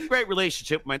time. Great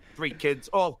relationship with my 3 kids,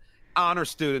 all honor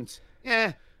students.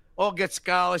 Yeah, all get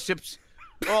scholarships.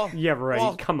 All, yeah, right.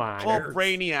 All, Come on. All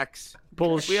brainiacs.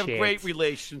 Bullshit. We have great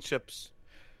relationships.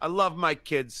 I love my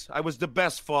kids. I was the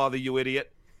best father, you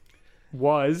idiot.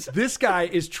 This guy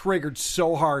is triggered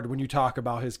so hard when you talk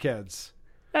about his kids.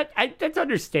 That's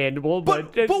understandable,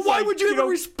 but why would you even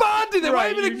respond to that? Why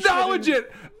even acknowledge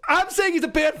it? I'm saying he's a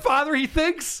bad father, he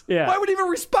thinks. Yeah. Why would he even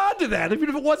respond to that, even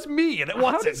if it was me and it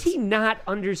wasn't? How does he not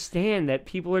understand that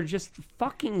people are just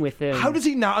fucking with him? How does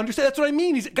he not understand? That's what I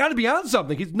mean. He's got to be on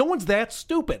something. No one's that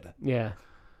stupid. Yeah.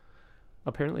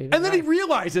 Apparently. And then he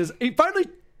realizes, he finally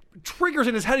triggers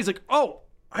in his head. He's like, oh,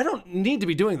 I don't need to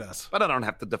be doing this. But I don't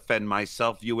have to defend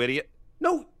myself, you idiot.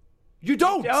 No, you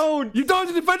don't. You don't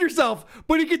have to defend yourself.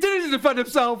 But he continues to defend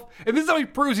himself. And this is how he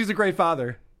proves he's a great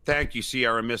father. Thank you,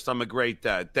 Sierra Mist. I'm a great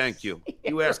dad. Thank you.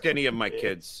 You ask any of my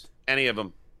kids. Any of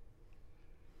them.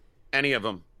 Any of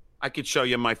them. I could show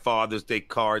you my Father's Day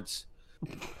cards.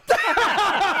 That's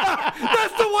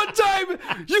the one time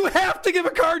you have to give a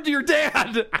card to your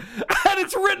dad. And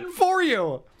it's written for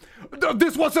you.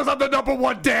 This one says I'm the number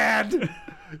one dad.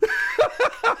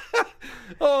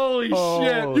 Holy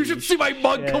shit. You should see my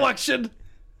mug collection.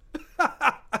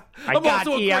 I'm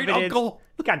also a great uncle.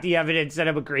 Got the evidence that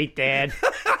I'm a great dad.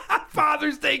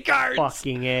 Father's Day cards.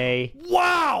 Fucking A.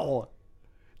 Wow.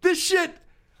 This shit,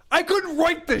 I couldn't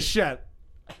write this shit.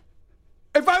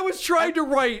 If I was trying to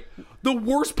write the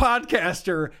worst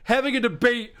podcaster having a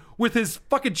debate with his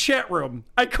fucking chat room,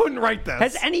 I couldn't write this.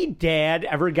 Has any dad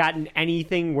ever gotten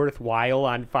anything worthwhile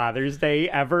on Father's Day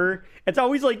ever? It's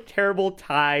always like terrible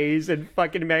ties and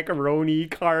fucking macaroni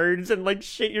cards and like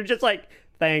shit. You're just like,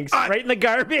 thanks, right in the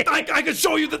garbage. I can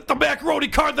show you the macaroni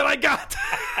card that I got.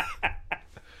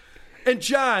 And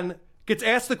John gets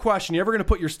asked the question, you ever going to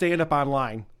put your stand-up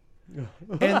online?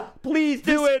 And please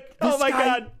do it. Oh my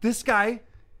God. This guy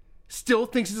still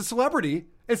thinks he's a celebrity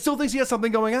and still thinks he has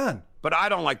something going on. But I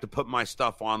don't like to put my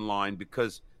stuff online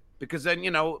because then,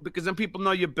 because then people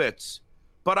know your bits.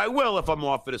 But I will if I'm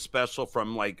offered a special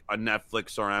from like a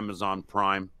Netflix or Amazon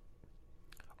Prime.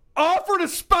 Offered a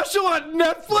special on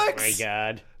Netflix? Oh my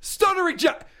God. Stuttering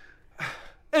John.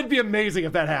 It'd be amazing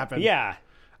if that happened. Yeah.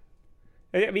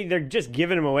 I mean, they're just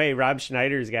giving them away. Rob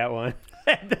Schneider's got one.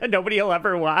 Nobody will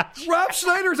ever watch. Rob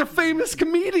Schneider's a famous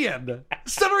comedian.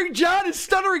 Stuttering John is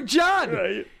Stuttering John.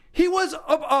 Right. He was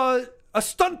a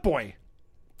stunt boy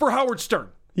for Howard Stern.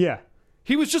 Yeah.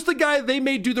 He was just the guy they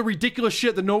made do the ridiculous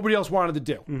shit that nobody else wanted to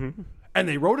do. Mm-hmm. And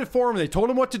they wrote it for him. And they told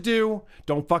him what to do.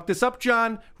 Don't fuck this up,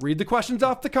 John. Read the questions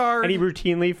off the card. And he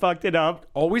routinely fucked it up.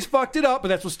 Always fucked it up, but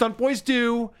that's what stunt boys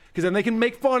do. Because then they can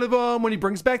make fun of him when he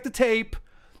brings back the tape.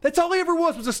 That's all he ever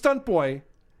was a stunt boy.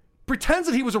 Pretends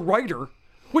that he was a writer.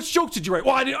 Which jokes did you write?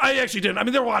 Well, I actually didn't. I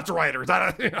mean, there were lots of writers.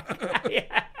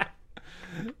 Yeah.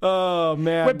 Oh,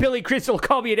 man. When Billy Crystal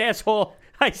called me an asshole,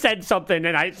 I said something,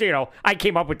 and I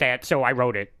came up with that, so I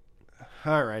wrote it.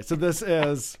 All right, so this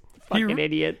is... Fucking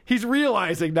idiot. He's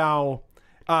realizing now,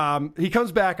 he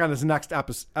comes back on his next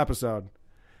episode,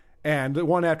 and the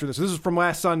one after this. This is from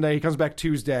last Sunday. He comes back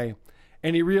Tuesday,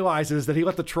 and he realizes that he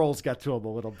let the trolls get to him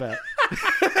a little bit.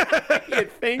 You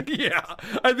think? Yeah,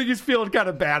 I think he's feeling kind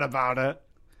of bad about it.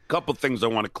 Couple things I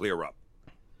want to clear up.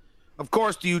 Of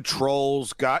course, you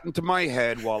trolls got into my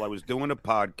head while I was doing a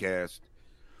podcast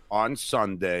on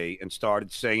Sunday and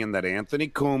started saying that Anthony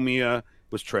Cumia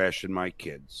was trashing my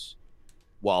kids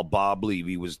while Bob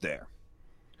Levy was there.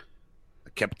 I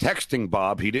kept texting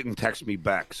Bob. He didn't text me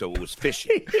back, so it was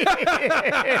fishy.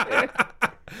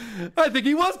 I think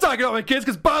he was talking about my kids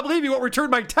because Bob Levy won't return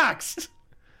my text.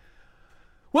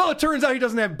 Well, it turns out he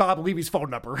doesn't have Bob Levy's phone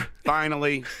number.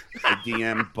 Finally, I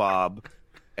DM'd Bob,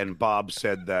 and Bob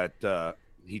said that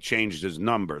he changed his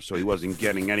number, so he wasn't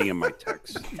getting any of my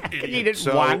texts. He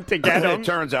didn't want to get them. It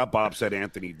turns out Bob said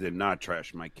Anthony did not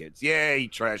trash my kids. Yeah, he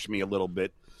trashed me a little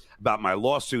bit about my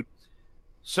lawsuit.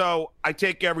 So I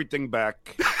take everything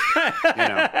back.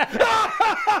 I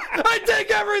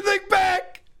take everything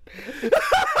back.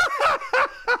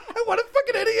 What a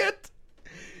fucking idiot.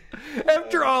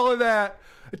 After all of that,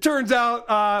 it turns out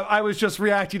I was just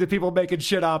reacting to people making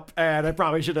shit up, and I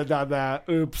probably should have done that.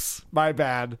 Oops, my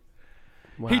bad.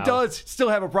 Wow. He does still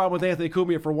have a problem with Anthony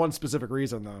Cumia for one specific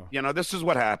reason, though. This is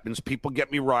what happens. People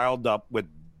get me riled up with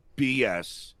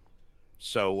BS.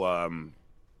 So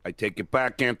I take it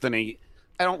back, Anthony.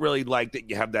 I don't really like that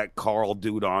you have that Carl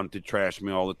dude on to trash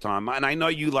me all the time. And I know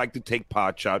you like to take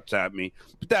pot shots at me,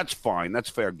 but that's fine. That's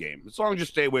fair game. As long as you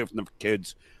stay away from the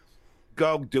kids,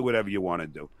 go do whatever you want to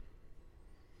do.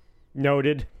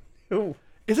 Noted. Ooh.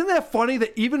 Isn't that funny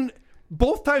that even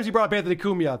both times he brought up Anthony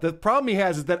Cumia, the problem he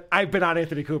has is that I've been on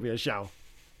Anthony Cumia's show.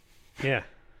 Yeah.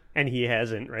 And he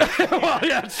hasn't, right? Well,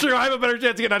 yeah, it's true. I have a better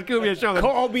chance of getting on Kumia's show than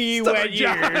Call me when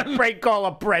you're prank call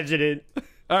a president.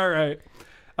 All right.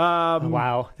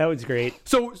 Wow, that was great.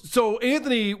 So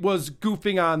Anthony was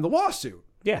goofing on the lawsuit.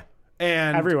 Yeah.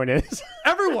 And everyone is.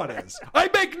 Everyone is. I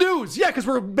make news. Yeah, because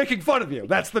we're making fun of you.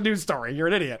 That's the news story. You're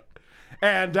an idiot.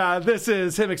 And this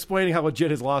is him explaining how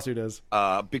legit his lawsuit is.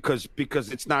 Because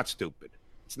it's not stupid.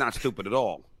 It's not stupid at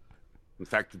all. In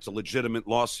fact, it's a legitimate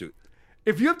lawsuit.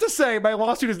 If you have to say my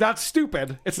lawsuit is not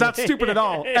stupid, it's not stupid at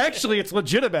all. Actually, it's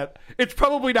legitimate. It's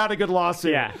probably not a good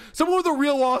lawsuit. Yeah. Someone with a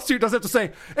real lawsuit doesn't have to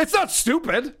say, it's not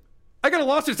stupid. I got a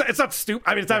lawsuit. It's not stupid.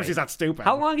 I mean, it's obviously not stupid.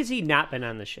 How long has he not been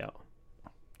on the show?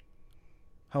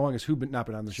 How long has who not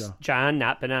been on the show? John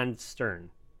not been on Stern.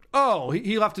 Oh,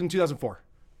 he left in 2004.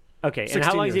 Okay, and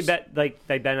how long has he been? Like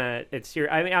they've been a? It's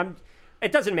serious. I mean,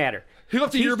 it doesn't matter. He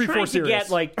left a year before Sirius. He's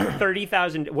trying to get like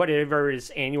 $30,000, whatever his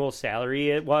annual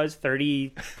salary it was,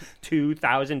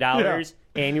 $32,000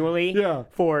 annually. Yeah.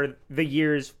 For the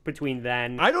years between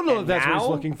then. I don't know if that's now. what he's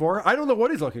looking for. I don't know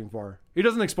what he's looking for. He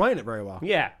doesn't explain it very well.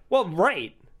 Yeah. Well,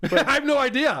 right. But I have no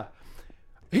idea.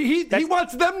 He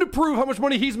wants them to prove how much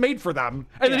money he's made for them,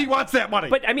 and then he wants that money.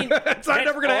 But I mean, it's not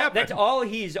never going to happen. That's all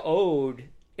he's owed,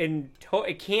 and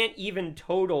it can't even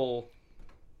total.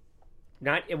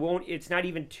 It's not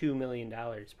even $2 million,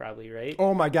 probably, right?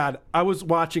 Oh my God! I was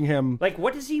watching him. Like,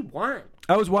 what does he want?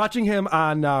 I was watching him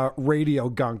on Radio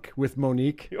Gunk with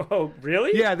Monique. Oh,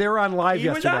 really? Yeah, they were on live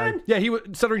yesterday. Was on? Yeah,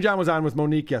 Stuttering John was on with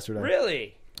Monique yesterday.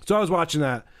 Really? So I was watching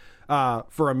that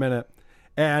for a minute.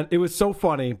 And it was so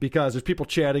funny because there's people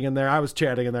chatting in there. I was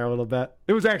chatting in there a little bit.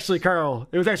 It was actually Carl.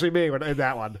 It was actually me in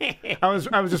that one. I was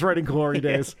just writing Glory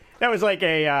Days. That was like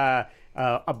a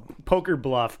poker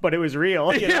bluff, but it was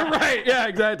real. Yeah, right. Yeah,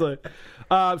 exactly.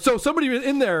 So somebody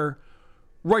in there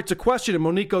writes a question, and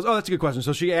Monique goes, "Oh, that's a good question."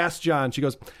 So she asks John. She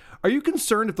goes, "Are you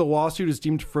concerned if the lawsuit is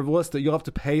deemed frivolous that you'll have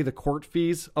to pay the court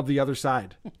fees of the other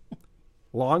side?"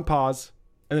 Long pause,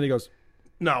 and then he goes,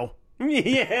 "No."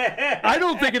 Yeah. I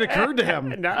don't think it occurred to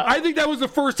him. No. I think that was the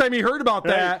first time he heard about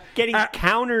that. Getting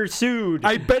counter-sued.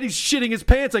 I bet he's shitting his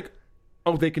pants like,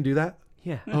 oh, they can do that?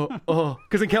 Yeah. Oh.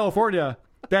 Because in California,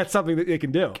 that's something that they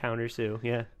can do. Counter-sue,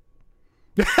 yeah.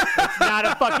 It's not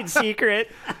a fucking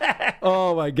secret.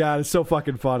 Oh, my God. It's so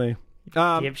fucking funny.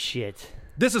 Give shit.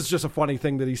 This is just a funny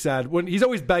thing that he said. When he's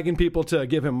always begging people to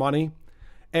give him money,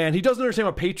 and he doesn't understand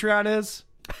what Patreon is.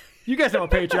 You guys know what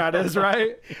Patreon is,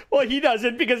 right? Well, he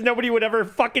doesn't because nobody would ever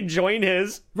fucking join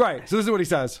his. Right. So this is what he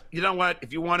says. You know what?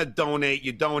 If you want to donate,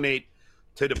 you donate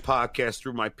to the podcast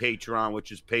through my Patreon,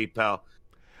 which is PayPal.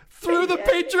 Through the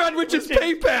Patreon, which is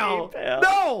PayPal.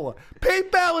 No!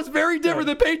 PayPal is very different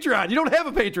than Patreon. You don't have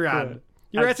a Patreon.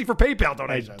 You're asking for PayPal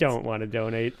donations. I don't want to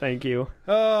donate. Thank you.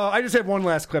 I just have one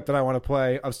last clip that I want to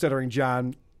play of Stuttering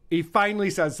John. He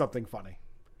finally says something funny.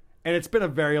 And it's been a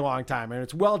very long time, and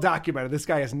it's well documented. This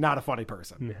guy is not a funny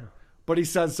person. No. But he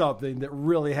says something that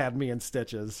really had me in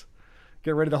stitches.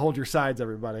 Get ready to hold your sides,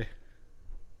 everybody.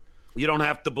 You don't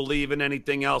have to believe in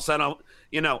anything else. I know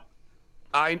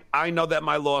that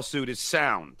my lawsuit is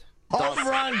sound. Home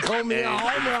run, Comey, a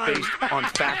home run. Based on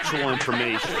factual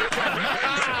information.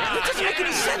 That doesn't make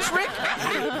any sense, Rick.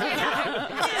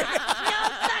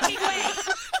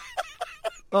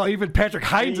 Oh, even Patrick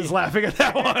Hines is laughing at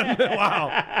that one. Wow.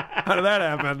 How did that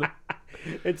happen?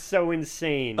 It's so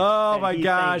insane. Oh, my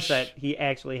gosh. That he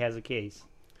actually has a case.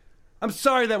 I'm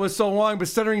sorry that was so long, but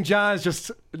Stuttering John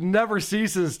just never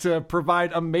ceases to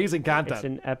provide amazing content. It's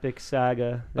an epic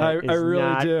saga. I really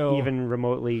not do. Even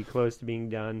remotely close to being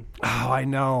done. Oh, I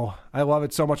know. I love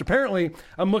it so much. Apparently,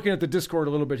 I'm looking at the Discord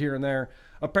a little bit here and there.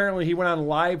 Apparently, he went on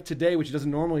live today, which he doesn't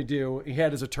normally do. He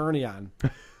had his attorney on.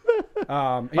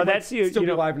 That's you. Still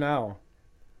be live now.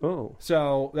 Oh,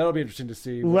 so that'll be interesting to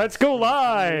see. Let's go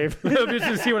live. It'll be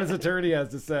interesting to see what his attorney has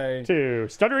to say to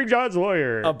Stuttering John's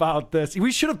lawyer about this.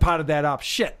 We should have potted that up.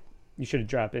 Shit. You should have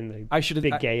dropped in the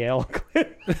big gay L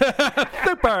clip.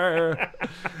 Super.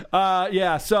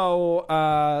 Yeah. So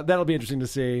that'll be interesting to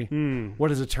see what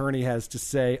his attorney has to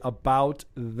say about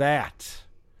that.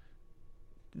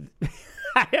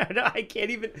 I don't know. I can't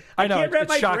even. I know. Can't wrap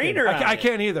my brain around I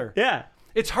can't either. Yeah.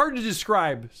 It's hard to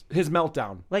describe his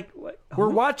meltdown. Like what? We're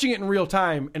watching it in real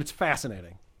time, and it's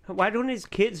fascinating. Why don't his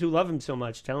kids who love him so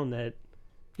much tell him that?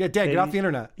 Yeah, Dad, get off the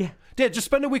internet. Yeah, Dad, just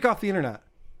spend a week off the internet.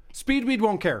 Speedweed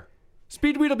won't care.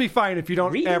 Speedweed will be fine if you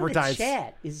don't advertise. The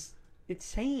chat is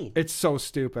insane. It's so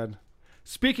stupid.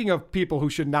 Speaking of people who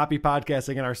should not be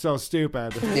podcasting and are so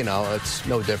stupid. You know, it's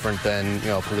no different than,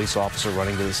 a police officer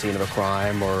running to the scene of a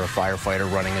crime or a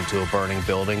firefighter running into a burning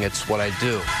building. It's what I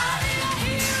do.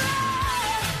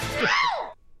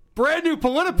 Brand new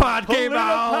Politipod came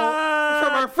out.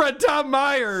 from our friend Tom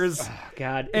Myers. Oh,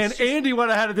 God. And Andy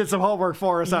went ahead and did some homework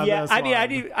for us on this.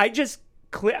 I just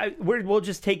we'll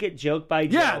just take it joke by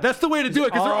joke. Yeah, that's the way to do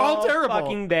it because they're all terrible.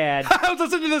 Fucking bad. I was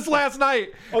listening to this last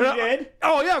night. Oh, you did?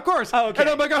 Oh, yeah, of course. Oh, okay. And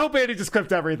I'm like, I hope Andy just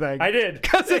clipped everything. I did.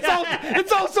 Because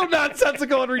it's also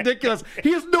nonsensical and ridiculous.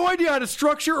 He has no idea how to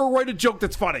structure or write a joke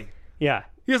that's funny. Yeah.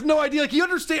 He has no idea. Like,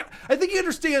 I think he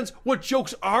understands what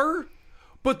jokes are,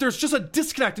 but there's just a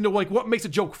disconnect into like what makes a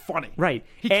joke funny. Right.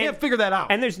 He can't figure that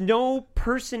out. And there's no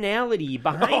personality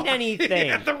behind anything.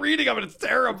 Yeah, the reading of it's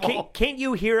terrible. Can't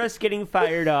you hear us getting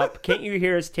fired up? Can't you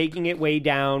hear us taking it way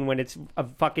down when it's a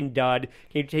fucking dud?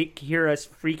 Can you hear us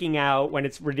freaking out when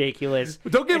it's ridiculous?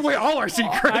 Don't give away all our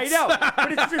secrets. I know.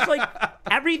 But it's just like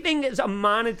everything is a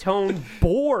monotone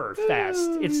bore fest.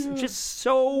 It's just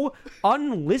so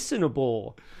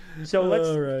unlistenable. So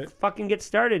let's fucking get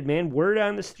started, man. Word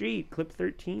on the street, clip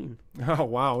 13. Oh,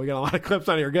 wow. We got a lot of clips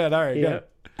on here. Good. All right, good.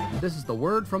 This is the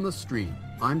Word from the Street.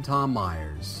 I'm Tom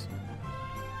Myers.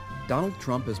 Donald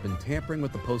Trump has been tampering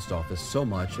with the post office so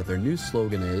much that their new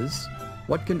slogan is,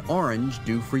 "What can Orange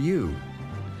do for you?"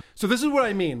 So this is what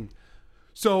I mean.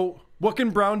 So what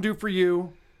can Brown do for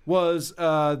you was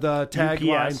the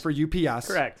tagline for UPS.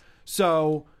 Correct.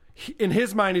 So in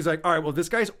his mind, he's like, all right, well, this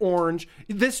guy's orange.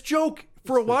 This joke,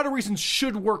 for a lot of reasons,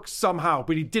 should work somehow,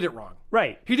 but he did it wrong.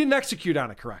 Right. He didn't execute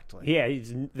on it correctly. Yeah,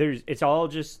 it's all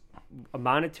just a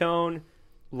monotone,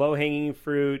 low-hanging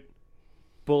fruit,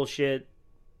 bullshit.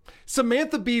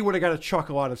 Samantha Bee would have got a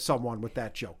chuckle out of someone with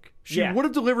that joke. She would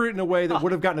have delivered it in a way that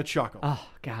would have gotten a chuckle. Oh,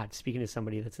 God. Speaking of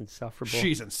somebody that's insufferable.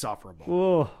 She's insufferable.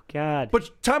 Oh, God. But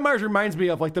Tom Myers reminds me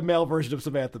of like the male version of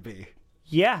Samantha Bee.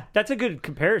 Yeah, that's a good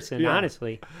comparison,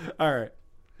 honestly. All right.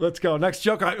 Let's go. Next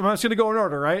joke. I'm just going to go in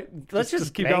order, right? Let's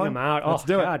just keep bang going. them out. Let's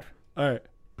do God. it. All right.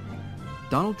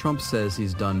 Donald Trump says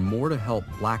he's done more to help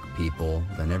black people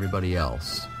than everybody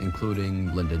else,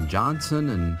 including Lyndon Johnson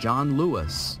and John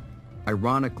Lewis.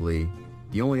 Ironically,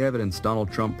 the only evidence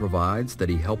Donald Trump provides that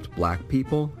he helped black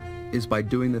people is by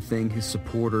doing the thing his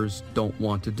supporters don't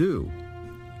want to do.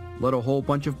 Let a whole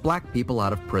bunch of black people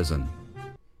out of prison.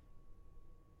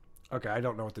 Okay, I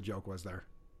don't know what the joke was there.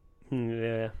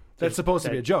 Yeah. That's supposed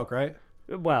to be a joke, right?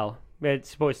 Well, it's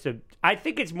supposed to... I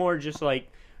think it's more just like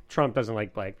Trump doesn't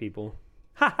like black people.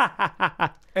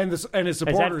 And his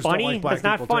supporters don't like black people, It's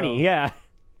not funny, too. yeah.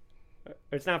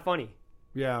 It's not funny.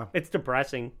 Yeah. It's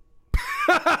depressing.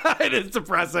 It is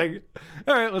depressing.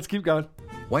 All right, let's keep going.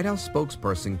 White House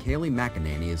spokesperson Kayleigh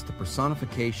McEnany is the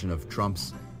personification of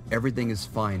Trump's everything is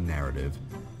fine narrative,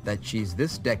 that she's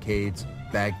this decade's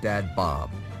Baghdad Bob.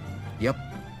 Yep,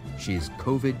 she's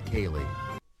COVID Kayleigh.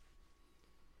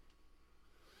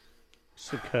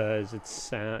 Because it's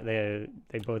they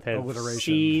both have alliteration.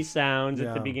 C sounds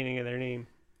at the beginning of their name.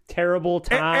 Terrible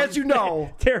Tom. As you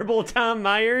know. Terrible Tom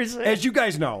Myers. As you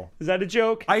guys know. Is that a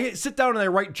joke? I sit down and I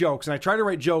write jokes, and I try to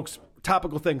write jokes,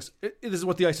 topical things. This is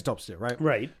what the Isotopes do, right?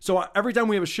 Right. So every time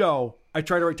we have a show, I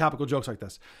try to write topical jokes like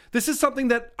this. This is something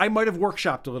that I might have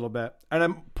workshopped a little bit, and I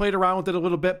played around with it a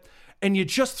little bit, and you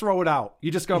just throw it out. You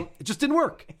just go, it just didn't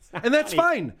work. And that's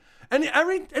fine. And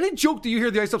any joke that you hear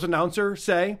the Isotopes announcer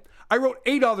say, I wrote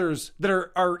 8 others that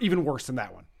are even worse than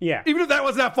that one. Yeah. Even if that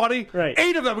was not funny, right.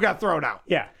 8 of them got thrown out.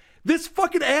 Yeah. This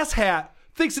fucking asshat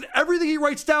thinks that everything he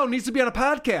writes down needs to be on a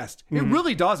podcast. It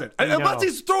really doesn't. Unless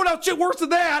he's throwing out shit worse than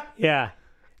that. Yeah.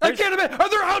 I can't imagine. Are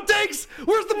there outtakes?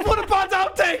 Where's the Put Upons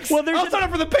outtakes? Well, I'll sign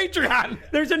up for the Patreon.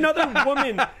 There's another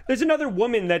woman. There's another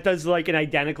woman that does like an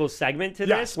identical segment to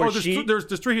this. Where there's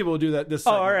 3 people who do that. This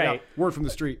segment. All right. Yeah, word from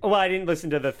the street. Well, I didn't listen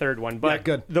to the third one, but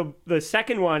good. The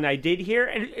second one I did hear,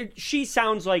 and she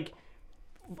sounds like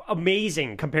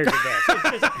amazing compared to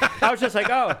this. I was just like,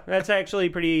 oh, that's actually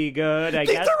pretty good, I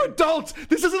guess. These are adults.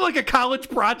 This isn't like a college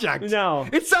project. No.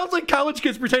 It sounds like college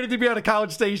kids pretending to be on a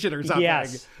college station or something.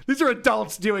 Yes. These are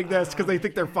adults doing this because they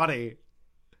think they're funny.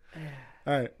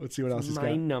 All right, let's see what else he's got.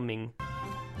 Mind-numbing.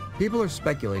 People are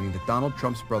speculating that Donald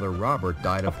Trump's brother Robert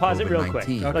died of Pause COVID-19. it real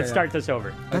quick. Let's start this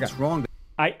over. That's wrong.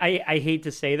 I hate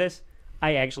to say this.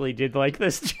 I actually did like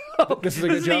this joke. This is a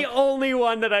good joke? The only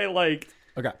one that I liked.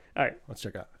 Okay. All right. Let's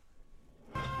check out.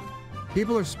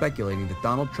 People are speculating that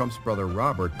Donald Trump's brother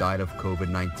Robert died of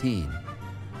COVID-19.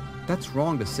 That's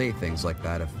wrong to say things like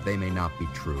that if they may not be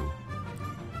true.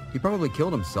 He probably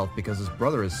killed himself because his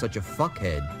brother is such a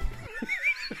fuckhead.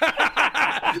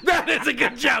 That is a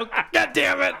good joke. God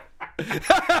damn it.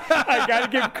 I gotta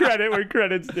give credit where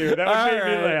credit's due. That would make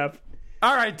me laugh.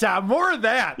 All right, Tom. More of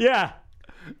that. Yeah.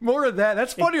 More of that.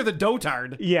 That's funnier than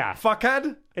dotard. Yeah.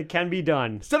 Fuckhead. It can be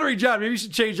done. Stuttering John, maybe you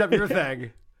should change up your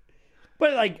thing.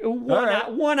 But like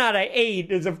one out of 8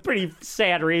 is a pretty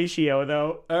sad ratio,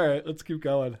 though. All right, let's keep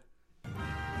going.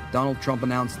 Donald Trump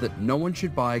announced that no one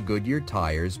should buy Goodyear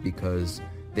tires because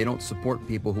they don't support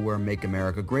people who wear Make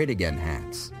America Great Again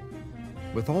hats.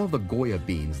 With all the Goya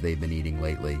beans they've been eating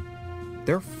lately,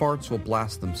 their farts will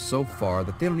blast them so far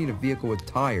that they don't need a vehicle with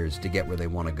tires to get where they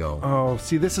want to go. Oh,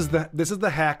 see, this is the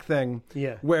hack thing.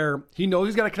 Yeah. Where he knows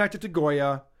he's got to connect it to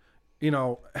Goya. You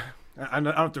know, I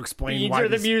don't have to explain Beans why. are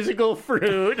the musical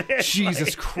fruit.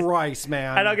 Jesus Christ,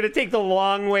 man. And I'm going to take the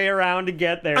long way around to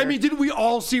get there. I mean, didn't we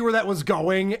all see where that was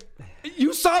going?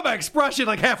 You saw my expression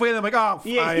like halfway, and I'm like, oh,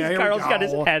 yeah, Carl's got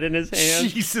his head in his hand.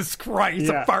 Jesus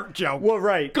Christ, a fart joke. Well,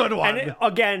 right. Good one. And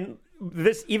again,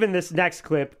 this next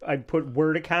clip, I put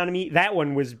word economy. That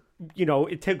one was,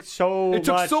 it took so much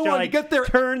long to get there.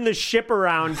 Turn the ship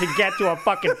around to get to a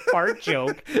fucking fart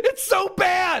joke. It's so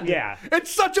bad. Yeah. It's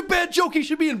such a bad joke. He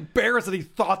should be embarrassed that he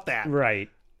thought that. Right.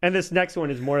 And this next one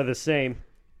is more of the same.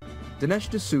 Dinesh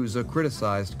D'Souza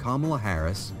criticized Kamala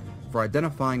Harris for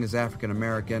identifying as African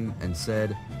American and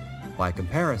said, by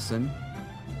comparison,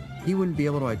 he wouldn't be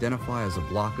able to identify as a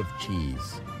block of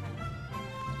cheese.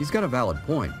 He's got a valid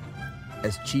point,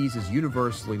 as cheese is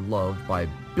universally loved by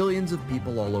billions of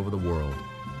people all over the world,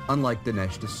 unlike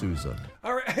Dinesh D'Souza.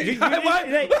 All right. At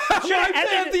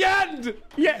the end.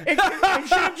 Yeah, it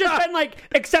should have just been like,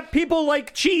 except people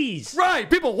like cheese. Right,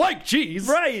 people like cheese.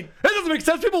 Right. That doesn't make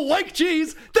sense. People like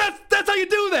cheese. That's how you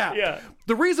do that. Yeah.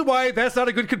 The reason why that's not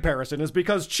a good comparison is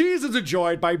because cheese is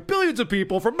enjoyed by billions of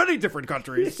people from many different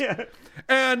countries. Yeah.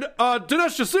 And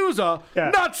Dinesh D'Souza,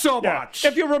 not so much.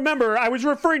 If you remember, I was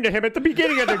referring to him at the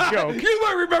beginning of the joke. You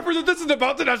might remember that this is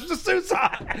about Dinesh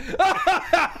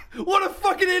D'Souza. What a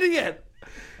fucking idiot.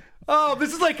 Oh,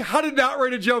 this is like how to not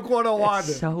write a joke 101.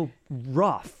 It's so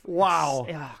rough. Wow.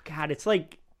 Oh, God, it's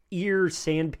like ear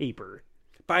sandpaper.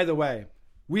 By the way,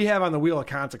 we have on the Wheel of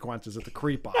Consequences at the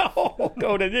Creep Off. Oh,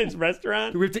 go to his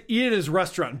restaurant? We have to eat at his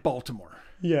restaurant in Baltimore.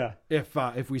 Yeah.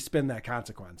 If we spin that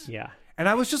consequence. Yeah. And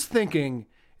I was just thinking,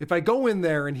 if I go in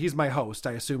there and he's my host,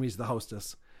 I assume he's the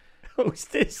hostess.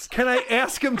 Hostess. Can I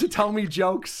ask him to tell me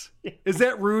jokes? Is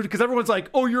that rude? Because everyone's like,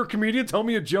 oh, you're a comedian? Tell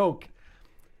me a joke.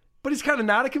 But he's kind of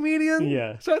not a comedian.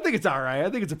 Yeah. So I think it's all right. I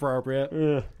think it's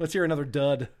appropriate. Let's hear another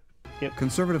dud. Yep.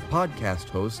 Conservative podcast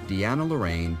host Deanna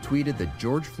Lorraine tweeted that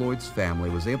George Floyd's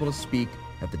family was able to speak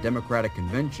at the Democratic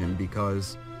convention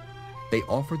because they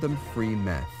offered them free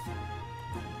meth.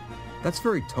 That's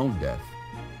very tone deaf.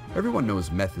 Everyone knows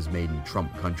meth is made in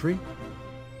Trump country.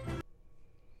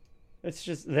 That's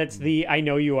the I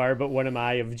know you are, but what am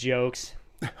I of jokes.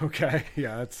 Okay,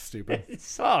 yeah, that's stupid. It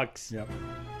sucks. Yep.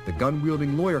 The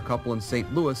gun-wielding lawyer couple in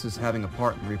St. Louis is having a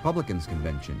part in the Republicans'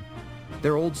 convention.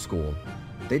 They're old school.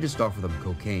 They just offer them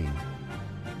cocaine.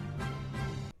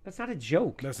 That's not a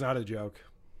joke. That's not a joke.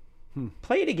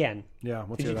 Play it again. Yeah,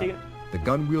 let's Did hear you that. take it? The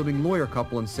gun-wielding lawyer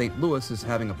couple in St. Louis is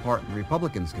having a part in the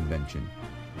Republicans' convention.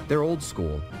 They're old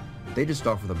school. They just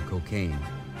offer them cocaine.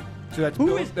 So that's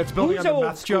building on the old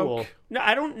meth school? joke? No,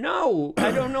 I don't know.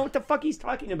 I don't know what the fuck he's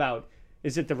talking about.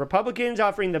 Is it the Republicans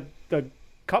offering the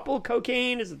couple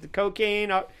cocaine? Is it the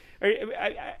cocaine? I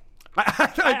don't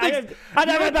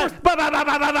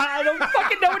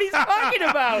fucking know what he's talking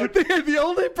about. The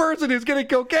only person who's getting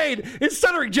cocaine is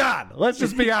Stuttering John. Let's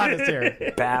just be honest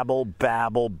here. Babble,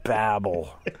 babble,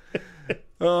 babble.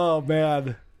 Oh,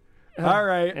 man. All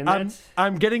right.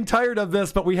 I'm getting tired of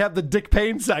this, but we have the Dick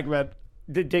Payne segment.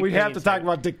 We have to talk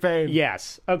about Dick Payne.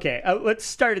 Yes. Okay. Let's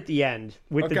start at the end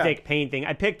with the Dick Payne thing.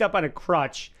 I picked up on a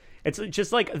crutch. It's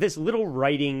just like this little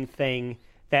writing thing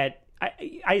that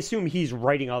I assume he's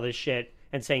writing all this shit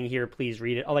and saying, here, please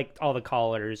read it. Like all the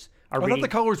callers are reading. I thought the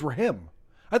callers were him.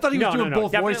 I thought he was doing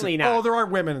both voices. Not. Oh, there are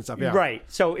women and stuff. Yeah. Right.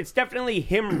 So it's definitely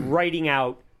him writing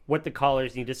out what the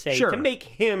callers need to say to make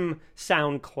him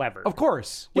sound clever. Of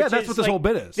course. Yeah, that's what this whole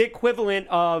bit is. The equivalent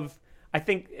of, I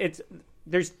think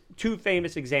there's two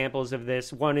famous examples of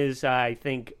this. One is, I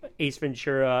think, Ace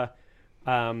Ventura,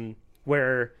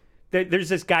 where there's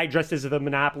this guy dressed as the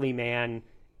Monopoly Man,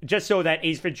 just so that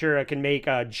Ace Ventura can make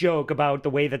a joke about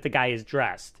the way that the guy is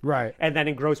dressed. Right. And then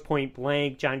in Grosse Pointe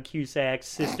Blank, John Cusack's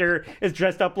sister is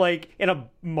dressed up like in a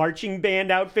marching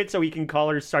band outfit so he can call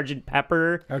her Sergeant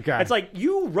Pepper. Okay. It's like,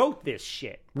 you wrote this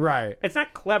shit. Right. It's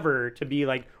not clever to be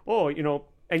like, oh, and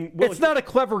it's not a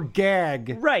clever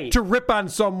gag to rip on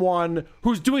someone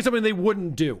who's doing something they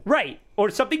wouldn't do. Right.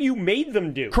 Or something you made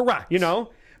them do. Correct.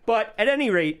 But at any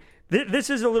rate, this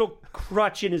is a little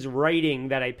crutch in his writing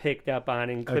that I picked up on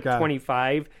in clip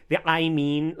 25.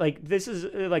 This is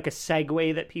like a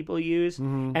segue that people use.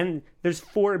 Mm-hmm. And there's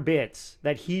 4 bits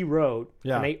that he wrote,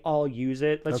 and they all use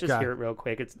it. Let's just hear it real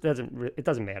quick. It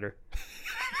doesn't matter.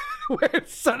 We're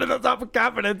setting us up with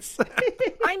confidence.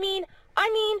 I mean.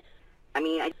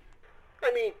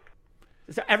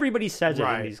 So everybody says it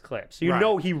in these clips. You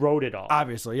know he wrote it all.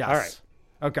 Obviously, yes. All right.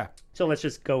 Okay. So let's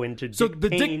just go into So Dick the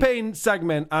Payne. Dick Payne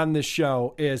segment on this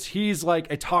show is he's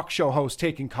like a talk show host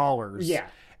taking callers. Yeah.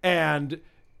 And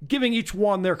giving each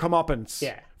one their comeuppance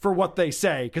for what they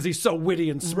say because he's so witty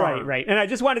and smart. Right. And I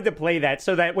just wanted to play that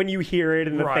so that when you hear it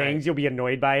in the Right. things, you'll be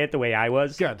annoyed by it the way I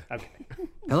was. Good. Okay.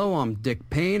 Hello, I'm Dick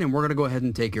Payne, and we're going to go ahead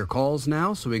and take your calls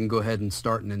now so we can go ahead and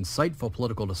start an insightful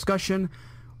political discussion,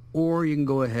 or you can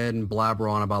go ahead and blabber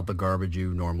on about the garbage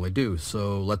you normally do.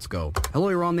 So let's go. Hello,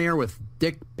 you're on the air with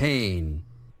Dick Payne.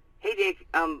 Hey, Dick.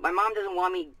 My mom doesn't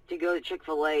want me to go to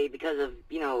Chick-fil-A because of,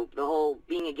 the whole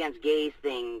being against gays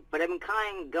thing, but I've been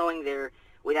kind of going there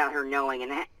without her knowing,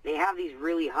 and they have these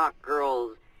really hot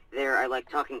girls there I like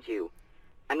talking to.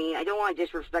 I mean, I don't want to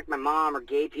disrespect my mom or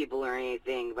gay people or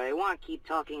anything, but I want to keep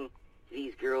talking to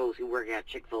these girls who work at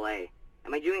Chick-fil-A.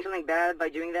 Am I doing something bad by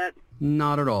doing that?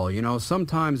 Not at all.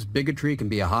 Sometimes bigotry can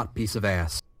be a hot piece of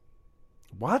ass.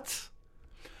 What?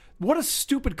 What a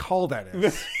stupid call that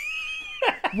is.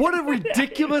 What a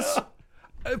ridiculous...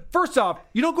 First off,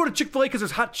 you don't go to Chick-fil-A because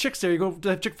there's hot chicks there. You go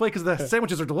to Chick-fil-A because the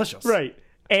sandwiches are delicious. Right.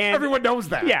 And everyone knows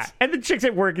that. Yeah, and the chicks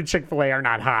that work at Chick-fil-A are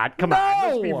not hot. Come on,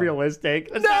 let's be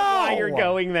realistic. That's not why you're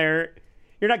going there.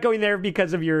 You're not going there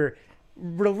because of your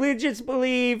religious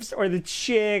beliefs or the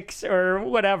chicks or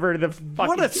whatever.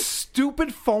 What a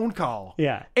stupid phone call.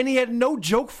 Yeah. And he had no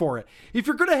joke for it. If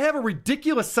you're going to have a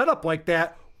ridiculous setup like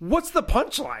that, what's the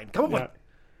punchline? Come on.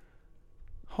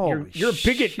 Holy You're a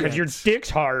bigot because your dick's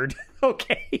hard.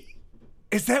 Okay.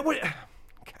 Is that what...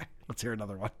 Okay, let's hear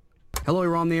another one. Hello,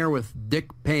 you're on the air with Dick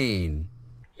Payne.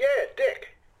 Yeah,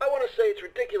 Dick. I want to say it's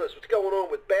ridiculous what's going on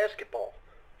with basketball.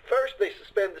 First, they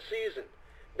suspend the season.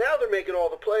 Now they're making all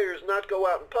the players not go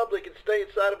out in public and stay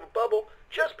inside of a bubble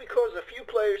just because a few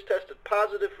players tested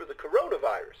positive for the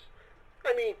coronavirus.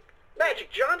 I mean, Magic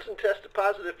Johnson tested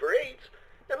positive for AIDS,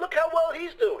 and look how well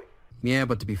he's doing. Yeah,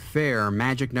 but to be fair,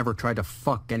 Magic never tried to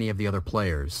fuck any of the other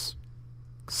players.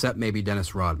 Except maybe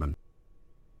Dennis Rodman.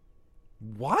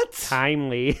 What?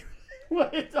 Timely.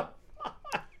 What is the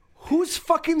Who's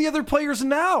fucking the other players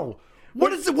now? Why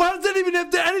does that even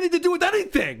have anything to do with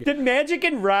anything? Did Magic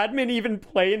and Rodman even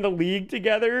play in the league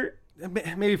together?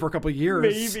 Maybe for a couple of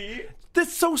years. Maybe.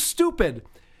 That's so stupid.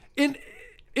 In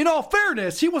all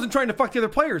fairness, he wasn't trying to fuck the other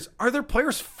players. Are their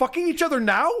players fucking each other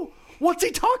now? What's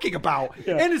he talking about?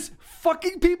 Yeah. And is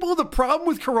fucking people the problem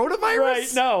with coronavirus? Right,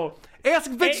 no. Ask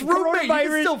Vic's roommate. You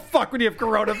can still fuck when you have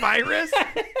coronavirus.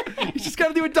 You just got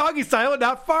to do a doggy style and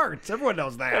not farts. Everyone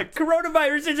knows that.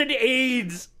 Coronavirus isn't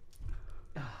AIDS.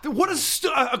 What is...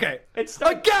 okay. It's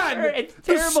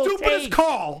the stupidest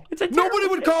call. Nobody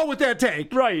would call with that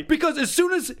take. Right. Because as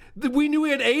soon as we knew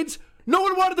he had AIDS, no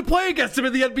one wanted to play against him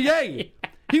in the NBA.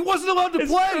 He wasn't allowed to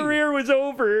play. His career was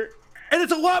over. And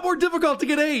it's a lot more difficult to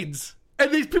get AIDS.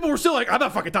 And these people were still like, I'm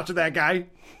not fucking touching that guy.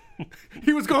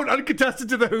 He was going uncontested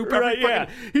to the hoop. Right, yeah.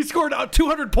 He scored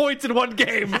 200 points in one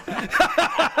game.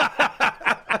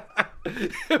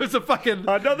 It was a fucking...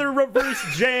 Another reverse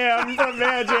jam from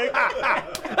Magic.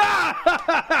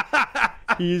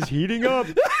 He's heating up.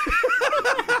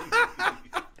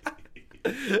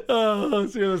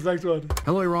 Let's hear this next one.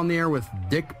 Hello, you're on the air with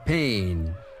Dick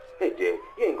Payne. Hey, Dick,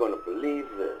 you ain't gonna believe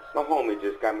this. My homie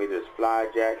just got me this fly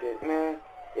jacket, man.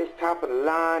 It's top of the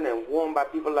line and worn by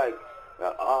people like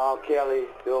R. Kelly,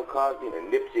 Bill Cosby,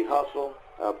 and Nipsey Hussle.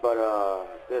 But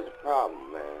there's a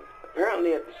problem, man.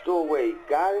 Apparently at the store where he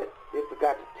got it, they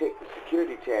forgot to take the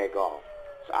security tag off.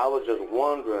 So I was just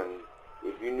wondering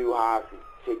if you knew how I could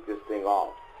take this thing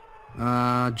off.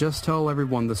 Just tell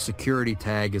everyone the security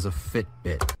tag is a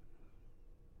Fitbit.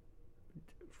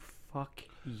 Fuck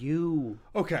you.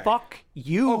 Okay. Fuck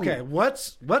you. Okay,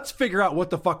 let's figure out what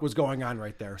the fuck was going on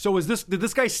right there. So did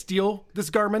this guy steal this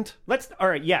garment? All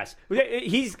right, yes.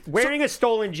 He's wearing a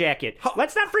stolen jacket.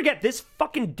 Let's not forget this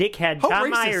fucking dickhead Tom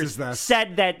Myers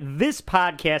said that this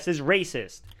podcast is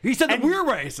racist. He said that we're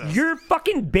racist. Your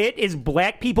fucking bit is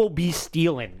black people be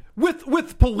stealing.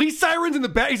 With police sirens in the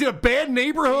back. He's in a bad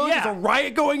neighborhood. Yeah. There's a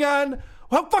riot going on.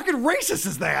 How fucking racist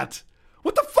is that?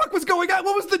 What the fuck was going on?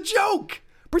 What was the joke?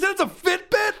 Pretend it's a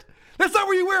Fitbit? That's not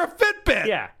where you wear a Fitbit.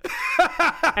 Yeah.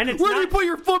 And it's where do you put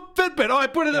your Fitbit? Oh, I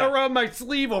put it around my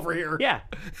sleeve over here. Yeah.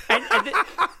 And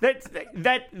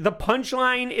that the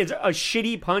punchline is a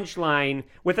shitty punchline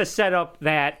with a setup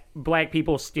that black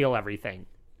people steal everything.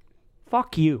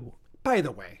 Fuck you. By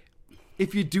the way,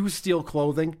 if you do steal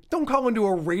clothing, don't call into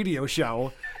a radio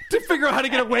show to figure out how to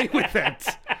get away with it.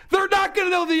 They're not going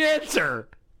to know the answer.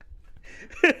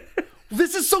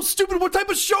 This is so stupid. What type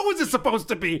of show is this supposed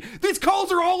to be? These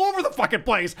calls are all over the fucking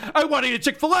place. I want to eat a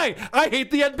Chick-fil-A. I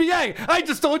hate the NBA. I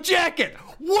just stole a jacket.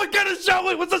 What kind of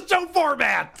show? What's the show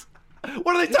format?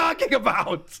 What are they talking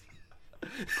about?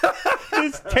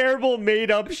 This terrible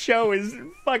made-up show is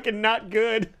fucking not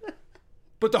good.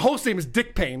 But the host name is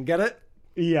Dick Payne. Get it?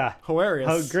 Yeah. Hilarious.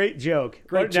 Oh, great joke.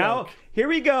 Great Now, joke. here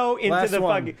we go into Last the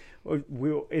one.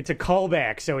 fucking... It's a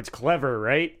callback, so it's clever,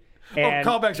 right? And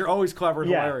callbacks are always clever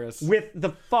and hilarious. With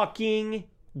the fucking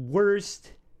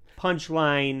worst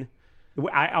punchline.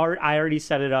 I already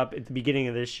set it up at the beginning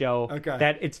of this show. Okay.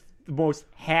 That it's the most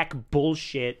hack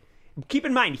bullshit. Keep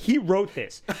in mind, he wrote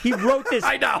this. He wrote this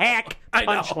hack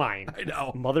punchline. I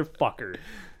know. Motherfucker.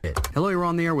 Hello, you're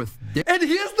on the air with Dick. And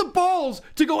he has the balls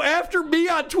to go after me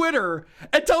on Twitter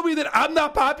and tell me that I'm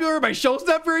not popular, my show's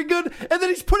not very good, and then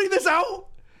he's putting this out?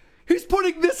 He's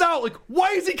putting this out. Like, why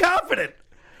is he confident?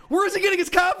 Where is he getting his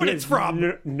confidence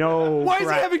from? No. Why is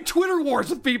he having Twitter wars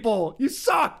with people? You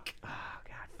suck.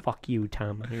 Fuck you,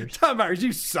 Tom Myers. Tom Myers,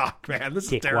 you suck, man. This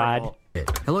is Dickwad. terrible.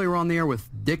 Hello, you're on the air with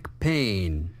Dick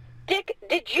Payne. Dick,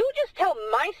 did you just tell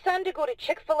my son to go to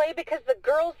Chick-fil-A because the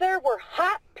girls there were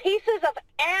hot pieces of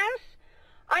ass?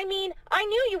 I mean, I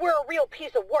knew you were a real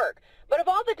piece of work, but of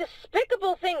all the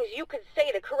despicable things you could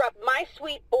say to corrupt my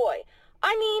sweet boy,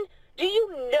 I mean, do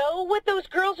you know what those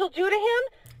girls will do to him?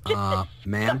 Just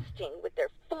ma'am? disgusting with their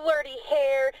flirty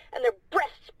hair and their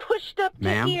breasts pushed up to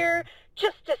Ma'am? here.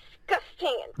 Just disgusting.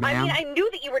 I Ma'am? mean, I knew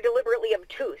that you were deliberately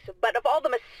obtuse, but of all the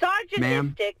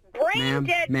misogynistic,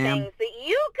 brain-dead Ma'am? things that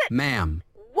you could... Ma'am.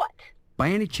 What? By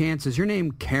any chance, is your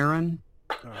name Karen?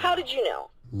 How did you know?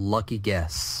 Lucky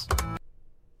guess.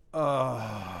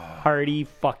 Hardy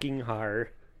fucking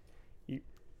har.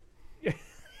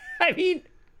 I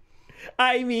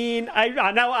mean,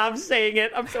 now I'm saying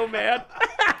it. I'm so mad.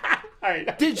 All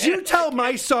right. Did you tell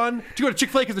my son to go to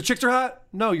Chick-fil-A because the chicks are hot?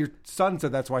 No, your son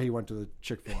said that's why he went to the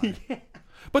Chick-fil-A.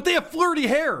 But they have flirty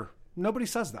hair. Nobody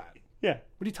says that. Yeah.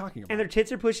 What are you talking about? And their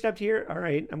tits are pushed up to here. All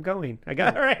right, I'm going. All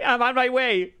right, I'm on my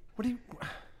way. What do you...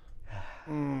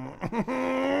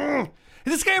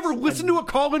 Has this guy ever listened to a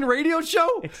call-in radio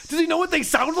show? Does he know what they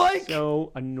sound like?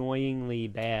 So annoyingly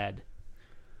bad.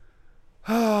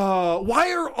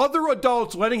 Why are other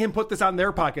adults letting him put this on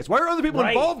their podcast? Why are other people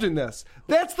Right. involved in this?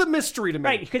 That's the mystery to me.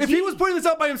 Right, 'cause if he was putting this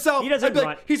out by himself, I'd be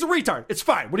like, he's a retard. It's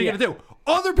fine. What are you Yeah. going to do?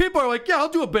 Other people are like, yeah, I'll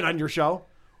do a bit on your show.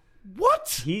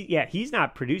 What? He's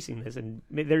not producing this, and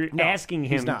they're asking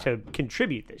he's him not. to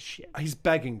contribute this shit. He's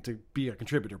begging to be a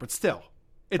contributor, but still,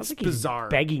 it's Sounds like he's bizarre.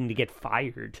 begging to get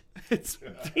fired. It's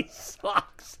he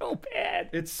sucks so bad.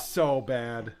 It's so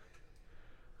bad.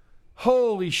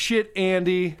 Holy shit,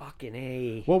 Andy. Fucking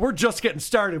A. Well, we're just getting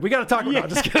started. We got to talk about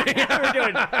this. Just kidding. We're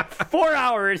doing 4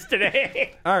 hours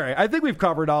today. All right. I think we've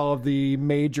covered all of the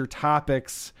major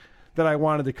topics that I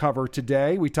wanted to cover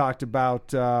today. We talked about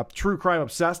True Crime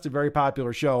Obsessed, a very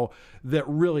popular show that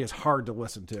really is hard to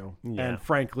listen to and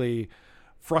frankly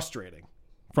frustrating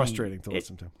to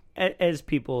listen to. As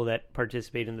people that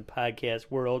participate in the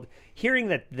podcast world, hearing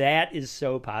that is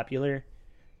so popular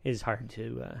is hard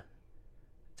to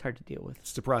it's hard to deal with.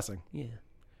 It's depressing. Yeah.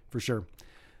 For sure.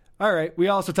 All right. We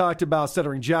also talked about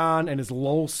Stuttering John and his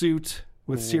LOL suit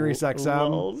with SiriusXM.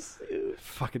 LOL suit.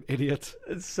 Fucking idiot.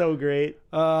 It's so great.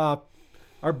 Our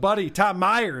buddy Tom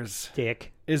Myers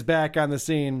is back on the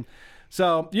scene.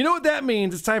 So, you know what that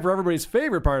means? It's time for everybody's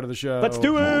favorite part of the show. Let's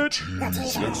do it.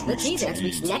 The teaser.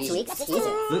 Next week's teaser.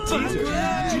 The teaser.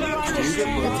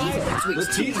 The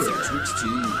teaser.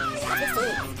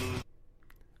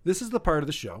 This is the part of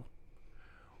the show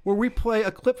where we play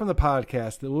a clip from the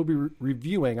podcast that we'll be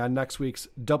reviewing on next week's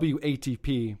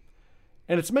WATP,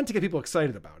 and it's meant to get people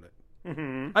excited about it.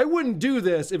 Mm-hmm. I wouldn't do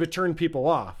this if it turned people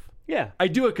off. Yeah. I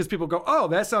do it because people go, oh,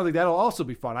 that sounds like that'll also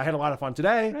be fun. I had a lot of fun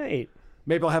today. Right.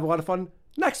 Maybe I'll have a lot of fun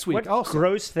next week What also.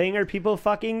 gross thing are people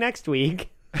fucking next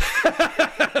week?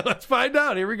 Let's find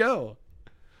out. Here we go.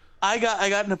 I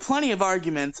got into plenty of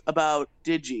arguments about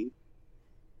Digi.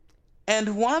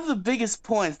 And one of the biggest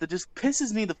points that just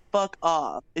pisses me the fuck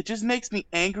off, it just makes me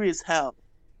angry as hell,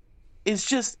 is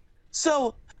just,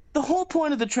 so the whole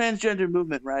point of the transgender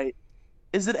movement, right,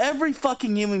 is that every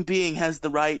fucking human being has the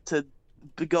right to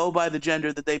go by the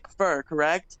gender that they prefer,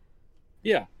 correct?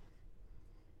 Yeah.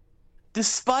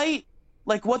 Despite,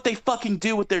 like, what they fucking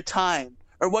do with their time,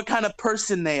 or what kind of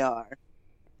person they are.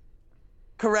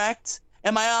 Correct?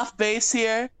 Am I off base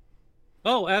here?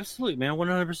 Oh, absolutely, man.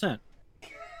 100%.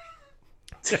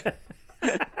 You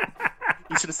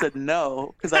should have said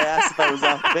no, because I asked if I was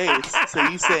off base. So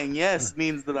you saying yes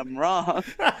means that I'm wrong.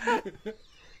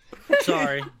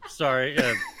 Sorry.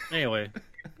 Anyway.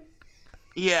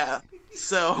 Yeah,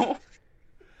 so...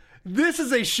 This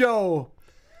is a show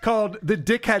called The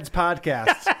Dickheads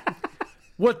Podcast.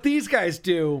 What these guys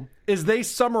do is they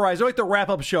summarize, they're like the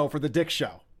wrap-up show for the Dick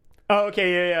Show. Oh,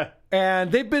 okay, yeah.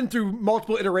 And they've been through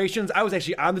multiple iterations. I was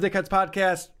actually on the Dickheads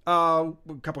podcast a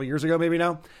couple of years ago, maybe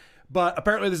now. But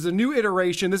apparently this is a new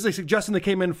iteration. This is a suggestion that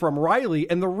came in from Riley.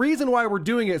 And the reason why we're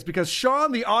doing it is because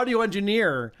Sean, the audio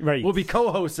engineer, will be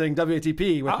co-hosting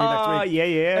WATP with me next week.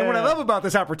 Yeah. And what I love about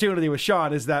this opportunity with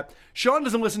Sean is that Sean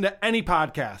doesn't listen to any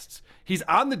podcasts. He's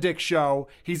on the Dick Show.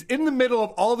 He's in the middle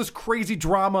of all this crazy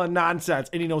drama and nonsense,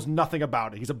 and he knows nothing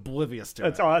about it. He's oblivious to it.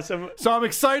 That's awesome. So I'm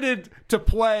excited to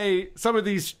play some of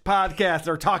these podcasts that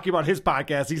are talking about his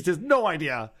podcast. He has no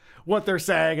idea what they're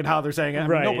saying and how they're saying it. I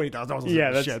mean, nobody does. No one's listening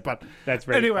to this shit. But that's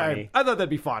very anyway, funny. I thought that'd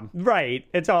be fun. Right.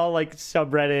 It's all like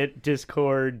subreddit,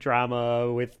 Discord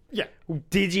drama with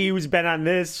Digi, who's been on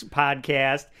this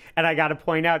podcast. And I got to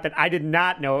point out that I did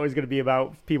not know it was going to be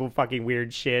about people fucking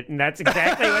weird shit. And that's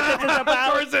exactly what this is about.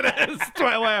 Of course it is. That's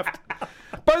why I laughed.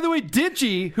 By the way,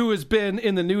 Digi, who has been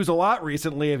in the news a lot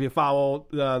recently, if you follow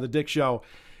the Dick Show,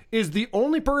 is the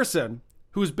only person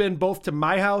who's been both to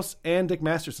my house and Dick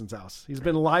Masterson's house. He's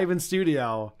been live in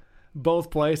studio, both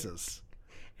places.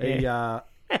 He's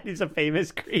a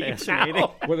famous creep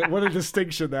now. What a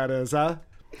distinction that is, huh?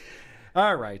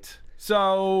 All right.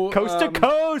 So coast to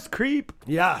coast creep.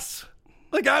 Yes.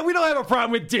 Like we don't have a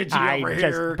problem with Digi over here.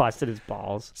 I just busted his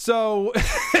balls. So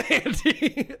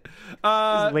Andy,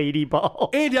 his lady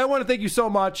ball. Andy, I want to thank you so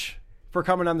much for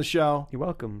coming on the show. You're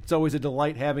welcome. It's always a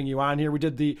delight having you on here.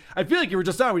 I feel like you were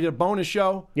just on. We did a bonus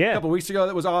show a couple weeks ago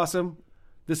that was awesome.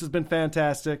 This has been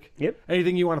fantastic. Yep.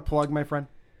 Anything you want to plug, my friend?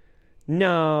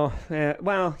 No.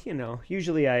 Well,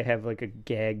 usually I have like a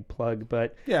gag plug,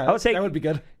 but yeah, I would say that would be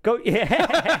good. Go.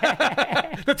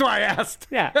 That's why I asked.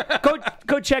 Yeah.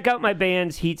 Go check out my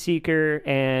bands, Heatseeker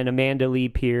and Amanda Lee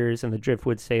Pierce and the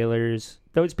Driftwood Sailors.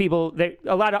 Those people,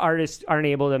 a lot of artists aren't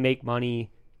able to make money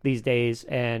these days,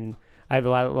 and I have a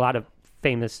lot of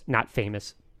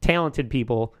talented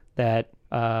people that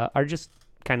are just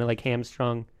kind of like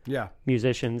hamstrung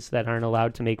musicians that aren't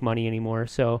allowed to make money anymore.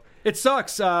 So it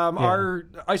sucks. Our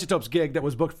Isotopes gig that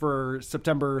was booked for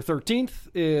September 13th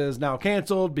is now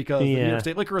canceled because the New York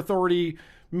State Liquor Authority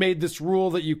made this rule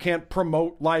that you can't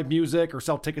promote live music or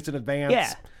sell tickets in advance.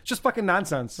 Yeah. It's just fucking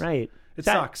nonsense. Right. It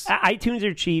sucks. iTunes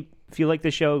are cheap. If you like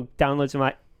the show, download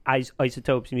some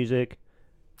Isotopes music.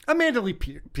 Amanda Lee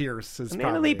Pierce is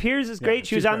great.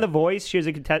 She was on The Voice. She was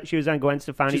on Gwen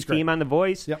Stefani's team on The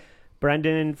Voice. Yep.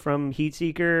 Brendan from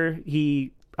Heatseeker,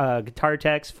 he guitar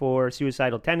techs for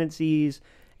Suicidal Tendencies,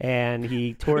 and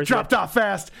he tours. Dropped off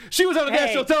fast. She was on a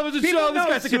national television show. This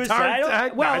guy's a guitar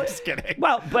tech. Well, no, I'm just kidding.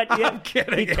 Well, but I'm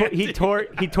kidding. He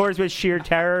tours with Sheer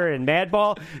Terror and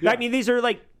Madball. Yeah. I mean, these are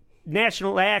like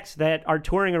national acts that are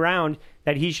touring around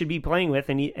that he should be playing with,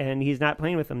 and he's not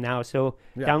playing with them now. So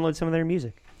download some of their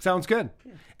music. Sounds good.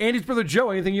 Andy's brother Joe,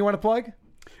 anything you want to plug?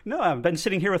 No, I've been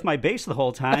sitting here with my bass the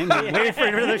whole time, waiting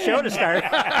for the show to start.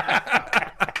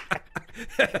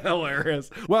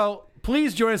 Hilarious. Well,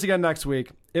 please join us again next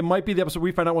week. It might be the episode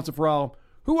we find out once and for all,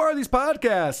 who are these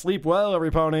podcasts? Sleep well,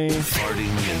 every pony.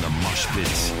 Farting in the mosh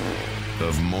pits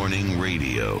of morning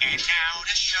radio.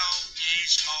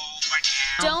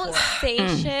 Don't say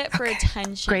shit for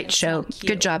attention. Great show.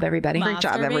 Good job, everybody. Great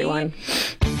job, everyone.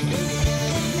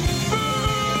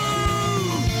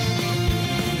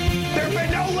 There have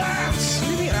been no laughs!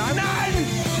 None!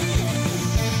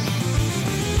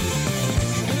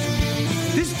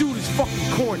 This dude is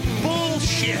fucking corny.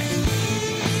 Bullshit!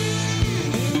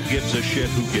 Who gives a shit?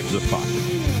 Who gives a fuck?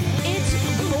 It's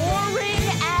boring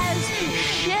as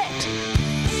shit.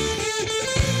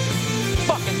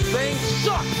 Fucking thing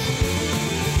sucks!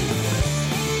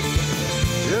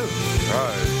 Yeah,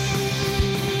 right.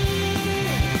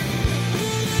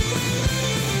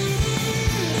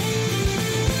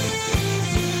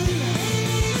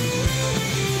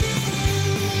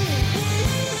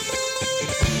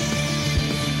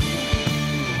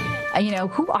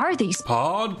 Who are these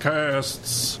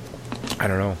podcasts? I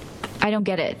don't know. I don't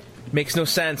get it. Makes no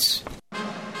sense.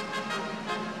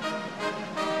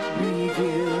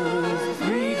 Reviews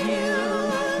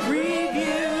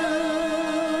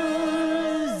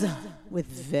with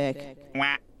Vic.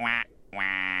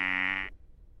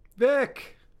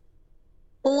 Vic.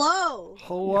 Hello.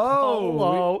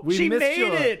 Hello. We She missed made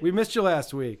you. it. We missed you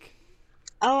last week.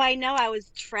 Oh, I know. I was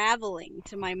traveling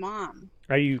to my mom.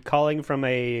 Are you calling from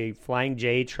a Flying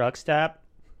J truck stop?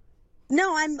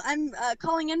 No, I'm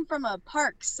calling in from a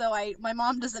park, so my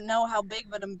mom doesn't know how big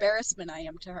of an embarrassment I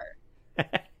am to her.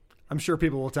 I'm sure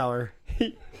people will tell her.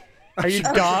 Are you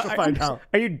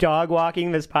dog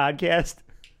walking this podcast?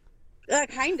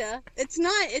 Kinda. It's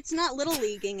not little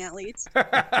leaguing, at least.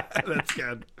 That's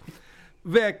good.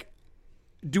 Vic,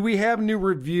 do we have new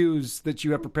reviews that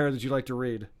you have prepared that you'd like to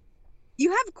read?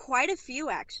 You have quite a few,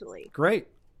 actually. Great.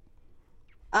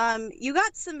 You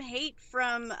got some hate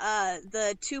from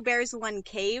the Two Bears One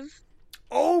Cave.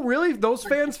 Oh, really? Those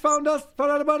fans found out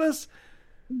about us?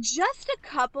 Just a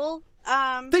couple.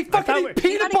 They fucking eat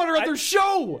peanut butter on their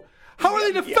show. How are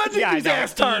they defending these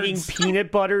ass Eating tards?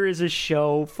 peanut butter is a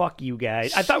show. Fuck you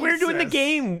guys. I thought we were doing the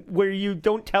game where you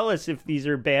don't tell us if these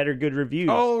are bad or good reviews.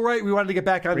 Oh, right. We wanted to get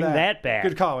back on Bring that back.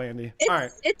 Good call, Andy. It's, All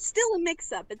right. It's still a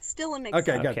mix-up.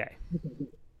 Okay, good. Okay.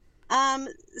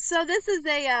 So this is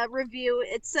a review.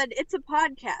 It said it's a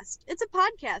podcast. It's a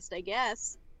podcast, I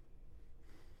guess.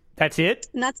 That's it?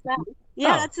 And that's that.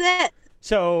 Yeah, that's it.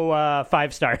 So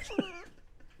 5 stars.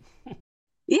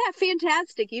 Yeah,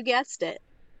 fantastic. You guessed it.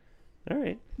 All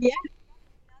right. Yeah.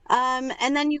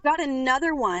 And then you got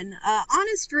another one,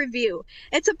 Honest Review.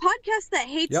 It's a podcast that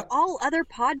hates all other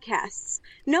podcasts.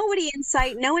 No witty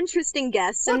insight, no interesting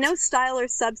guests, and no style or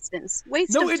substance.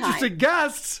 Waste of time. No interesting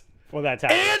guests? Well, that's how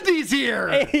Andy's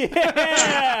here.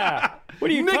 Yeah. What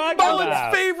are you Nick talking Mullen's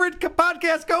about? favorite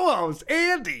podcast co-host,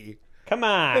 Andy. Come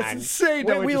on. That's insane.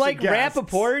 No we interesting like guests.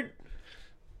 Rappaport.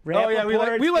 Oh, yeah, we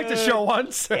liked the good. show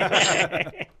once. All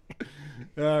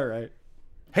right.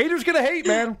 Haters gonna hate,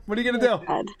 man. What are you gonna do?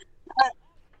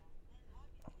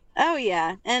 Oh,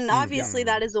 yeah. And obviously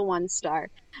that is a 1-star.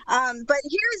 But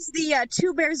here's the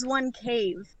Two Bears One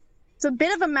Cave. It's a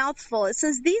bit of a mouthful. It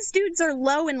says, these dudes are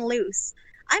low and loose.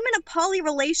 I'm in a poly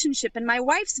relationship, and my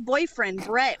wife's boyfriend,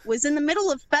 Brett, was in the middle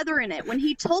of feathering it when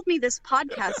he told me this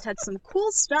podcast had some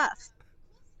cool stuff.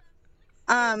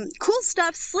 Cool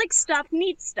stuff, slick stuff,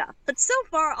 neat stuff. But so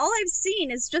far, all I've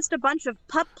seen is just a bunch of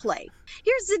pup play.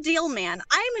 Here's the deal, man.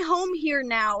 I'm home here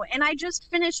now, and I just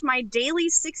finished my daily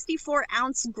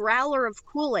 64-ounce growler of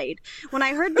Kool-Aid when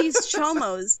I heard these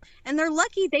chomos, and they're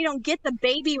lucky they don't get the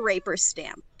baby raper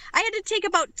stamp. I had to take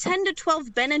about 10 to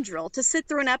 12 Benadryl to sit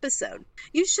through an episode.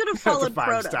 You should have followed That's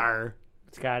a Proto. 5-star.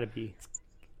 It's got to be.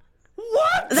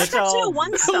 What? That's actually a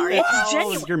 1-star. It's All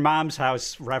genuine. your mom's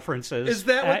house references. Is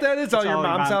that what that is? It's All your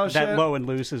mom's house That shit? low and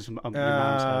loose is your mom's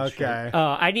house. Okay.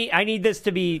 I need this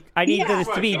to be.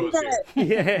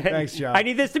 Thanks, Joe. I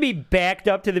need this to be backed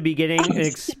up to the beginning and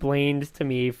explained to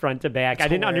me front to back. I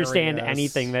didn't understand hilarious.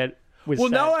 anything that was Well,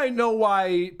 said. now I know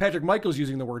why Patrick Michael's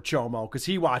using the word chomo, because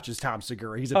he watches Tom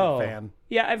Segura. He's a big fan.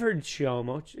 Yeah, I've heard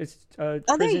chomo. It's there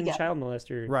prison you go. child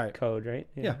molester code, right?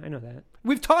 Yeah. I know that.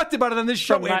 We've talked about it on this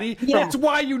show, From Andy. Yeah. That's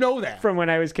why you know that. From when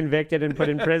I was convicted and put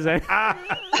in prison.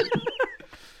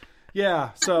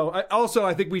 Yeah, so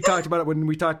I think we talked about it when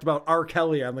we talked about R.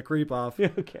 Kelly on the Creep Off.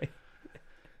 Okay.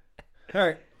 All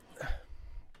right.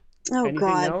 Oh, Anything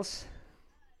God. else?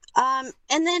 And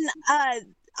then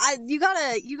you got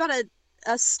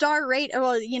a star rate,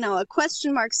 well, a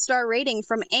question mark star rating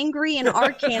from Angry in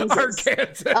Arkansas.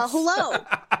 Arkansas. Hello.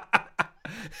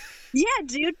 Yeah,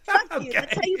 dude. Fuck you.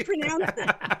 That's how you pronounce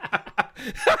it.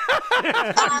 You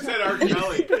said R.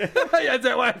 Kelly. Yeah, is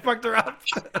that why I fucked her up?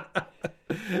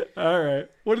 All right.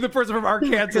 What did the person from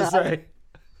Arkansas say?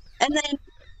 And then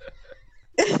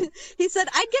he said,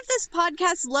 I'd give this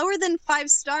podcast lower than 5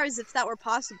 stars if that were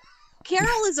possible.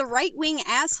 Carol is a right-wing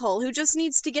asshole who just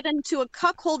needs to get into a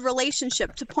cuckold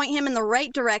relationship to point him in the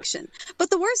right direction. But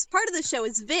the worst part of the show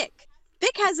is Vic.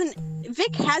 Vic,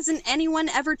 hasn't anyone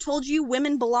ever told you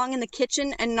women belong in the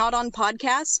kitchen and not on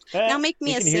podcast? Now make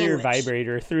me you a can hear your sandwich.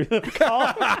 vibrator through the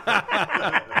call.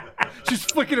 She's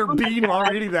flicking her bean while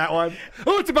reading that one.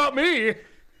 Oh, it's about me.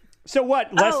 So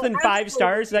what? Less Oh, than 5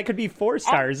 stars? That could be 4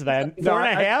 stars then. No,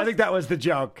 4.5? I think that was the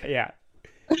joke. Yeah.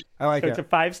 I like So it. it's a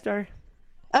 5-star?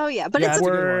 Oh, yeah, but Yeah, it's that's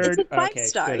a a good one. it's a 5 Okay,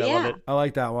 star, good, I love yeah. it. I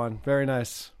like that one. Very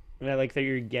nice. And I like that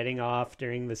you're getting off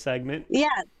during the segment. Yeah.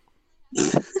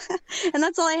 And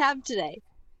that's all I have today.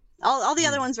 All the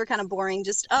other ones were kind of boring.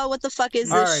 Just, what the fuck is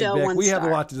this All right, show? Vic, 1 we star. have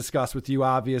a lot to discuss with you,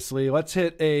 obviously. Let's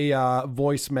hit a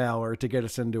voicemailer to get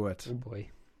us into it. Oh, boy.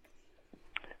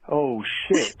 Oh,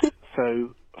 shit.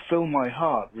 So, Phil My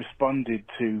Heart responded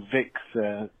to Vic's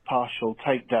partial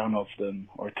takedown of them,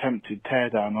 or attempted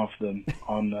teardown of them,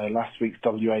 on last week's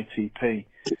WATP.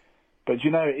 But,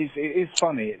 it is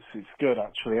funny. It's good,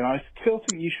 actually. And I still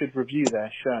think you should review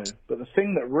their show. But the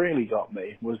thing that really got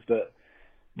me was that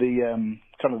the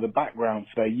kind of the background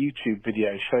for their YouTube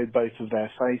video showed both of their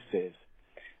faces.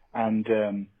 And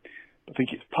I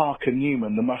think it's Parker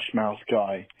Newman, the Mushmouth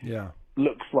guy,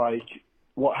 looks like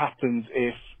what happens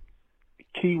if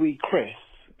Kiwi Chris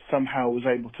somehow was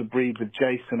able to breed with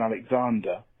Jason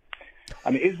Alexander.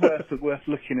 And it is worth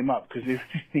looking him up, because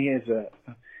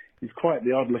he's quite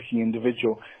the odd-looking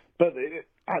individual. But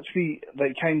actually,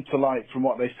 they came to light from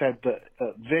what they said that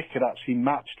Vic had actually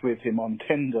matched with him on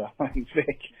Tinder. Like,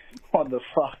 Vic, what the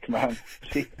fuck, man?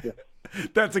 Jesus.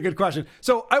 That's a good question.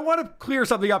 So I want to clear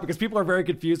something up because people are very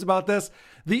confused about this.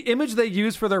 The image they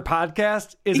use for their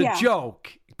podcast is a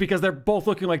joke because they're both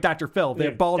looking like Dr. Phil. They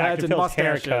have bald heads and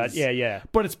mustaches. Haircut. Yeah.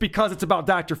 But it's because it's about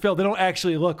Dr. Phil. They don't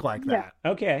actually look like that.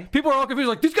 Okay. People are all confused.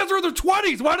 Like, these guys are in their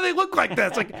 20s. Why do they look like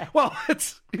this? Like, well,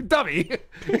 it's dummy.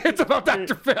 It's about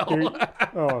Dr.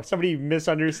 Phil. Somebody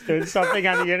misunderstood something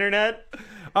on the internet.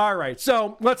 All right.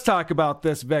 So let's talk about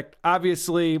this, Vic.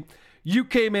 Obviously, you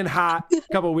came in hot a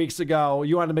couple of weeks ago.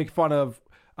 You wanted to make fun of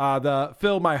the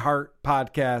Fill My Heart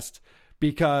podcast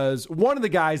because one of the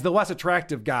guys, the less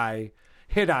attractive guy,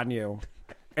 hit on you,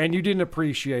 and you didn't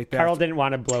appreciate that. Carl didn't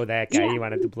want to blow that guy. He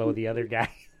wanted to blow the other guy.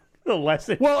 The less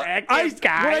attractive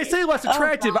guy. When I say less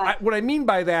attractive, what I mean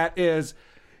by that is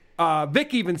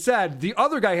Vic even said the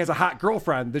other guy has a hot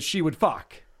girlfriend that she would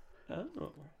fuck.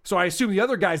 Oh. So I assume the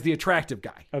other guy's the attractive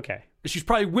guy. Okay. She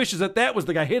probably wishes that was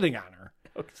the guy hitting on her.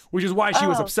 Which is why she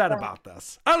was upset about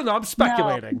this. I don't know. I'm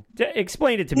speculating.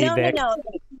 Explain it to me, Vic. No.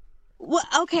 Well,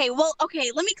 okay.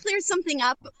 Let me clear something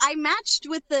up. I matched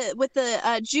with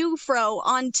the Jew fro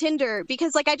on Tinder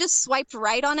because I just swiped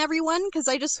right on everyone because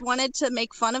I just wanted to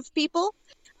make fun of people.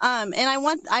 And I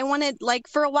wanted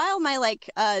for a while my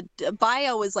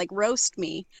bio was roast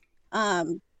me,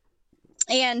 and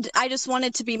I just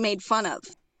wanted to be made fun of.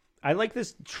 I like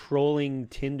this trolling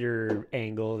Tinder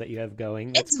angle that you have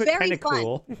going. It's very kind of fun.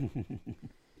 Cool.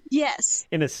 Yes.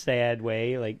 In a sad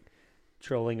way,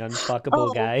 trolling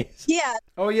unfuckable guys. Yeah.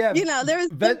 Oh yeah. There's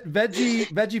veggie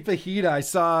fajita. I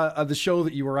saw the show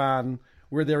that you were on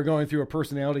where they were going through a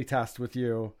personality test with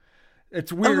you.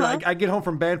 It's weird. I get home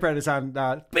from band practice on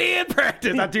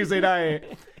Tuesday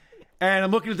night. And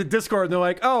I'm looking at the Discord, and they're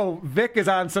like, "Oh, Vic is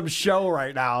on some show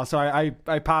right now." So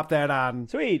I popped that on,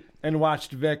 sweet, and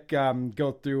watched Vic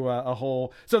go through a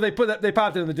whole. So they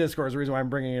popped it in the Discord. Is the reason why I'm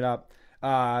bringing it up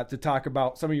to talk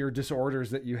about some of your disorders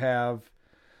that you have.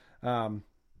 I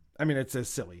mean, it's a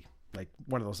silly,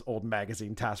 one of those old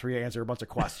magazine tests where you answer a bunch of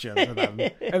questions and then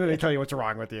they tell you what's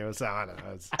wrong with you. So I don't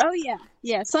know. Oh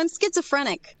yeah. So I'm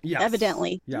schizophrenic,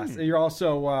 evidently. Yes, and you're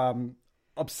also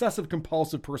obsessive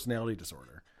compulsive personality disorder.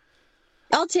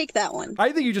 I'll take that one.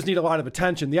 I think you just need a lot of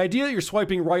attention. The idea that you're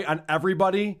swiping right on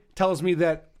everybody tells me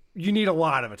that you need a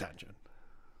lot of attention.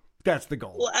 That's the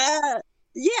goal.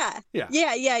 Yeah.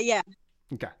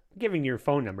 Okay. Giving your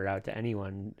phone number out to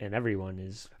anyone and everyone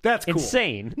is cool.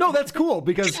 Insane. No, that's cool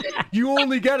because you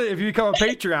only get it if you become a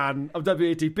Patreon of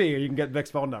WATP and you can get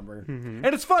Vic's phone number. Mm-hmm.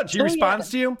 And it's fun. She responds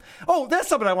to you. Oh, that's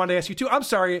something I wanted to ask you too. I'm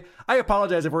sorry. I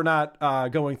apologize if we're not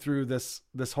going through this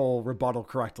whole rebuttal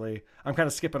correctly. I'm kind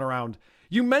of skipping around.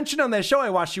 You mentioned on that show I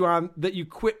watched you on that you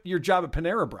quit your job at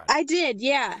Panera Bread. I did,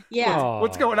 yeah.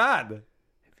 What's going on? You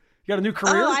got a new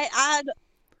career?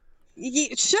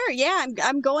 Sure, yeah.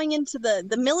 I'm going into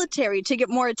the military to get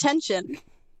more attention.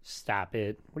 Stop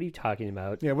it. What are you talking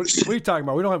about? Yeah, what are you talking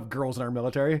about? We don't have girls in our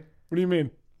military. What do you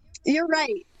mean? You're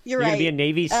right. You're right. Gonna be a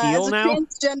Navy SEAL as a now?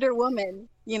 Transgender woman,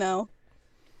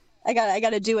 I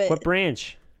gotta do it. What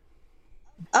branch?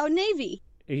 Oh, Navy.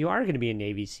 You are gonna be a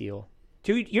Navy SEAL.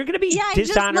 Dude, you're going to be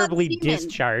dishonorably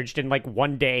discharged in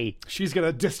one day. She's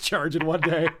going to discharge in one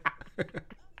day.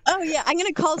 Oh, yeah. I'm going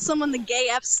to call someone the gay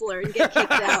F slur and get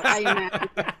kicked out, I imagine.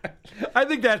 I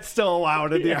think that's still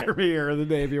allowed in the Army or the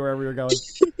Navy, wherever you're going.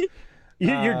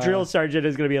 Your drill sergeant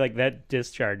is going to be like, that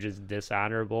discharge is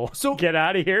dishonorable. So get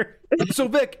out of here. So,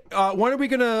 Vic, when are we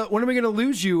gonna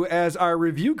lose you as our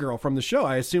review girl from the show?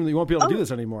 I assume that you won't be able to do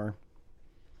this anymore.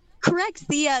 Correct.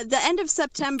 The end of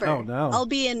September. Oh, no. I'll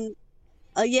be in...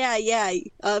 for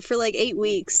 8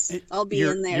 weeks. I'll be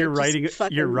in there.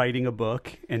 You're writing a book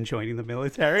and joining the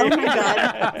military. Oh my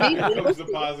god! That was the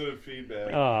positive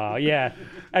feedback. Oh yeah,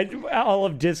 all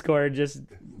of Discord just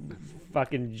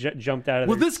fucking jumped out of.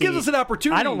 Well, this gives us an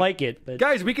opportunity. I don't like it, but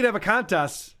guys, we could have a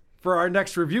contest for our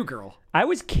next review girl. I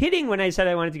was kidding when I said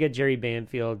I wanted to get Jerry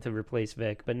Banfield to replace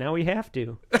Vic, but now we have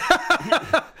to.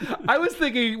 I was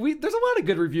thinking there's a lot of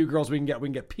good review girls we can get. We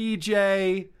can get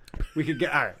PJ. We could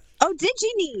get all right. Oh,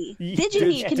 Diginy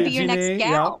can be your next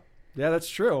gal. Yeah, that's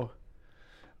true.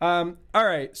 All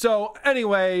right. So,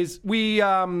 anyways, we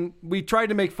tried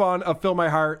to make fun of Fill My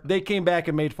Heart. They came back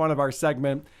and made fun of our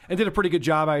segment and did a pretty good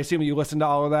job. I assume that you listened to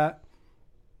all of that.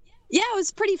 Yeah, it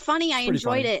was pretty funny. I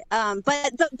enjoyed it. But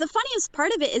the funniest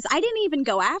part of it is I didn't even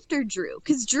go after Drew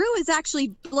because Drew is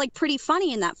actually pretty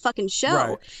funny in that fucking show.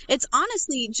 Right. It's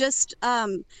honestly just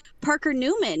Parker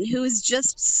Newman, who is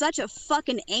just such a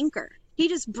fucking anchor. He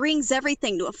just brings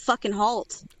everything to a fucking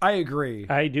halt. I agree.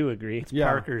 I do agree. It's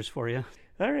Parker's for you.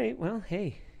 All right. Well,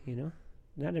 hey,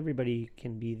 Not everybody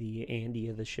can be the Andy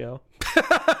of the show.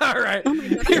 All right.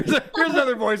 Here's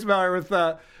another voicemail with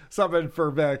something for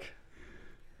Vic.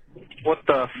 What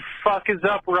the fuck is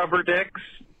up, rubber dicks?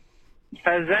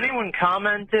 Has anyone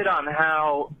commented on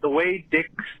how the way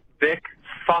Vic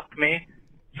fuck me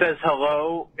says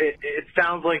hello, it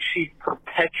sounds like she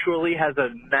perpetually has a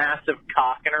massive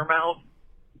cock in her mouth?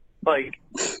 Like,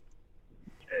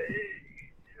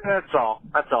 that's all.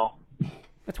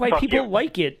 That's why Fuck people you.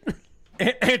 like it.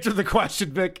 Answer the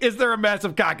question, Vic. Is there a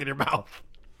massive cock in your mouth?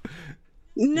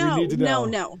 No, We need to no,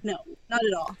 know. no, not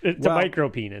at all. It's a micro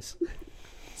penis.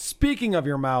 Speaking of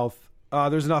your mouth,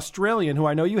 there's an Australian who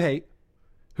I know you hate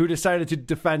who decided to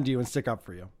defend you and stick up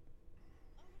for you.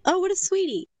 Oh, what a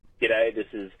sweetie. G'day, this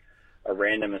is a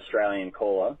random Australian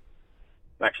caller.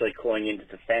 I'm actually calling in to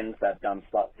defend that dumb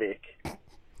slut Vic.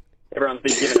 Everyone's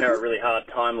been giving her a really hard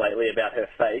time lately about her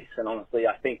face, and honestly,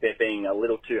 I think they're being a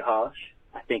little too harsh.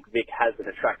 I think Vic has an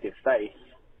attractive face,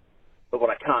 but what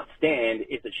I can't stand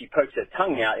is that she pokes her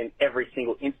tongue out in every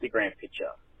single Instagram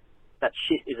picture. That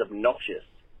shit is obnoxious.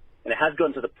 And it has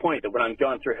gotten to the point that when I'm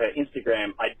going through her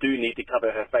Instagram, I do need to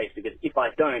cover her face, because if I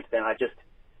don't, then I just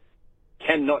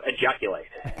cannot ejaculate.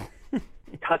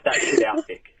 Cut that shit out,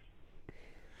 Vic.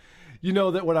 You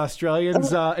know that when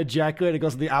Australians ejaculate, it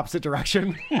goes in the opposite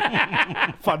direction.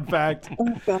 Fun fact.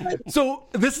 Oh, God. So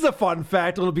this is a fun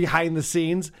fact, a little behind the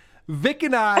scenes. Vic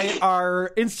and I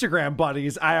are Instagram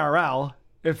buddies, IRL,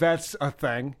 if that's a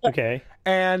thing. Okay.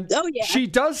 And she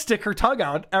does stick her tongue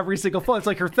out every single photo. It's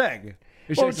like her thing.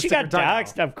 Well, likes to she stick her got tongue out.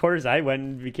 doxxed. Of course, I went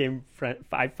and became friend.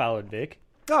 I followed Vic.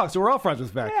 Oh, so we're all friends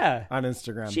with Vic Yeah. on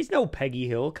Instagram. She's no Peggy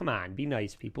Hill. Come on, be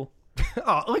nice, people.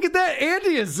 Oh, look at that.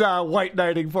 Andy is white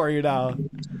knighting for you now.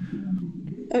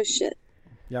 Oh, shit.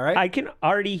 You all right? I can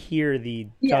already hear the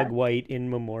Doug White in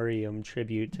memoriam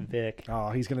tribute to Vic.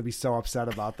 Oh, he's going to be so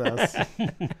upset about this.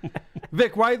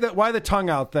 Vic, why the tongue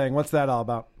out thing? What's that all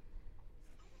about?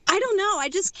 I don't know. I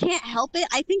just can't help it.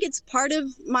 I think it's part of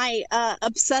my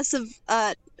obsessive,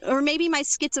 or maybe my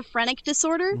schizophrenic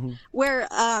disorder, where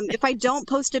if I don't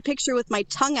post a picture with my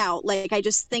tongue out, like I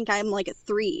just think I'm like a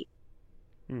 3.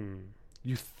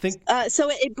 You think? So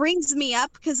it brings me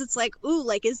up because it's like, ooh,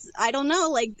 like I don't know,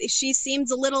 like she seems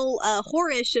a little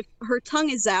whorish if her tongue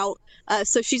is out,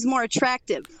 so she's more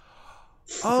attractive.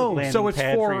 Oh, so it's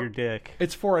for your dick.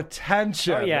 It's for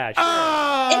attention. Oh, yeah, sure.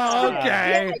 Oh,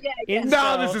 okay. Yeah.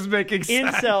 Now this is making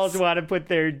sense. Incels want to put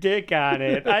their dick on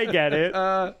it. I get it.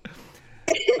 All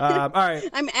right.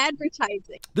 I'm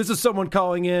advertising. This is someone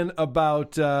calling in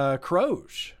about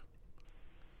Croge.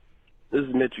 This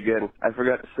is Mitch again. I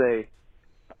forgot to say,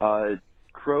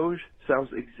 Croge sounds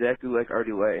exactly like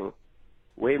Artie Lang.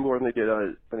 Way more than he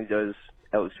does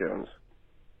Alex Jones.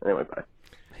 Anyway, bye.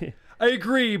 I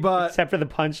agree, but... Except for the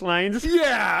punchlines.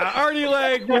 Yeah, Artie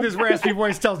Lang with his raspy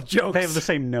voice tells jokes. They have the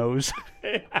same nose.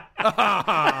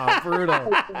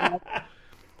 Brutal.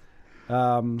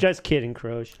 Just kidding,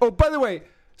 Croge. Oh, by the way,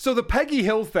 so the Peggy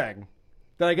Hill thing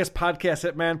that I guess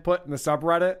Podcast Hitman put in the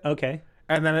subreddit. Okay.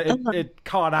 And then it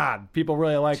caught on. People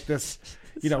really like this,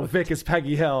 Vic is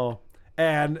Peggy Hill.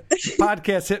 And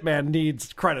Podcast Hitman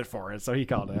needs credit for it, so he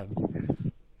called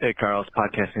in. Hey, Carl, it's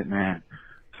Podcast Hitman.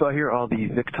 So I hear all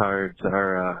these Victards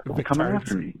are coming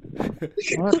after me.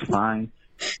 Well, that's fine.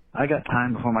 I got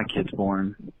time before my kid's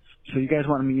born. So you guys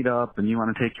want to meet up and you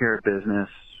want to take care of business,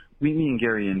 meet me in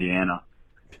Gary, Indiana.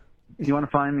 If you want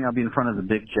to find me, I'll be in front of the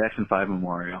big Jackson 5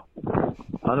 Memorial.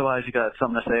 Otherwise, you got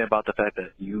something to say about the fact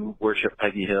that you worship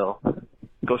Peggy Hill.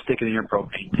 Go stick it in your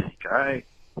propane tank, all right?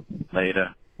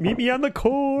 Later. Meet me on the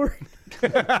court.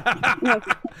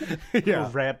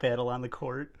 Yeah. Rap battle on the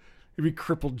court. Maybe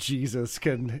crippled Jesus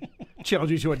can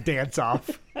challenge you to a dance-off.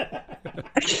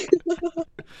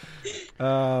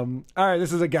 All right,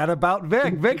 this is again about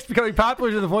Vic. Vic's becoming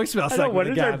popular to the voicemail segment. I know, what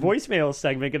is again. our voicemail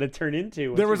segment going to turn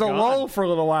into? There was a lull for a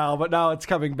little while, but now it's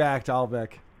coming back to all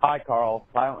Vic. Hi, Carl.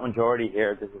 Silent Majority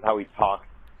here. This is how we talk.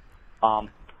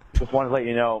 Just wanted to let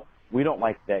you know, we don't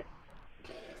like Vic.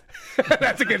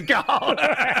 That's a good call.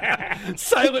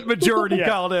 Silent Majority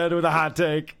called in with a hot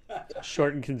take.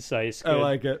 Short and concise. I Good.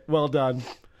 like it. Well done.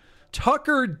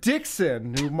 Tucker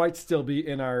Dixon, who might still be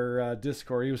in our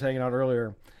Discord, he was hanging out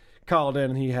earlier, called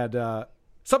in and he had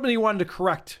something he wanted to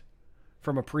correct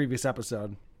from a previous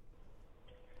episode.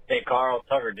 Hey, Carl,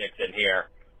 Tucker Dixon here.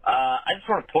 I just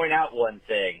want to point out one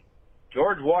thing.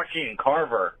 George Washington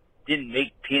Carver didn't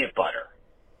make peanut butter.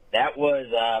 That was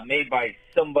made by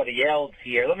somebody else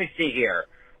here. Let me see here.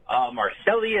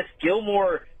 Marcellus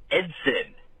Gilmore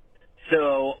Edson.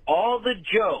 So all the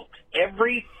jokes,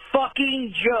 every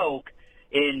fucking joke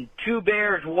in Two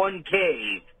Bears, One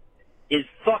Cave is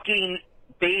fucking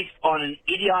based on an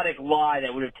idiotic lie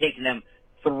that would have taken them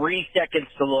 3 seconds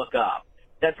to look up.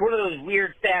 That's one of those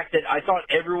weird facts that I thought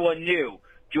everyone knew.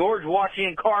 George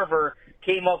Washington Carver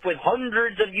came up with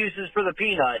hundreds of uses for the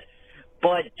peanut,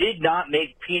 but did not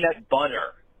make peanut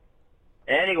butter.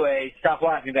 Anyway, stop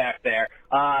laughing back there.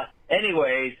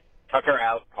 Anyways, Tucker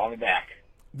out. Call me back.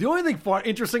 The only thing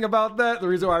interesting about that, the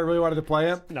reason why I really wanted to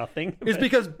play it, nothing, is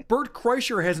because Bert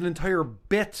Kreischer has an entire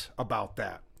bit about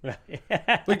that.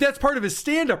 Like, that's part of his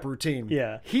stand-up routine.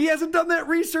 Yeah. He hasn't done that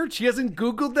research. He hasn't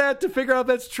Googled that to figure out if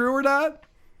that's true or not.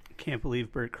 Can't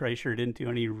believe Bert Kreischer didn't do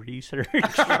any research.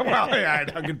 Well, yeah,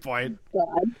 good point.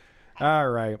 All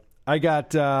right. I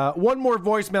got one more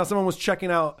voicemail. Someone was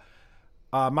checking out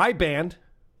my band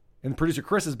and producer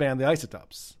Chris's band, the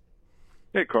Isotopes.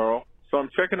 Hey, Carl. So I'm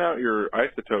checking out your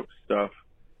Isotope stuff,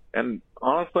 and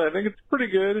honestly, I think it's pretty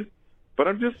good, but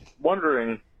I'm just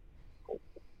wondering,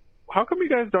 how come you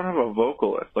guys don't have a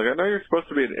vocalist? Like, I know you're supposed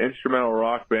to be an instrumental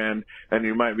rock band, and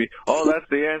you might be, oh, that's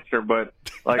the answer, but,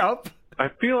 like, I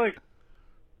feel like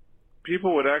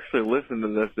people would actually listen to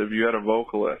this if you had a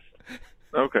vocalist.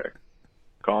 Okay.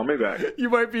 Call me back. You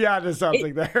might be onto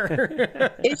something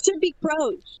there. It should be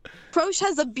Croach. Croach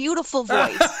has a beautiful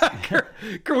voice.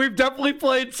 We've definitely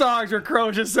played songs where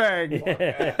Croach is sang.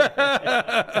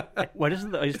 What is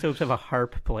the Isotopes have a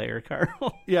harp player,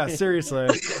 Carl? Yeah, seriously.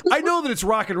 I know that it's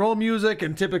rock and roll music,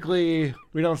 and typically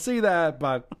we don't see that,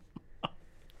 but...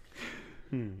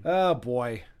 Oh,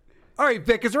 boy. All right,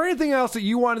 Vic, is there anything else that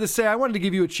you wanted to say? I wanted to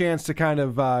give you a chance to kind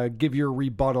of give your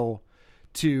rebuttal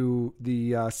to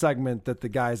the segment that the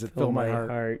guys at Fill My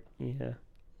Heart. Yeah.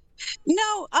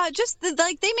 No,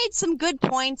 they made some good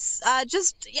points. I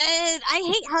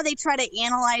hate how they try to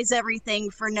analyze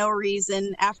everything for no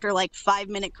reason after like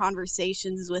 5-minute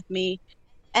conversations with me.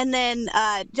 And then,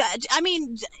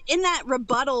 in that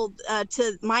rebuttal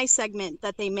to my segment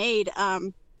that they made,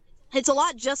 it's a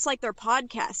lot just like their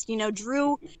podcast. You know,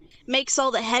 Drew makes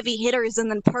all the heavy hitters,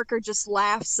 and then Parker just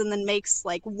laughs and then makes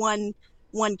like one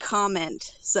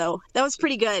comment. So that was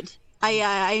pretty good.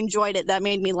 I enjoyed it. That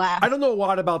made me laugh. I don't know a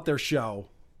lot about their show.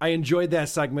 I enjoyed that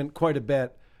segment quite a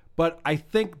bit, but I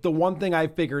think the one thing I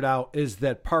figured out is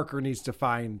that Parker needs to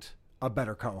find a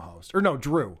better co-host. Or no,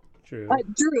 Drew. Drew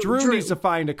needs to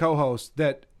find a co-host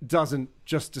that doesn't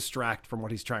just distract from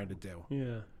what he's trying to do.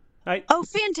 Yeah. Oh,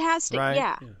 fantastic. Right?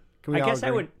 Yeah. Can we I all guess agree?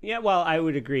 I would. Yeah, well, I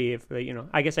would agree if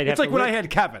I guess I'd have. It's like when I had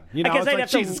Kevin. You know, I guess I'd like, have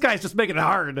to- Jesus, this guy's just making it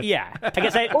hard. Yeah, I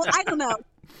guess I. Well, I don't know.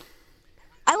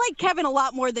 I like Kevin a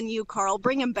lot more than you, Carl.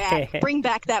 Bring him back. Bring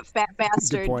back that fat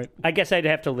bastard. Good point. I guess I'd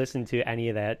have to listen to any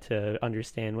of that to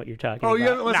understand what you're talking about. Oh, you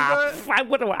haven't listened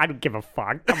to it? I don't give a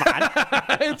fuck. Come on.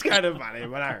 It's kind of funny,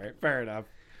 but all right, fair enough.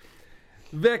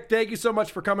 Vic, thank you so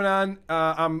much for coming on.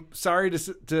 I'm sorry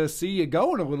to see you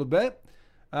go in a little bit.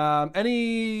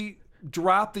 Any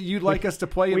drop that you'd like us to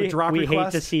play in the drop we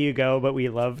request? hate to see you go, but we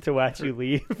love to watch you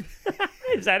leave.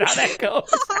 Is that how that goes?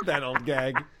 That old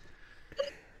gag.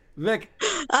 Vic.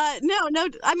 No.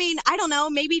 I mean, I don't know.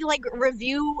 Maybe like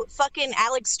review fucking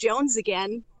Alex Jones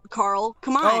again, Carl.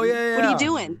 Come on. Oh, yeah. What are you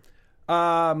doing?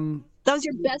 That was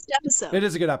your best episode. It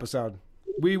is a good episode.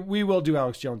 We will do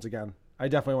Alex Jones again. I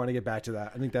definitely want to get back to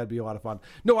that. I think that'd be a lot of fun.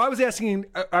 No, I was asking.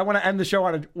 I want to end the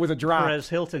show with a drop. Perez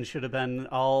Hilton should have been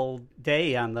all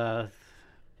day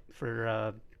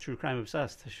for True Crime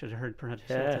Obsessed. I should have heard Perez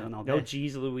Hilton all day. No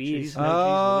G's Louise.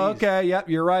 Okay. Yep,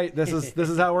 you're right. This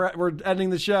is how we're ending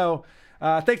the show.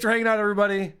 Thanks for hanging out,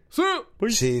 everybody. See you.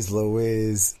 Jeez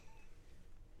Louise.